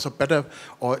it was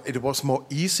it was more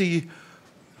easy,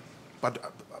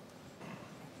 but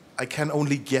I can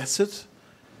only guess it,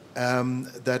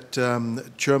 that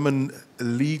German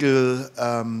legal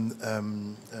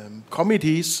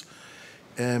committees,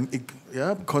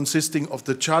 consisting of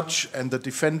the judge and the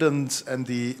defendants and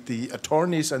the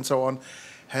attorneys and so on,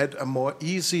 had a more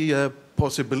easier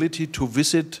possibility to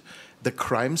visit the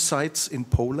crime sites in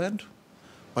Poland,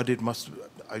 but it must.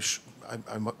 I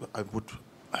would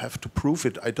have to prove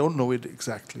it. I don't know it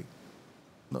exactly.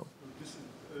 No.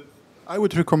 I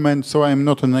would recommend, so I'm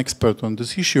not an expert on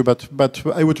this issue, but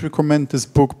I would recommend this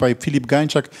book by Filip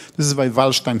Gańczak. This is by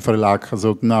Wallstein Verlag,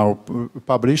 so now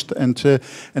published, and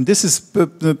this is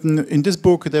in this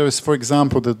book there is, for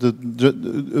example, the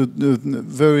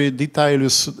very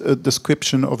detailed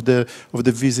description of the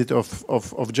visit of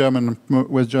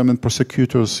West German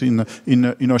prosecutors in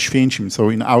Oświęcim, so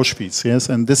in Auschwitz, yes,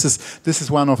 and this is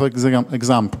one of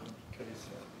example.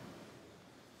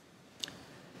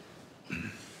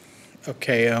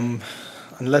 Okay,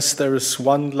 unless there is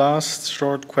one last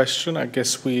short question, I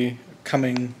guess we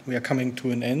are coming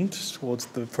to an end towards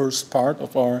the first part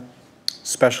of our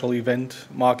special event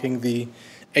marking the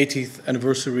 80th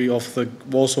anniversary of the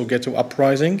Warsaw Ghetto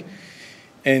Uprising.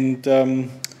 And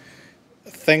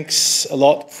thanks a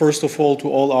lot, first of all, to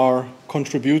all our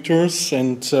contributors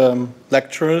and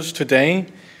lecturers today.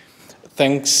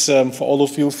 Thanks for all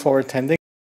of you for attending.